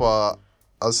heard so far,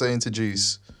 I was saying to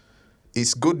Juice,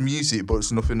 it's good music, but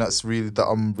it's nothing that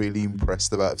I'm really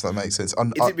impressed about. If that makes sense.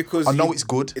 Is it because I know it's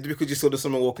good? Is it because you saw the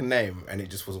Summer Walker name and it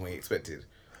just wasn't what you expected?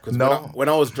 Because No. when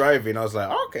I was driving, I was like,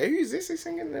 oh, okay, who's this? He's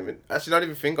singing. Actually, I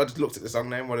didn't even think. I just looked at the song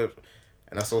name, whatever,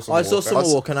 and I saw Summer Walker. Summer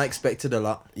Walker and I expected a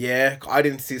lot. Yeah, I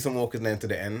didn't see Summer Walker's name to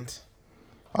the end.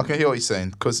 I can hear what you're saying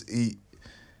because he.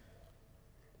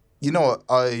 You know what?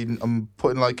 I'm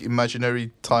putting like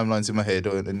imaginary timelines in my head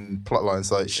and plot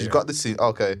lines. Like she's got the scene.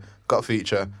 Okay, got a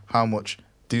feature. How much?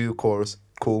 Do the chorus.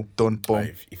 Cool. Done. Boom.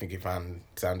 Like, you think if Van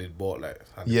sounded bought like?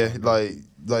 Yeah, like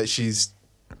she's.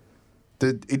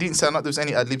 It didn't sound like there was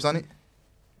any ad libs on it.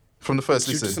 From the first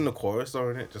She was listen. just in the chorus, though,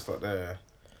 innit? Just like the.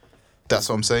 That's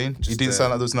what I'm saying. It didn't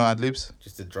sound like there was no ad libs.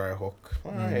 Just a dry hook.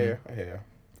 Oh, I hear. Do you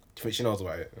think she knows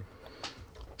about it?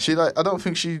 I don't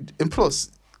think she. And plus,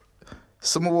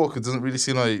 Summer Walker doesn't really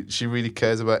seem like she really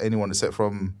cares about anyone except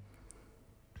from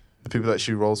the people that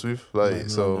she rolls with.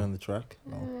 On the track.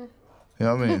 No. You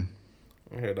know what I mean?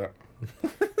 I hear that.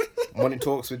 Money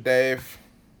Talks with Dave.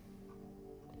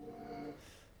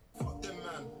 Fuck them,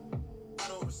 man. I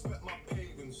don't respect my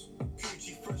pagans.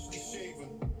 Coochie freshly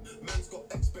shaven. Man's got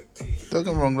expectations. Don't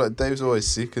get me wrong, like Dave's always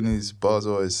sick and his bar's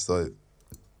always like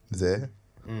there.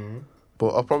 Mm-hmm.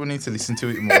 But I probably need to listen to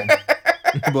it more.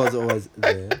 Was always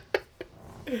there.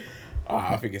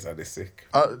 I think it's this sick.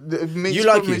 You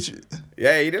like it?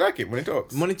 Yeah, you did like it. Money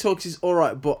Talks. Money Talks is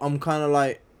alright, but I'm kind of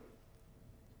like,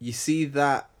 you see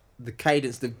that the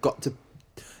cadence they've got to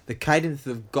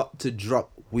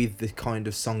drop with the kind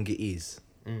of song it is.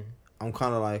 I'm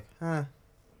kind of like,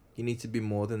 you need to be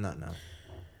more than that now.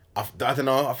 I don't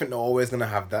know. I think they're always gonna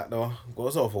have that though.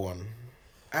 What's the other one?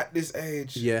 At this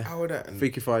age, Yeah. How would that?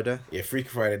 Freaky Friday. Yeah, Freaky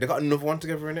Friday. They got another one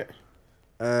together in it.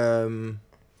 I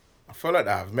I feel like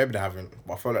they have. Maybe they haven't,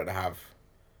 but I feel like they have.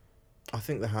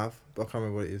 think they have, but I can't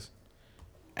remember what it is.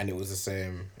 And it was the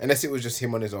same, unless it was just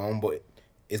him on his own. But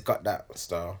it's got that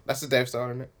style. That's the Dave style,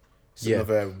 isn't it? It's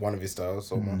another one of his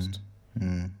styles almost.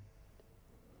 I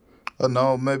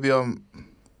know. Maybe I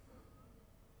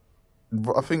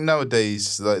think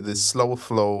nowadays like there's slower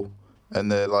flow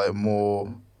and they're like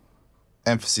more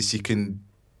emphasis you can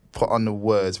put on the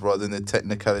words rather than the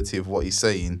technicality of what he's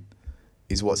saying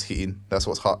is what's hitting. That's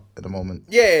what's hot at the moment.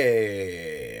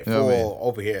 Yeah. You know what I mean?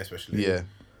 Over here especially. Yeah.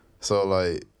 So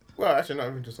like. Well, actually, not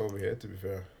even just over here. To be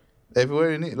fair.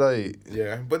 Everywhere in it, like.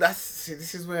 Yeah, but this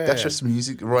is where. That's just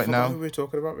music right now. What we were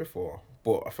talking about before,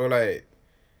 but I feel like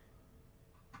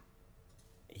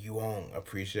you won't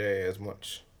appreciate it as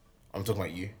much. I'm talking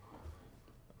about you.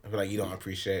 I feel like you don't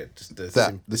appreciate just the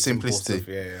simplicity. Stuff.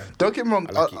 Yeah. Don't get me wrong.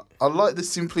 I like the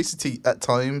simplicity at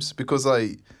times because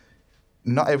like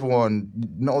not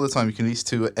all the time you can listen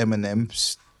to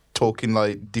Eminem talking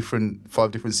like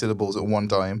 5 different syllables at one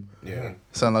time. Yeah.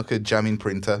 Sound like a jamming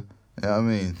printer. You know what I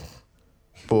mean?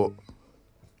 But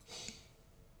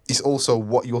it's also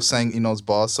what you're saying in those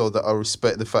bars, so that I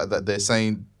respect the fact that they're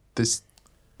saying this.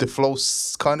 The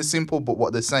flow's kind of simple, but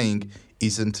what they're saying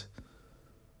isn't.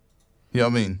 You know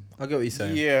what I mean? I get what you're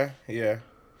saying. Yeah.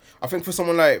 I think for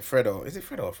someone like Fredo, is it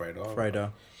Fredo or Fredo?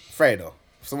 Fredo.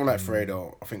 For someone like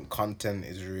Fredo, I think content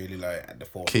is really like at the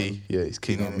forefront. Key, yeah, it's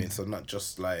key. You know what I mean? So not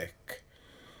just like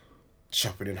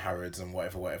shopping in Harrods and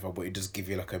whatever, but it just give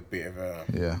you like a bit of a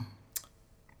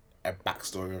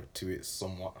backstory to it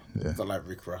somewhat. Yeah. It's not like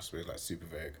Rick Ross where it's like super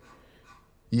vague.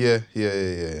 Yeah.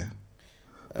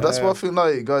 But that's what I feel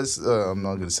like, guys. I'm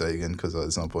not gonna say it again because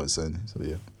there's no point in saying it. So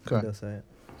yeah, okay. They'll say it.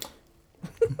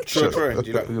 Troy,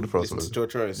 do you like We're gonna listen to Troy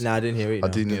Troy's? Nah, I didn't hear it. I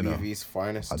didn't, you know. WV's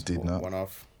finest. I did not. One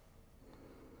off.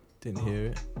 Didn't hear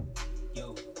it.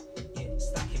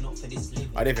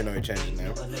 I didn't even know he changed his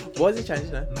name. Why is he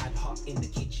changing now?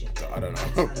 I don't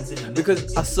know.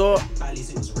 Because I saw,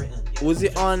 was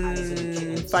it on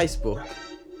Facebook?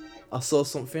 I saw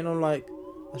something. I'm like,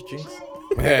 that's Jinx.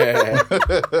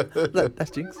 Look,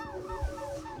 that's Jinx.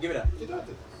 Give me that.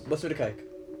 What's with the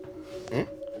cake?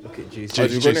 Look at Juice.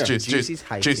 Juice. Juice is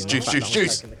hating. Juice.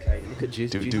 Look at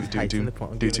Juice. Juice is hating the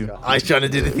pot. Do. I was trying to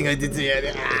do the thing I did to you.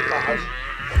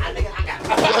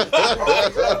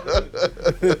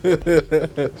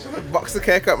 Box the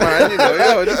cake up, man. You know,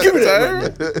 yo, just give it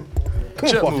time. Come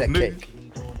on, pop that cake.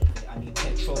 I need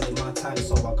petrol in my time,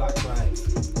 so I got drive.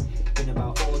 Been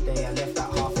about all day, I left that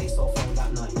half face off on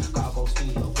that night. Gotta go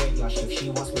studio, graveyard shift. She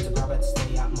wants me to grab her to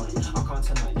stay at mine. I can't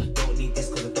tonight. Don't need this,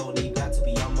 cause I don't need that to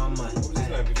be on my mind.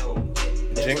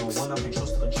 There's no one I can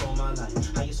trust to control my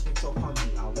life. How you switch up on me,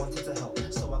 I wanted to help.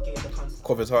 So I gave the constant.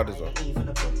 Cover's hard as well. Even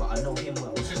a book, but I know him well.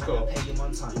 What's this And called? I pay him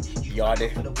on time. You Yardy.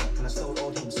 for the work, and I still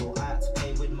owed him, so I had to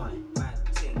pay with mine.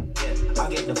 I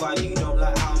get the vibe you don't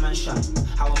like how a man shine,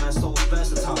 how a man so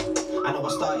versatile. I know I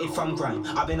started from grind,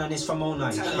 I've been on this from 09.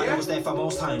 Man, I was there for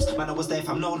most times, man, I was there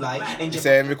from no lie. You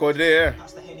saying recorded it,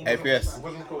 yeah? APS. It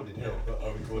wasn't recorded yet, but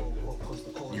I recorded it.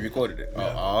 You recorded it?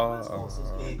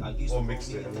 Or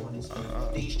mixed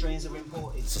it. These strains are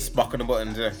imported. It's a Spock on the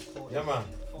buttons, yeah. Yeah, man.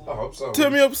 I hope so.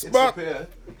 Turn me up, It's Spock. up here.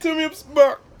 Turn me up,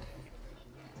 Spock.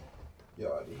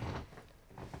 Yardy.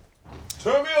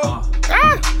 Turn me up.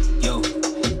 Yo,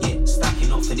 yeah,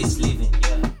 stacking up for this living.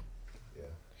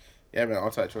 Yeah, man,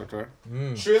 I'll touch your Troy.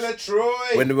 Triller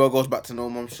Troy. When the world goes back to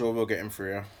normal, I'm sure we'll get him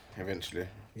free, yeah, eventually.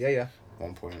 Yeah.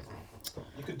 1 point.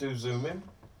 You could do Zoom in.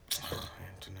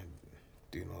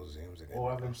 Do no zooms again. Or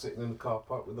have him sitting in the car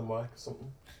park with the mic or something.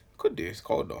 Could do, it's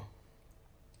cold though.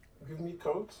 Give me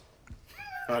codes.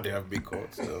 I do have big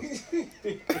coats though.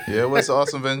 Yeah, where's the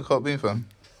Arsene Wenger cup been, fam?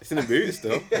 It's in the boot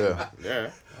still. Yeah. Yeah.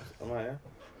 I'm like,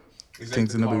 yeah.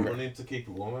 Things in the boot. running to keep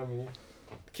it warm, haven't you?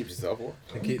 Keeps yourself warm.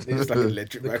 Keep It's like an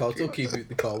electric the bag. car to keep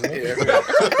the car warm. Yeah.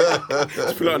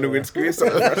 Just put it on the windscreen.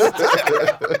 Something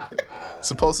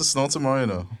Supposed to snow tomorrow, you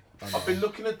know. I've been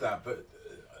looking at that, but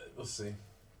we'll see.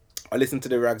 I listened to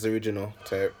the Rags original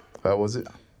tape. How was it?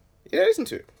 Yeah, I listened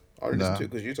to it. I only listened Nah. to it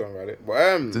because you told me about it.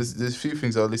 But There's a few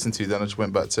things I listened to. Then I just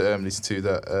went back to listen to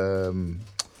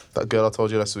that girl I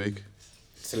told you last week.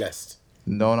 Celeste.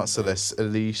 No, not Celeste.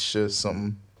 Alicia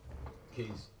something.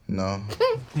 Keys. No.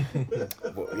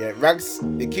 But yeah, Rags.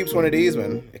 It keeps one of these,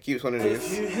 man. It keeps one of these.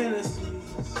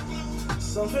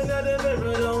 Something that the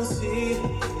mirror don't see.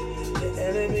 The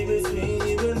enemy between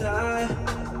you and I.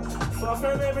 Far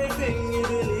from everything you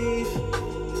believe.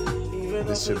 Even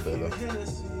This shit better.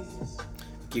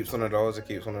 Keeps one of those. It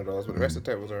keeps one of those. But the rest of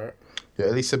the tape was alright. Yeah,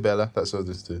 Elisa Bella. That's what I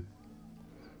listened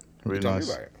to. Really Tell me nice.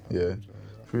 about it. Yeah.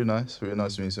 Really nice. Really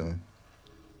nice music.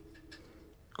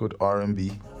 Good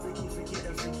R&B.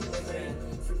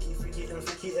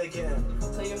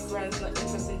 Tell your friends not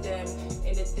interested in them.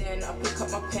 In the den, I pick up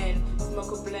my pen.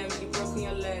 Smoke a blend, you broken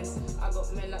your lens. I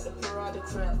got men like the Parada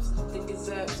traps. The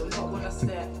desserts, I'm hot when I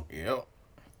step. Yep.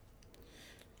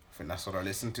 I think that's what I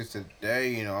listened to today,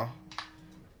 you know.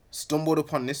 Stumbled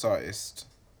upon this artist.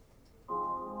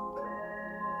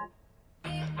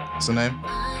 What's the name?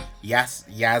 Yaz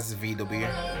VW.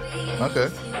 Okay.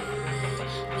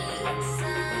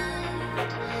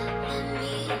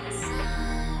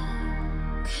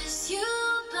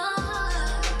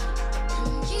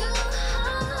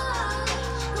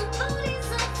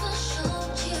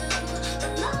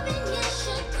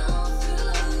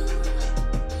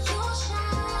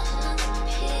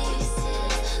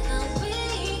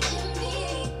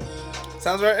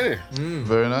 Sounds right, innit?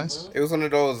 Very nice. It was one of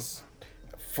those.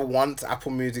 For once,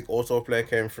 Apple Music autoplay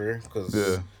came through because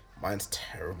Yeah. mine's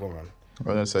terrible, man. I'm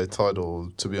gonna say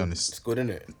Tidal. To be It's honest, good,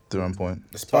 innit? they're on point.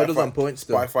 The Tidal's on point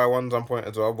still. Spotify one's on point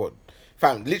as well, but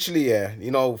fam, literally, yeah,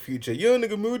 you know, Future, yo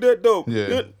nigga, move that dope.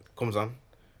 Yeah. Comes on.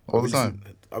 All the time.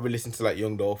 I've been listening to like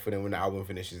Young Dolph, and then when the album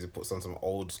finishes, it puts on some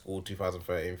old school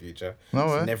 2013 Future. No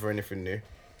It's way. never anything new.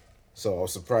 So I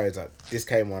was surprised that this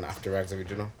came on after Rags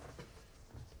Original.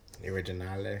 The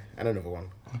Originale. And another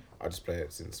one. I'll just play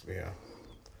it since we're here.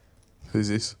 Who's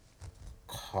this?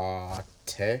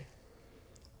 Karte.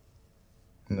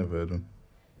 Never heard of him.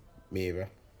 Me either.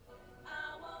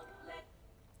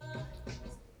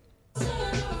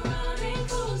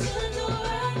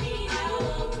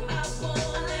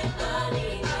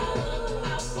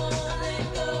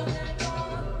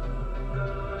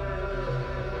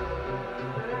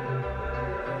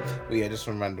 But yeah, just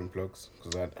some random plugs.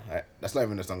 Because that's not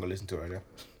even a song I listened to earlier.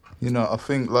 You know, I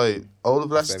think like all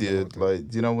of last Same year, old thing.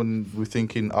 like you know when we're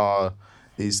thinking,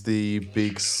 is the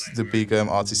big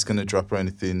artist gonna drop or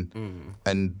anything,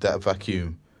 and that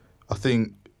vacuum. I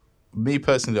think, me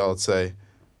personally, I would say,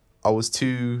 I was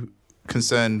too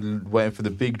concerned waiting for the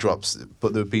big drops,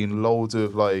 but there have been loads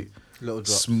of like Little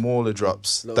drops. smaller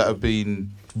drops Little that have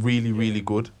been really, really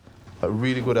good. Like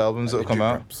really good albums that have come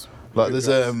out. Drops. Like there's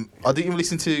I didn't even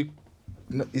listen to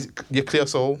is it your Clear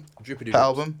Soul Drippity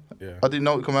album. Yeah. I didn't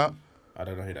know it come out. I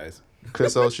don't know who that is. Clear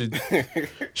Soul, she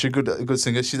good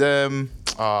singer. She's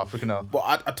freaking hell.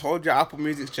 But I told you Apple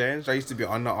Music's changed. I used to be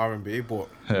on the R&B, but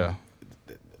Yeah.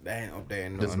 they ain't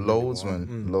updating. There's nothing loads, anymore.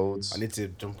 man. Loads. I need to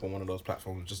jump on one of those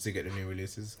platforms just to get the new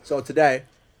releases. So today,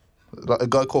 Like a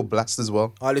guy called Blast as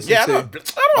well. I listened Yeah, I to. know I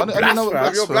Blast, didn't know what fam.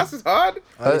 Blast Your was. Blast is hard.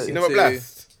 I listened You know what to-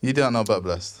 Blast? You don't know about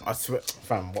Blast. I swear,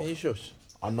 fam. Can you What? shush?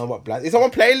 I know what Blast. It's on my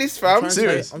playlist, fam.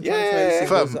 Serious? I'm trying to tell you Yeah. singles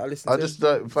Fam, that I listen I to. just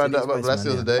like, found out about Space Blast the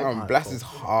Man, other yeah. day. Fam, Blast is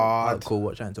hard. Alright, cool.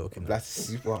 What I'm talking about? Blast is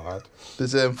super hard.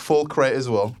 There's Full Crate as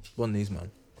well. One of these, man.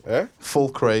 Eh? Full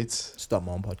Crate. Start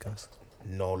my own podcast.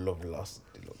 No Love Lost.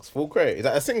 Deluxe. Full Crate. Is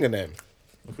that a singer name?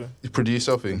 He produced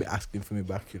something. Be asking for me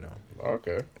back, you know.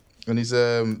 Okay. And his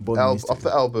Mystic. off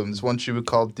the album, there's one tune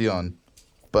called Dion.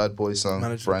 Bad Boy song.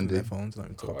 Managed to Brandy. their phones, not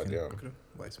even talking. yeah.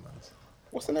 Waste of manners.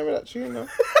 What's the name of that tune now?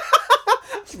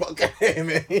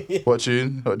 What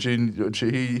tune?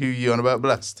 Who you on about?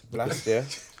 Blast. Blast, yeah.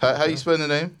 How you spell the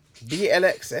name?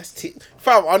 BLXST.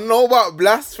 Fam, I know about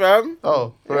Blast, fam.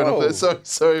 Oh, fair Yo. enough.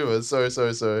 Sorry, man.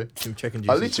 Sorry. I'm checking.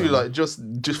 I literally like just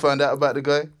found out about the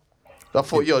guy. I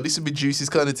thought, yo, this would be Juicy's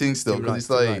kind of thing still, because it's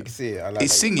like, See, I like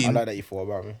It's that. singing. I like that you thought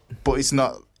about me. but it's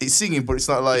not. It's singing, but it's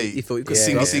not like You thought you could Yeah,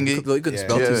 spell singy, You thought you could Yeah.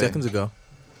 spell 2 Yeah. seconds ago.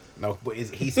 No, but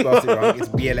he spells it wrong. It's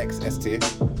BLXST.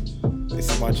 This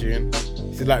is my tune.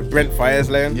 This is like Brent Fires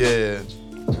Lane. Yeah.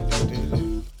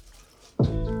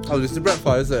 I was listening to Brett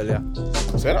Fires earlier.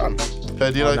 Say that on. Do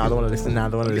you Oh, like? now I don't want to listen. Now I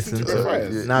don't want to Listen listen. to Brent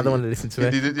Fires. Now I don't want to listen to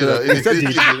it. Did you know? Yes, I did.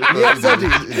 Yes, I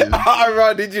did.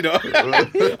 Alright, did you know? I was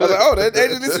like, oh, they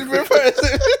just listen to Brent Fires.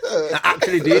 I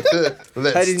actually did.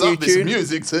 Let's Heard his stop new this tune.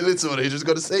 music to listen. You just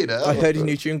got to say that. I heard his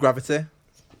new tune, Gravity.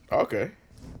 Okay.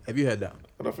 Have you heard that?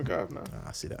 I don't think I have now. Ah,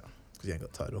 I see that. Because you ain't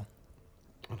got title.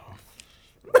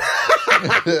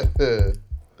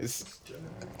 It's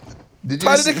Did you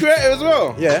Tyler the listen, Creator as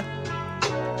well. Yeah.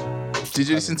 did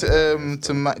you listen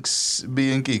to Max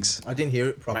B and Gigs? I didn't hear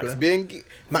it properly. Max being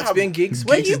Max being gigs.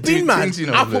 Where Gigs you is been, doing man? things, you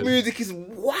know, Apple but- Music is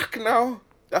whack now.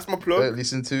 That's my plug.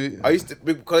 Listen to it. I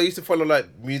used to follow like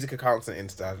music accounts on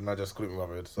Insta, and I just couldn't be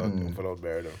bothered, so I followed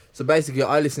Barry though. So basically,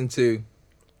 I listened to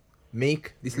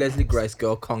Meek, this Leslie Grace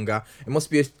girl, Conga. It must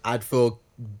be an ad for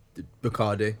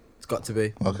Bacardi. It's got to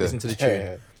be. Okay. Listen to the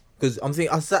tune. Because I'm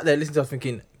thinking, I sat there listening to it,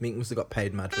 thinking, Meek must have got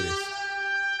paid mad for this.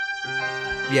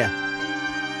 Yeah.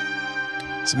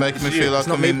 It's making me feel like It's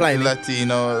not I'm me in playing it.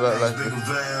 Latino. Like,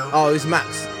 Oh, it's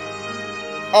Max.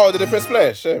 Oh, did they press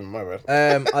play? Shame, my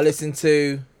bad. I listened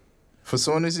to for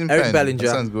someone who's in Eric pain, Bellinger. that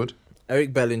sounds good.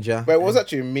 Eric Bellinger. Wait, what was that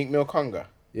tune? Meek Mill Conga.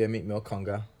 Yeah, Meek Mill,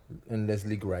 Conga. And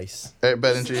Leslie Grace. Eric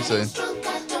Bellinger, you're saying?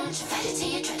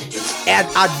 Ad-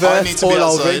 I need adverts to be all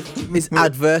over it. outside. It's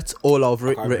adverts all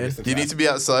over it can't written. listen to You need to be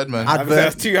outside, man.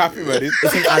 That's too happy, man.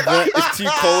 It's an advert. It's too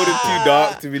cold and too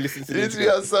dark to be listening to You need this. to be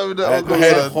outside with I that. heard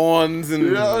man. horns and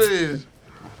You know what I mean?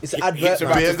 It's an advert.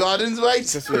 about Beer to- gardens, mate.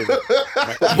 Just wait. Boy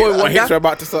My hips Wonder. are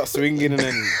about to start swinging, and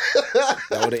then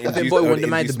that would have Boy Wonder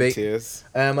made the beat. tears.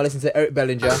 I listened to Eric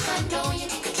Bellinger.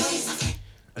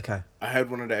 Okay. I heard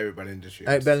one of the Everybody Industry.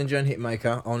 Eric Bellinger and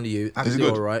Hitmaker, Only You. Actually,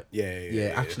 good? alright.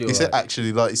 Yeah. Actually, He said alright.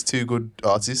 actually, like, it's two good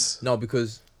artists. No,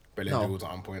 because Bellinger no. was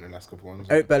on point in the last couple ones.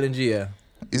 Eric Bellinger, yeah.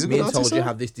 He's a Me good and artist. Told You though.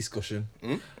 have this discussion. Hmm?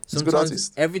 He's a good Sometimes,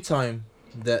 artist. every time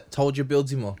that Told You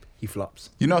builds him up, he flops.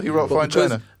 You know, he wrote Fine because,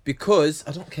 China. because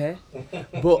I don't care.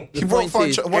 But He the wrote point Fine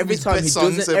is, China, one of every his time he best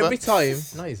songs doesn't, ever. every time.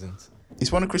 No, he isn't.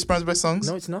 It's one of Chris Brown's best songs.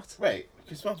 No, it's not. Wait,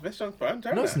 Chris Brown's best song, Fine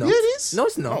China? No, it's not. Yeah, it is. No,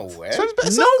 it's not. No way. It's one of his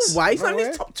best No songs. way. It's No not in his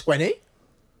way. top 20.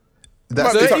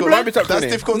 That's Might be top- difficult. might be top That's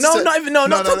 20. difficult. No, to say. not even- no,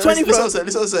 not top 20, bro. Listen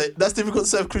what I'm saying. That's difficult to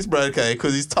say of Chris Brown, okay?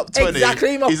 Because he's top 20.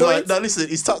 Exactly my he's point. Like, no, listen,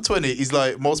 he's top 20. He's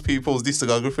like most people's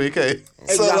discography, okay?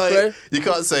 So Exactly. like, you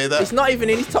can't say that. It's not even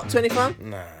in his top 20, fam.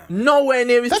 Nah. Nowhere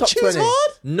near his That top tune's 20.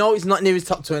 hard. No, it's not near his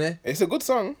top 20. It's a good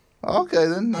song. Okay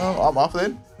then, no, I'm off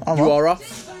then. You are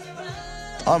off.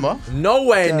 I'm off.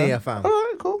 Nowhere near, fam. All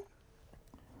right, cool.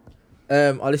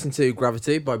 I listened to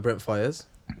Gravity by Brent Fires.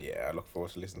 Yeah, I look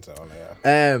forward to listening to it on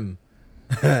there.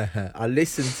 I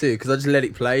listened to because I just let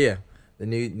it play. Yeah, the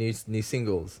new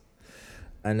singles,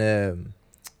 and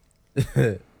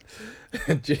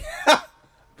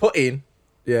put in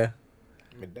Midday.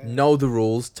 Know the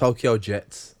Rules, Tokyo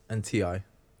Jets, and Ti.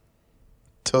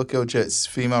 Tokyo Jet's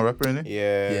female rapper, innit?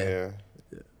 Yeah.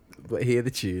 But hear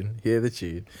the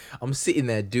tune. I'm sitting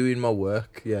there doing my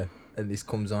work, yeah, and this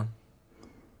comes on.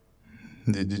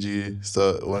 Did you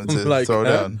start wanting to Like, throw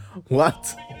huh? down?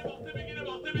 What?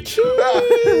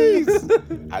 Jeez.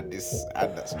 Add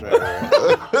that straight away.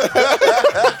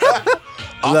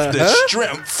 After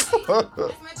strength.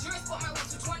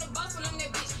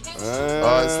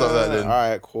 Alright, stop that then.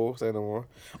 Alright, cool. Say no more.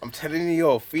 I'm telling you,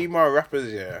 yo, female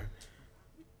rappers, yeah.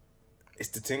 It's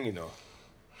the thing, you know.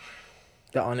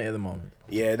 They're on it at the moment.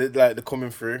 Yeah, they're coming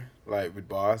through, like, with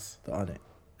bars They're on it.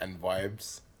 and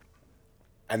vibes.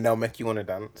 And they'll make you want to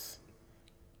dance.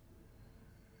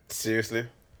 Seriously.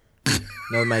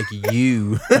 They'll make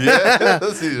you. Yeah,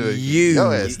 that's it. You.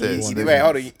 Yo, ass dance. Wait,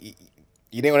 hold on.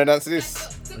 You didn't want to dance to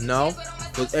this? No.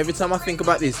 Because every time I think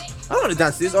about this, I don't want to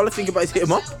dance to this. All I think about is hit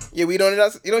 'em up. Yeah, we don't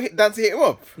dance. You don't dance to hit him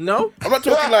up. No. I'm not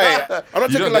talking like. I'm not You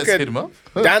talking don't like let's hit 'em a up?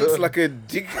 dance, like a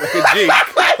jig, like a jig.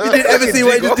 You didn't ever see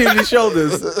what he just did with his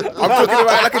shoulders. I'm talking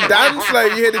about like a dance,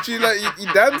 like you hear the tune, like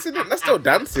you dancing. That's still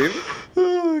dancing.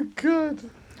 Oh, God.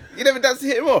 You never dance to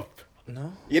hit him up.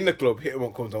 No. You in the club, hit him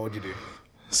up comes on. What do you do?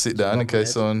 Sit down in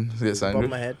case someone gets Bob angry.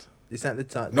 my head. This ain't the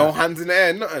time. No hands in the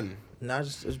air, nothing. Nah,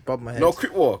 just bob my head. No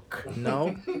crip walk.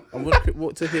 No. I wouldn't crip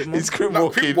walk to hit 'em up. He's crip Not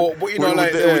walking crip walk, but you know,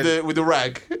 like, with the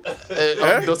rag.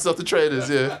 Dust off the trainers,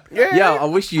 yeah. Yeah. Yeah, I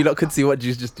wish you lot could see what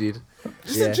Juice just did.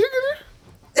 Just Yeah. a jig in it.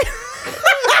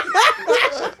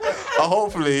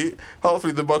 Hopefully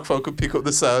the microphone could pick up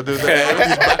the sound of the air with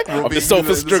his back rubbing the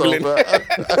sofa struggling.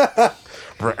 But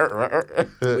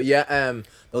yeah,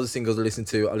 those are singles I listen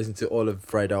to. I listen to all of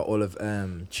Fredo, all of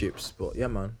Chips. But yeah,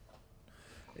 man,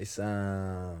 it's been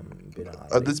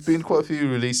alright. There's been quite a few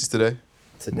releases today.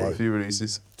 Quite a today. few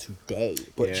releases.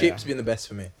 But Yeah. Chips been the best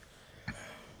for me.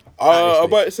 I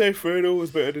might say Fredo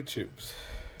was better than Chips.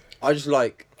 I just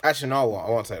like Actually, no, I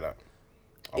won't say that.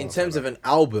 in terms of an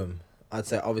album, I'd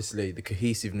say obviously the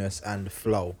cohesiveness and the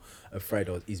flow of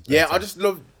Fredo is better. Yeah, I just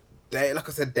love Dave. Like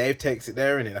I said, Dave takes it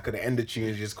there, innit? Like at the end of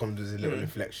tunes, just comes with his little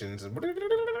inflections. And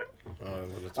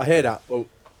I hear that. Well,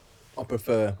 I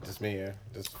prefer Just me, yeah.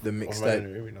 Just The I'm mixtape. running the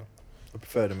room, you know. the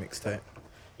mixtape.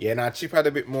 Yeah, nah, Chip had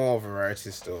a bit more variety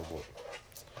still, but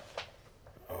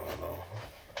no.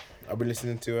 I've been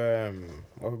listening to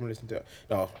what have I been listening to?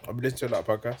 No, I've been listening to a lot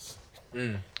of podcasts.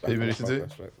 Have you been listening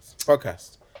to?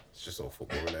 Podcast. It's just all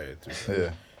football related.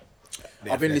 Yeah.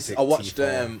 The I've been listening. I Athletic, watched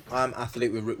T4. I'm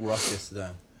Athlete with Rick Ross yesterday.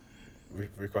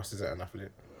 Rick Ross is an athlete.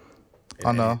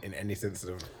 I know. In any sense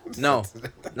of No,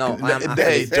 I am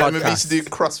Hey, Athlete do you remember he used to do podcast.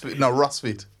 CrossFit? No,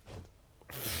 RossFit.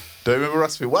 Do you remember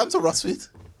RossFit? What happened to RossFit?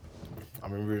 I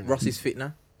remember Ross is fit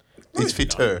now. He's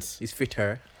fitter. He's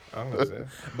fitter. I'm gonna say.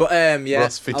 But yeah,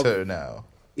 Ross fitter now.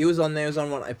 he was on there. He was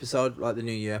on one episode, like the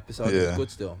New Year episode. It Yeah. was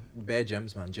good still. Bare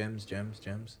gems, man. Gems.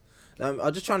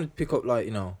 I'm just trying to pick up, like,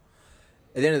 you know,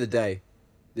 at the end of the day,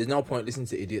 there's no point listening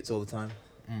to idiots all the time.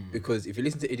 Because if you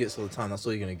listen to idiots all the time, that's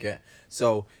all you're going to get.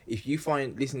 So if you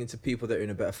find listening to people that are in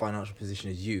a better financial position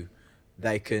as you,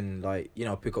 they can, like, you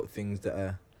know, pick up things that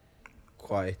are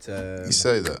quite You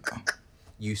say that.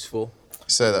 useful. You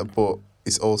say that, but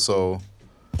it's also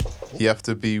you have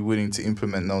to be willing to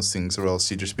implement those things, or else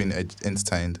you're just being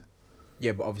entertained.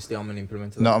 Yeah, but obviously I'm an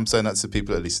implementer. No, I'm saying that to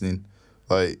people that are listening.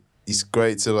 Like, it's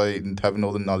great to like having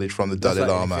all the knowledge from the That's Dalai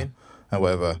like Lama anything. and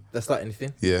whatever. That's like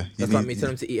anything. Yeah, That's like me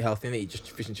telling them to eat healthy and they eat just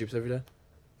fish and chips every day.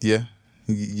 Yeah,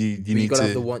 you But need gotta have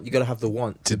the to want. You gotta have the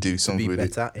want to do to something be with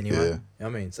it. better anyway. Yeah. You know what I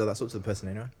mean? So that's up to the person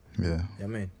anyway. Yeah. You know what I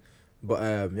mean? But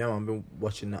yeah, man, I've been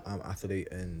watching Athlete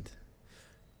and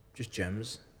just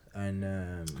gems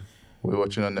and We're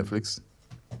watching on Netflix.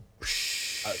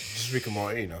 Just Rick and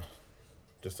Morty, you know.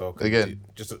 Just so Again?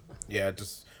 Just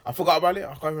I forgot about it.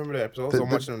 I can't remember the episode. So I'm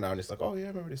The- watching them now, and it's like, oh yeah, I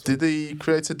remember this. Did the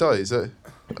creator die? Is it?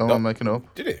 Am I No. making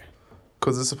up? Did it?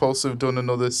 Because they're supposed to have done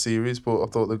another series, but I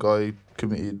thought the guy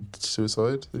committed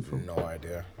suicide. No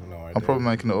idea. No idea. I'm probably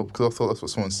making it up because I thought that's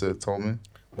what someone told me.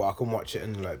 But I can watch it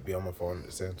and like be on my phone at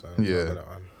the same time. Yeah. I got it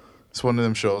on. It's one of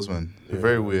them shows, man.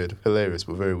 Very weird, hilarious,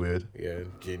 but very weird. Yeah,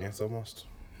 genius almost.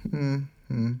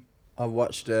 I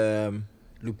watched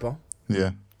Lupin.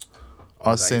 Yeah.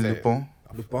 Oh, is that Arsène it? Lupin.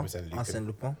 Lupin. saying Lupin. Arsène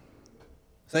Lupin.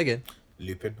 Say again.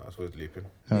 Lupin. I suppose Lupin.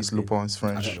 That's Lupin. It's I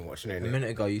French. haven't been watching A it minute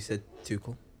ago you said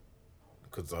Tuchel,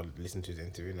 because I listened to his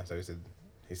interview and that's how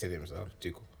he said it himself.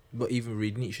 Too cool. but even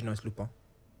reading it, you should know it's Lupin.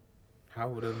 How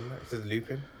would I know that? It says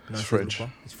Lupin. No, It's says French.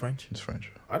 Lupin. It's French. It's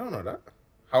French. I don't know that.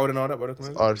 How would I know that by the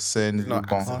comment? Arsène There's no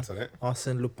Lupin. accents on it.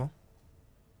 Arsène Lupin.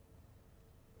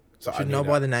 So I Should knew know that.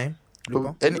 by the name.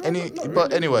 Lupin.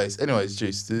 But anyways,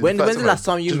 Juice. When's the last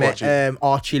time you just met watch it.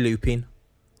 Archie Lupin?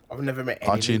 I've never met any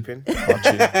Archie. Lupin.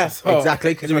 Archie. So,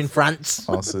 Exactly, because you're in France.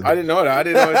 Arsène. I didn't know that. I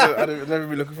didn't know. I'd never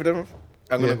be looking for them.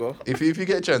 I'm Yeah. gonna go. If you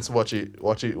get a chance to watch it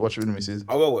with the missus.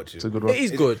 I'll go watch it. It's a good one. It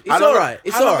is good. It's How long- alright.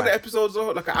 It's how long are the alright. episodes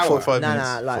though? Like an hour. 45 Nah, minutes.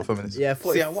 nah, like 45 minutes. yeah,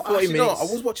 40, See, 40 actually, no, minutes.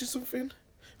 I was watching something.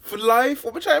 For Life?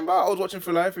 What am I chatting about? I was watching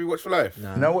For Life. Have you watched For Life?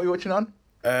 Nah. You know what you're watching on?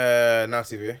 Now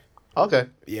TV. Okay.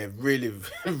 Yeah, really,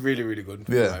 really, really good.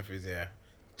 For Yeah. Life is, yeah.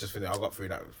 Just finished. I got through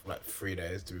that like 3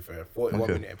 days, to be fair.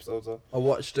 41-minute episodes, though. I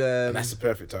watched. And that's the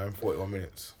perfect time, 41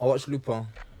 minutes. I watched Lupin.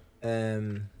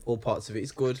 All parts of it.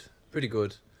 It's good. Pretty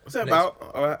good. What's that Next.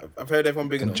 about? I've heard everyone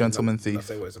big enough. Gentleman I'll Thief.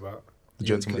 say what it's about. The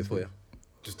Clip Gentleman for you. Thief.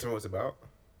 Just tell me what it's about.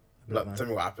 Black Like, man. tell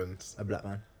me what happens. A black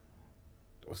man.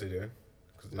 What's he doing?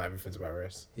 Because not everything's about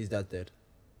race. His dad dead.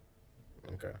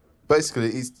 Okay.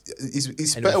 Basically, he's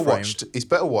And better he was watched. He's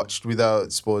better watched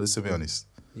without spoilers. To be honest,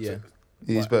 Yeah.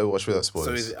 he's What? better watched without So is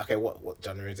spoilers. it okay? What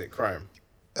genre is it? Crime,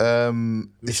 It's a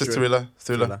Mystery. thriller,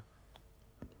 thriller,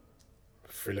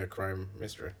 crime,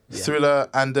 mystery. Yeah. thriller,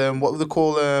 and what would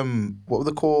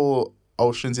they call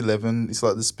Ocean's 11? It's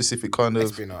like the specific kind of.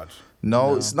 Espionage.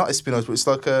 No, No. it's not espionage, but it's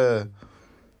like a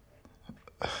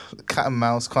cat and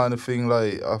mouse kind of thing.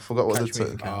 Like I forgot what Catch me if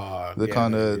the you can. the Yeah,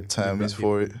 kind maybe. of term Black is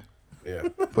for it. Yeah.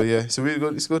 But yeah, it's really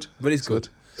good. It's good. But it's good.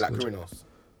 Black criminals.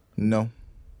 No.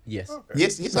 Yes. Okay.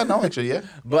 Yes, I know actually. Yeah.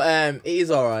 But it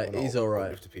is alright. Well, It is not alright.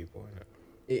 uplifted people,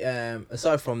 innit?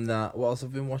 Aside from that, what else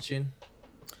have I been watching?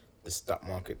 The stock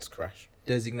market's crash.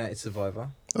 Designated Survivor.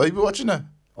 Oh, you been watching that?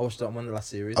 I watched that one the last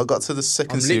series. I got to the I'm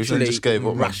second series and literally just gave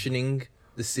up. Man. rationing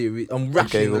the series. I'm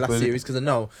rationing the up last with it. series because I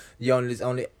know there's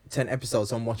only 10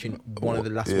 episodes. So I'm watching one of the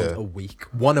last Yeah. ones a week.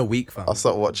 One a week, fam. I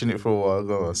started watching it for a while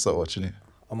ago. I started watching it.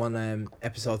 I'm on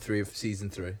episode 3 of season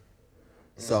 3.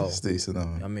 So It's decent.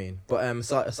 I mean, but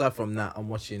aside from that, I'm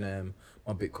watching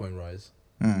my Bitcoin rise.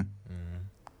 Mm.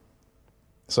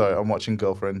 Sorry, I'm watching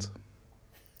Girlfriend.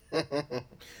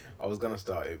 I was gonna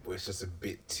start it, but it's just a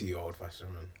bit too old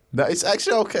fashioned, man. No, it's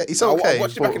actually okay. It's I okay.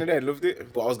 watched it but- back in the day, loved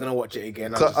it, but I was gonna watch it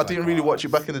again. So I didn't really watch it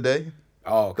back in the day.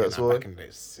 Oh, okay, That's nah, why. back in the day,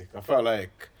 it's sick. I felt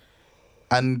like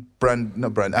And and I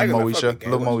Moesha. felt a bit gay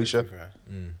Love watching it, Moesha. to be fair.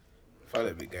 I felt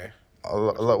a bit gay. I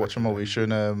like watching Moesha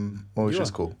and Moesha's You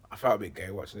are? cool. I felt a bit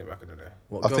gay watching it back in the day.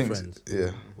 What, I think, girlfriends?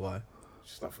 yeah. Why? It's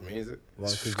just not for me, is it? Why?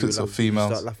 It's you because of you females.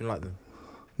 start laughing like them.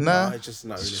 Nah, No, it's just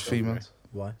not it's really just for me. females.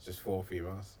 Why? It's just 4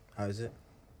 females. How is it?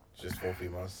 It's just 4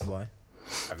 females Why?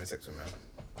 having sex with men.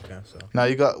 Okay, so. Now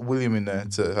you got William in there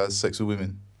to have sex with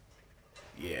women.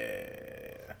 Yeah.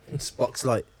 Spock's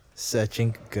like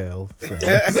searching girlfriend.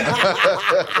 Yeah,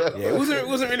 it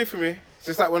wasn't really for me. It's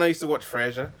just like when I used to watch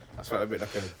Frasier, I felt a bit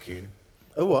like a coon.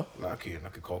 Oh what? Not a coon,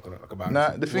 like a coconut, like a banana.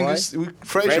 Nah, the thing Why? is,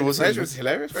 Frasier wasn't. Frasier was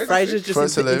hilarious. Frasier's just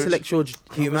Frasier's hilarious. intellectual It's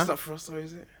humor. not for us though,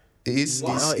 is it? It is.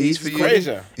 Wow, It's it's for you.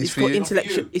 Frasier. It's It's for called you.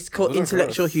 intellectual. It's called Wasn't for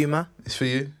intellectual us. humor. It's for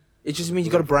you. It just means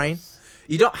you got a brain.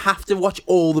 You don't have to watch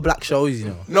all the black shows, you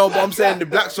know. No, but I'm saying the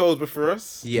black shows were for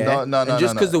us. Yeah. No, And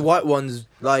just no. because the white ones,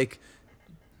 like,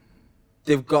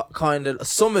 they've got kind of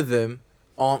some of them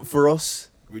aren't for us.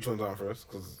 Which ones aren't for us?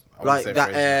 Because Like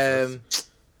that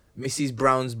Mrs.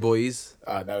 Brown's Boys.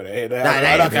 no, they That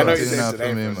I ain't know for you us. said Not it for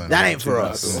ain't me, for us. man. That ain't for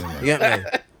Not us. for me, man. You get me?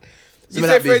 You Some of said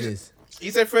that Frasier. business.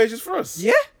 You said Frasier's for us.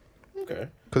 Yeah. Okay.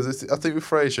 Because I think with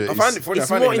Frasier, I find it funny. I It's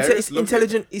find more it hilarious. it's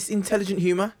intelligent. It's intelligent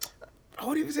humor. I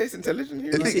wouldn't even say it's intelligent.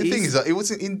 Here, The like, thing is that it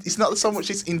wasn't. It's not so much.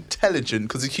 It's intelligent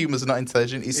because the humor's not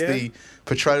intelligent. It's Yeah. the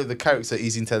portrayal of the character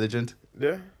is intelligent.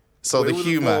 yeah. So But the it wasn't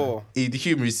humor, for- the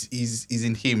humor is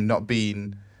in him not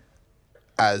being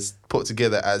as put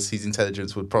together as his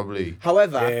intelligence would probably.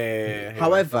 However, Yeah.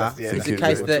 however, That's- yeah, it's that's the Thank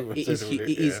case you. that That's it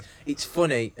is it's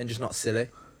funny and just not silly.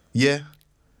 Yeah.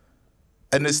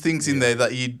 And there's things in there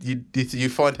that you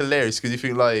find hilarious because you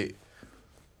think like,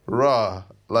 rah,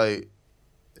 like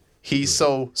he's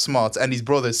so smart and his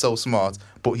brother's so smart,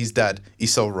 but his dad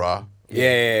is so raw.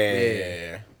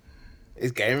 Yeah.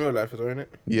 It's gay in real life as well, isn't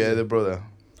it? Yeah, the brother.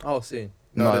 Oh, soon.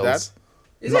 No, the Niles.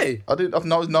 Is he? I didn't. I've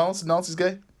Niles. Niles is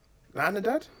gay. Nah, and the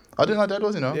dad? I didn't know dad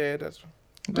was. You know. Yeah, that's.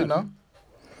 I didn't know.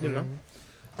 You know.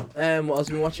 What else have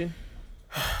you been watching?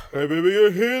 Hey, baby, you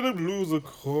hear the blues are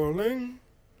calling.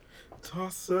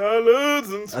 Toss salads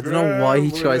and I don't know why he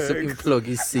scrambled tries to eggs. plug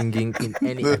his singing in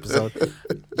any episode.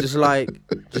 Just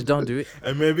don't do it.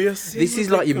 And maybe a This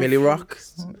is like your Millie Rock.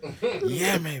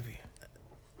 Yeah, maybe.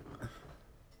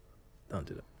 Don't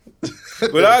do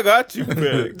that. But I got you,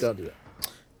 babe. Don't do that.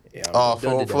 Yeah, Oh,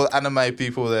 Don't do for anime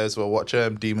people there as well, watch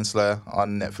Demon Slayer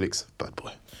on Netflix. Bad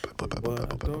boy. Bad boy. Bad boy. I Bad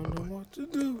boy. Bad boy. don't Bad know boy. what to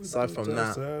do. Aside from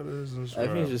that,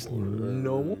 everything's just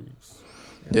normal.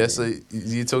 Yeah, so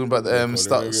you're talking about the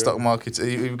Yeah. stock market. Are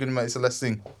you going to make this the last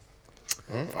thing?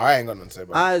 I ain't got nothing to say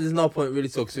about it. There's no point really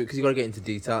talking to it because you got to get into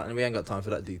detail, and we ain't got time for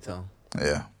that detail.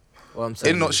 Yeah. What I'm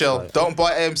saying In a is, nutshell, like, don't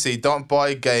buy AMC. Don't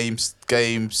buy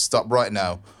GameStop right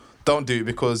now. Don't do it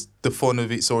because the fun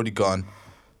of it's already gone.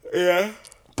 Yeah.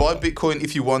 Buy Bitcoin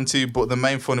if you want to, but the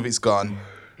main fun of it's gone.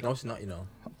 No, it's not. You know,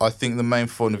 I think the main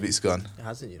fun of it's gone. it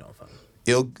hasn't. You know, fam.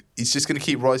 it's just going to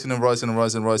keep rising and rising and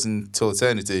rising and rising till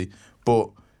eternity. But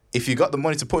if you got the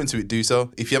money to put into it, do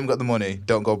so. If you haven't got the money,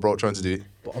 don't go broke trying to do it.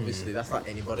 But obviously, that's like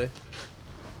anybody.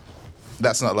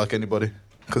 That's not like anybody.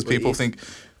 Because people think...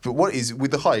 But what is...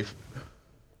 With the hype...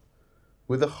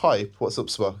 What's up,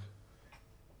 Spock?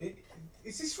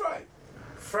 Is this right?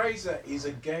 Fraser is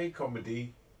a gay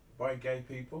comedy by gay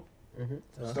people.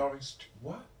 Starring...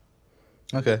 What?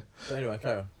 Okay. So anyway,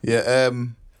 carry on. Yeah,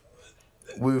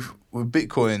 with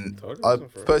Bitcoin, I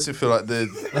personally feel like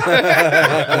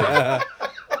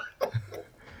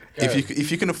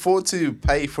if you can afford to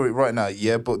pay for it right now,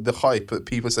 yeah, but the hype that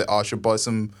people say, I should buy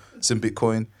some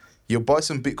Bitcoin. You'll buy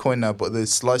some Bitcoin now, but the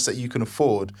slice that you can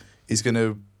afford is going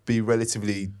to be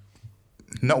relatively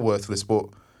not worthless, but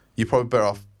you're probably better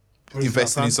off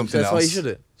investing in something else. That's why you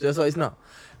shouldn't. That's why it's not.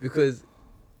 Because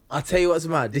I'll tell you what's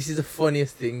mad. This is the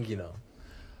funniest thing, you know.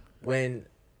 When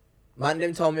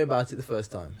Mandem told me about it the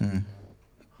first time,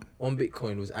 1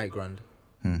 Bitcoin was $8,000.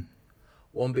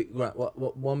 1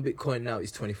 Bitcoin now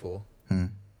is 24.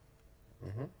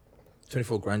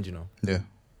 24 grand, you know. Yeah.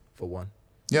 For one.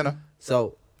 Yeah, no.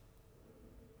 So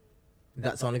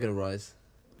that's only gonna rise.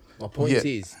 My point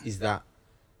is that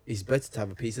it's better to have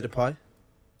a piece of the pie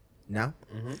now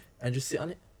and just sit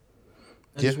on it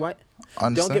and just wait.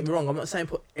 Don't get me wrong. I'm not saying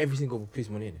put every single piece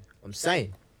of money in it. I'm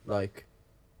saying like,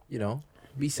 you know,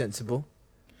 be sensible.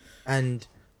 And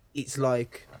it's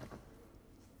like,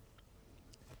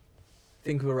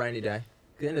 think of a rainy day. At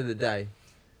the end of the day,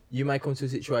 you may come to a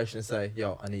situation and say,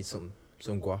 yo, I need some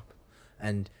guap.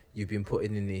 And you've been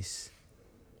putting in this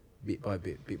bit by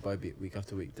bit, week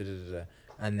after week,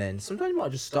 And then sometimes you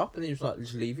might just stop and then you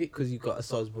just leave it because you've got a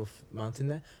sizable mountain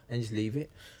there and just leave it.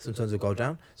 Sometimes it'll go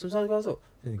down, sometimes it goes up,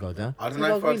 then it go down. I don't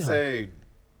know if I'd say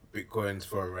Bitcoin's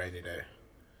for a rainy day.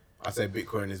 I'd say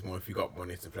Bitcoin is more if you got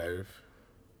money to play with.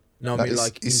 No, I mean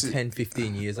like in 10,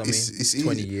 15 years, it's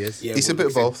 20 years. Yeah, it's a bit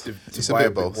of both. It's a bit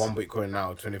of both. 1 Bitcoin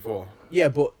now, 24. Yeah,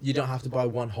 but you don't have to buy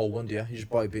one whole one, do you? You just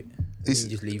buy a bit and you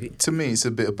just leave it. To me, it's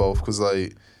a bit of both because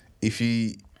like, if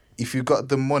you got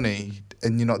the money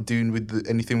and you're not doing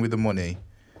anything with the money,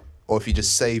 or if you're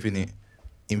just saving it,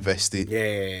 invest it.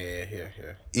 Yeah.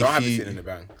 Don't have it sitting in the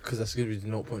bank. Because that's going to be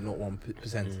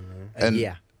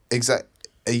 0.01%.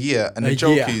 A year. And the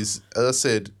joke is, as I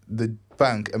said, the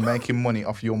bank are making money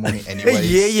off your money anyway.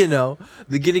 Yeah, you know.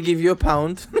 They're going to give you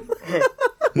 £1.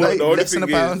 Less than a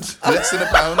pound. Less than a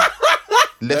pound.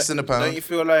 Less than a pound. Don't you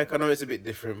feel like, I know it's a bit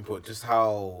different, but just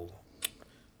how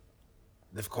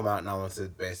they've come out now and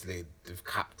said basically they've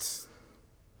capped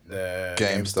the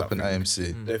GameStop and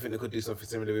AMC. Do you think they could do something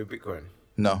similar with Bitcoin?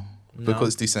 No, because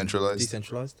it's decentralized.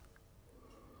 Decentralized?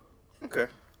 Okay.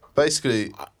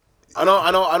 Basically, I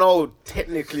know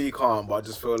technically you can't, but I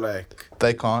just feel like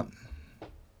they can't.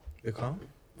 They can't?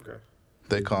 Okay.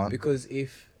 They can't. Because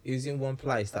if it's in one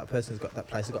place, that place has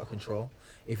got control.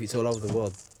 If it's all over the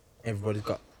world, everybody's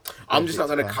got... I'm just not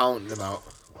going to count them out.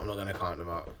 I'm not going to count them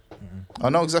out. I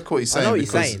know exactly what you're saying. I know what you're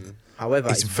saying. However,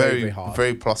 it's very hard.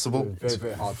 Very possible.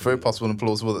 Very hard. Very possible and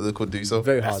plausible that they could do so.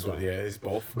 Very hard. It's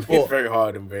both. It's very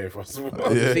hard and very possible.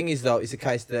 The thing is, though, it's a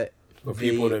case that for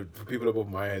people above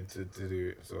my head to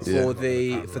do it. So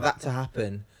for that to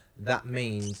happen, that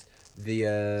means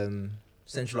the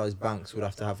centralized banks would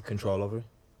have to have control over it,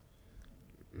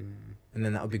 and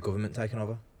then that would be government taking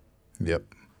over. Yep.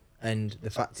 And the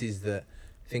fact is that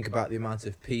think about the amount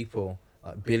of people,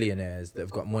 like billionaires, that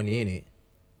have got money in it,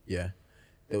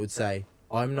 that would say,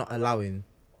 I'm not allowing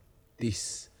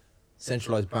this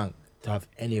centralised bank to have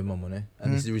any of my money,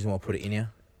 and this is the reason why I put it in here.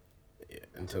 Yeah,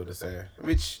 until they say,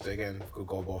 which, again, could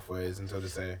go both ways, until they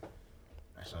say,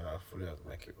 actually, I fully have to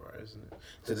make it right, isn't it?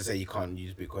 Until they say you can't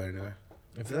use Bitcoin anyway.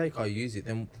 If they can't use it,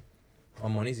 then my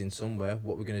money's in somewhere.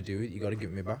 What we're going to do with it, you got to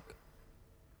give me back.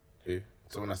 Who?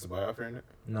 Someone has to buy it off here, innit?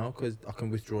 No, because I can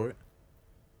withdraw it.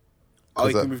 Oh,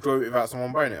 you can withdraw it without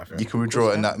someone buying it off here? You can withdraw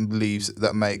it, and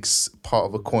that makes part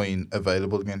of a coin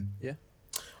available again. Yeah.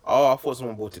 Oh, I thought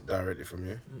someone bought it directly from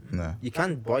you. No. You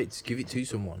can buy it, give it to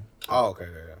someone. Oh, okay,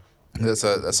 yeah. That's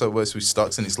how it works with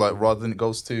stocks, and it's like rather than it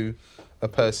goes to a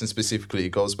person specifically, it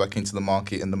goes back into the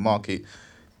market, and the market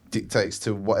dictates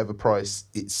to whatever price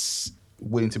it's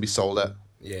willing to be sold at.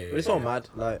 Yeah. But it's all mad.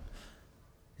 Like,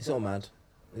 it's all mad.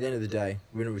 At the end of the day,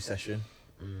 we're in a recession.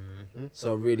 Mm-hmm.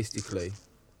 So realistically,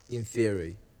 in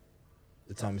theory,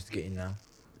 the time is to get in now.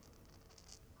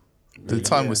 The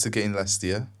time was to get in last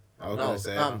year. I was going to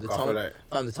say,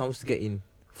 the time was to get in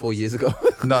 4 years ago.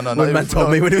 No, not when man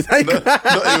told me when he was like, not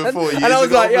even 4 years. And I was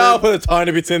ago, like, yeah, I'll put a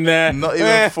tiny bit in there. Not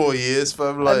even 4 years,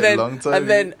 fam. Like, long time.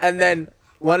 And then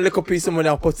one little piece of money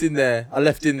I put in there, I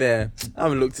left in there. I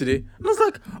haven't looked at it. And I was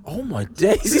like, oh my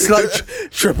days, it's like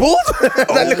tripled.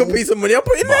 That little piece of money I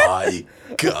put in there. My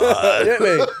God. You know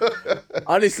what I mean?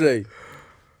 Honestly,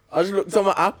 I just looked on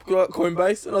my app,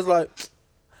 Coinbase, and I was like,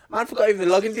 man, I forgot even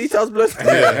the login details, blood.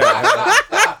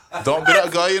 Don't be that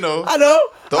guy, you know. I know.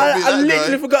 Don't be I that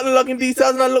literally guy. forgot the login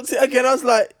details, and I looked at it again. I was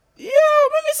like, yo,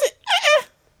 let me see.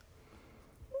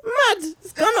 Mad.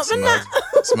 It's gone up It's and mad. that.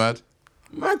 It's mad.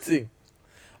 Mad thing.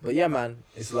 But yeah, man,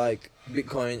 it's like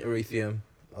Bitcoin, Ethereum.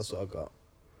 That's what I got.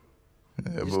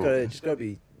 Yeah, Just gotta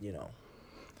be, you know.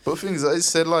 but things I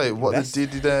said, like what Best. they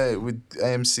did there with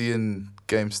AMC and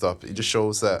GameStop, it just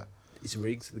shows that. It's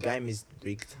rigged. The game is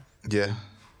rigged. Yeah.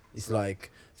 It's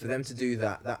like, for them to do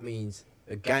that, that means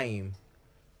a game,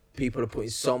 people are putting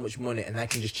so much money and they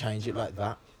can just change it like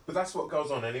that. But that's what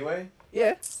goes on anyway.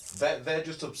 Yeah. They're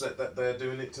just upset that they're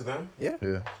doing it to them. Yeah.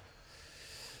 Yeah.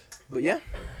 But yeah.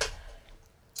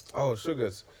 Oh,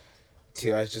 sugars.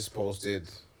 T.I.'s just posted,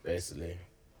 basically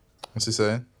What's he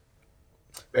saying?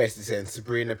 saying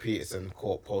Sabrina Peterson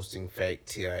caught posting fake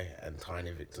T.I. and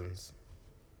Tiny victims.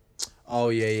 Oh,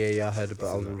 yeah. I heard about it.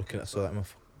 I was looking at, saw that on my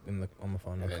phone. In And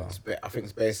the then car. I think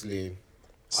it's basically,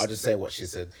 I'll just say what she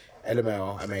said.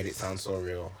 LML, I made it sound so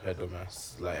real, her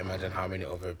dumbass. Like, imagine how many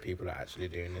other people are actually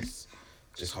doing this.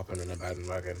 Just hopping on a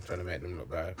bandwagon, trying to make them look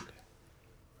bad.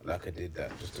 Like I did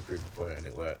that just to prove the point, and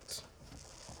it worked.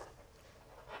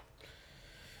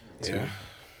 Yeah.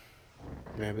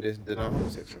 Maybe there's the number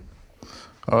section.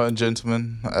 All right,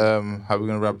 gentlemen. How are we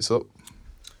gonna wrap this up?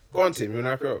 Go on, Tim, you want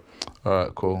to wrap it up? All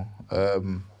right, cool.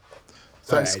 Sorry,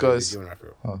 Thanks, Adrian, guys. Did you want to wrap it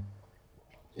up? Oh.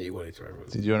 Yeah, you wanted to wrap it up.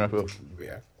 Did you wanna wrap it up?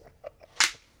 Yeah.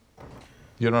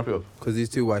 You wanna wrap it up? Because these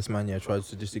two wise man, tried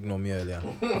to just ignore me earlier.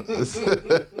 What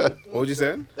was you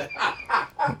saying?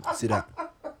 See that?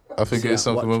 I think it's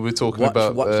something when we're talking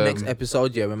about. Watch next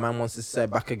episode, when man wants to say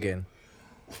back again,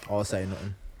 I'll say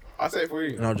nothing. I'll say it for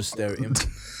you. And I'll just stare at him.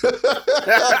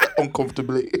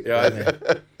 uncomfortably. Yeah.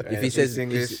 If he says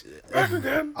English, back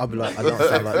again. I'll be like, I don't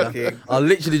sound like that. I'll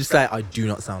literally just say, I do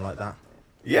not sound like that.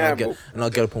 Yeah, and I'll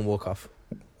get up and walk off.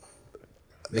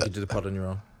 They could do the pod on your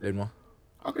own. Leave more.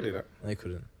 I could do that. They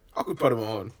couldn't. I could put him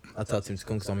on. I told him to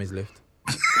come because I'm his lift.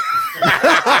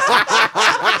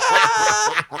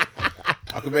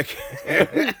 I could make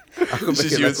it. I could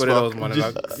make it like one of those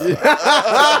monologues.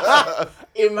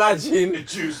 Imagine. The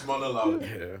juice monologue.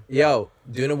 Yeah. Yo,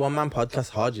 doing a one-man podcast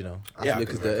hard, you know. Yeah, I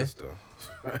Lucas could make dirty. that stuff.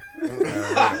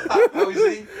 How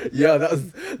is he? Yeah, that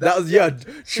was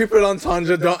triple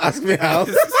entendre. Don't ask me how.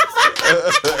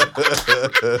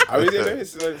 How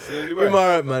is it? We're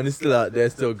alright, man. It's still out there,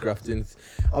 still grafting.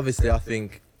 Obviously, I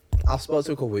think I've spoken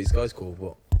to a couple of weeks. Guys, cool,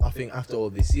 but I think after all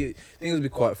this, things will be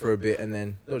quiet for a bit, and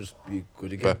then they'll just be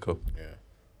good again. Back up. Yeah.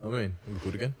 I mean, we'll be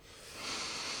good again.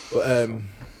 But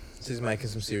so he's making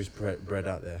some serious bread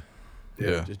out there.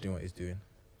 Yeah. Just doing what he's doing,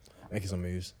 making some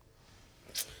moves.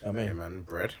 I mean, Yeah, man.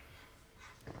 Bread.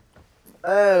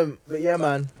 but yeah,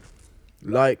 man.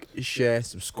 Like, share,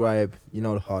 subscribe. You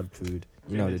know the hard food.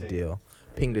 You know the deal.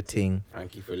 Ping the ting.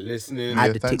 Thank you for listening. Add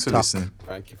Yeah, the thanks for TikTok. listening.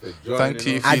 Thank you for joining. Thank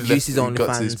you us. if Add you Juicy's got to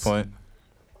this OnlyFans. point.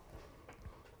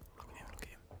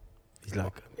 He's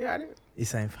like, Yeah, I did. he's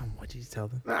saying, fam, what did you tell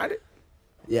them? No, I did.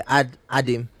 Yeah, add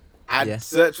him. Add Yeah.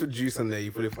 search for juice on there.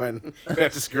 You probably find. You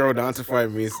have to scroll down to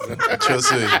find me.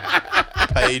 Trust me.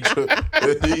 Page.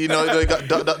 You know, you got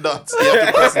dots. You have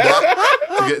to press that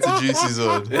to get to Juicy's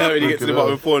on. Yeah, when you get to the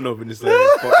bottom of phone up and it's like,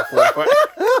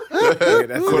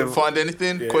 Couldn't find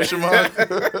anything? Question mark.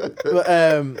 But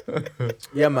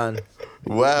yeah, man.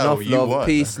 Wow, Enough you love, won.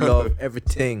 peace, love,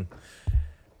 everything.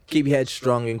 Keep your head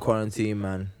strong in quarantine,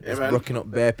 man. Yeah, It's man. rocking up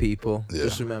bare people. Yeah.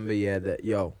 Just remember, that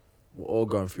we're all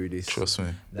going through this. Trust me.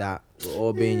 That we're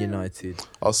all being united.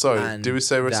 Oh, sorry. And Do we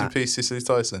say rest in that- peace, Cicely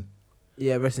Tyson?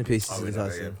 Yeah, rest in peace, Oh, Cicely yeah,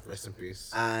 Tyson. rest in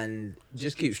peace. And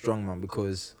just keep strong, man,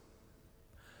 because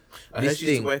I heard this she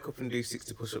used thing- to wake up and do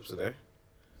 60 push-ups a day.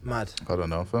 mad. I don't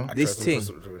know, fam. I This tried some thing-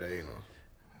 push-ups every day, you know.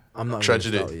 I'm not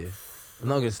Tragedy. Gonna start with you. I'm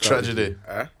not gonna start with Tragedy. you.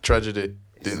 Huh? Tragedy.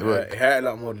 Didn't work. It hurt a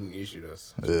lot more than it usually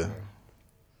does. Yeah.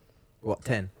 What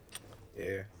 10?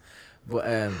 Yeah. But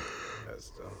That's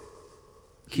dumb.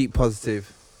 keep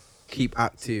positive, keep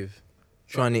active,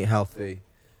 try and eat healthy,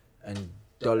 and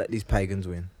don't let these pagans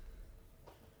win.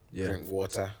 Yeah. Drink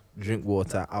water. Drink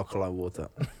water, alkaline water.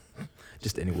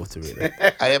 Just any water, really.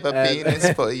 I have a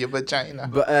penis for your vagina.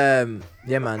 But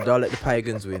yeah, man, don't let the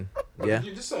pagans win. Yeah. Did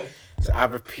you just say? So I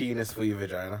have a penis for your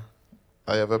vagina.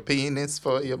 I have a penis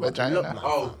for your vagina. Look, man,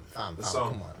 Oh, fam, the fam,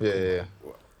 song. come on. Yeah.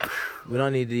 We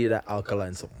don't need to do that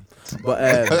alkaline song.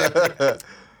 But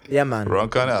yeah, man. Wrong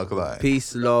kind of alkaline.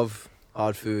 Peace, love,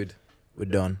 hard food. We're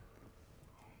done.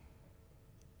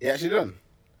 Yeah, actually done.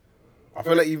 I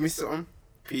feel like you missed something.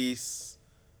 Peace.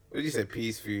 What did you say?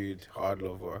 Peace, food, hard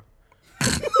love, or?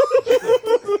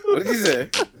 What did you say?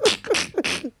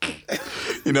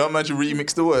 You know, imagine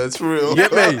remix the words for real. Yeah,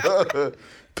 mate.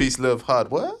 Peace, love,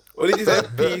 hard. What? What did you say?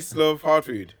 Peace, love, hard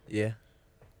food. Yeah.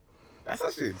 That's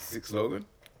actually a sick slogan.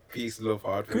 Peace, love,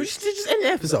 hard food. Can we just end the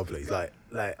episode, please? Like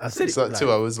I said It's like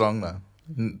 2 hours long now.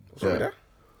 What's wrong with that?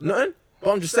 Nothing.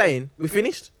 But I'm just saying, we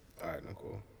finished. Alright, no,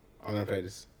 cool. I'm gonna play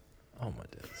this. Oh my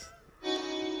days.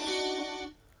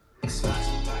 I'm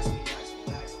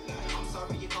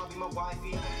sorry you can't be my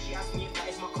wifey. She asked me if that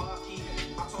is my car key.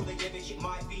 I told her yeah, bitch, it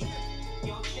might be.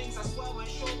 Yo, Chinks, I swear we're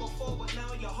sure before, but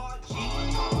now you're hard G.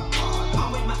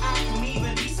 I'm with my act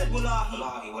even. He said, Wallahi.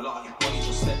 When you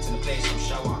just stepped in the place, I'm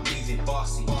shower, I'm moving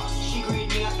bossy. She greeted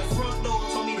me at the front door,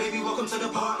 told me, baby, welcome to the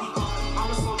party. I'm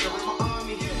a soldier with my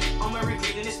army. I'm wearing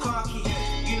green in this car key.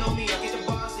 You know me, I get the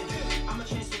bars in. I'm a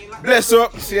chain swinging like. Bless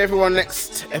up. See everyone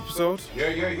next episode. Yeah.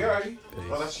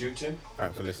 Well, that's you, Tim.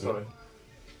 Alright, for listening. Sorry.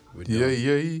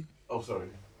 Yeah. Oh, sorry.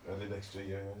 I did extra.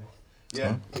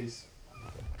 Yeah. Peace.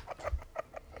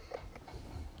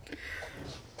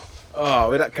 Oh,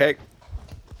 with that cake.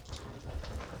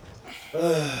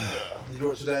 Did you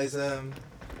watch today's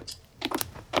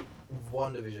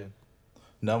WandaVision?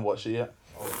 No, watch it yet.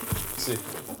 Oh. See.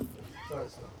 Sorry,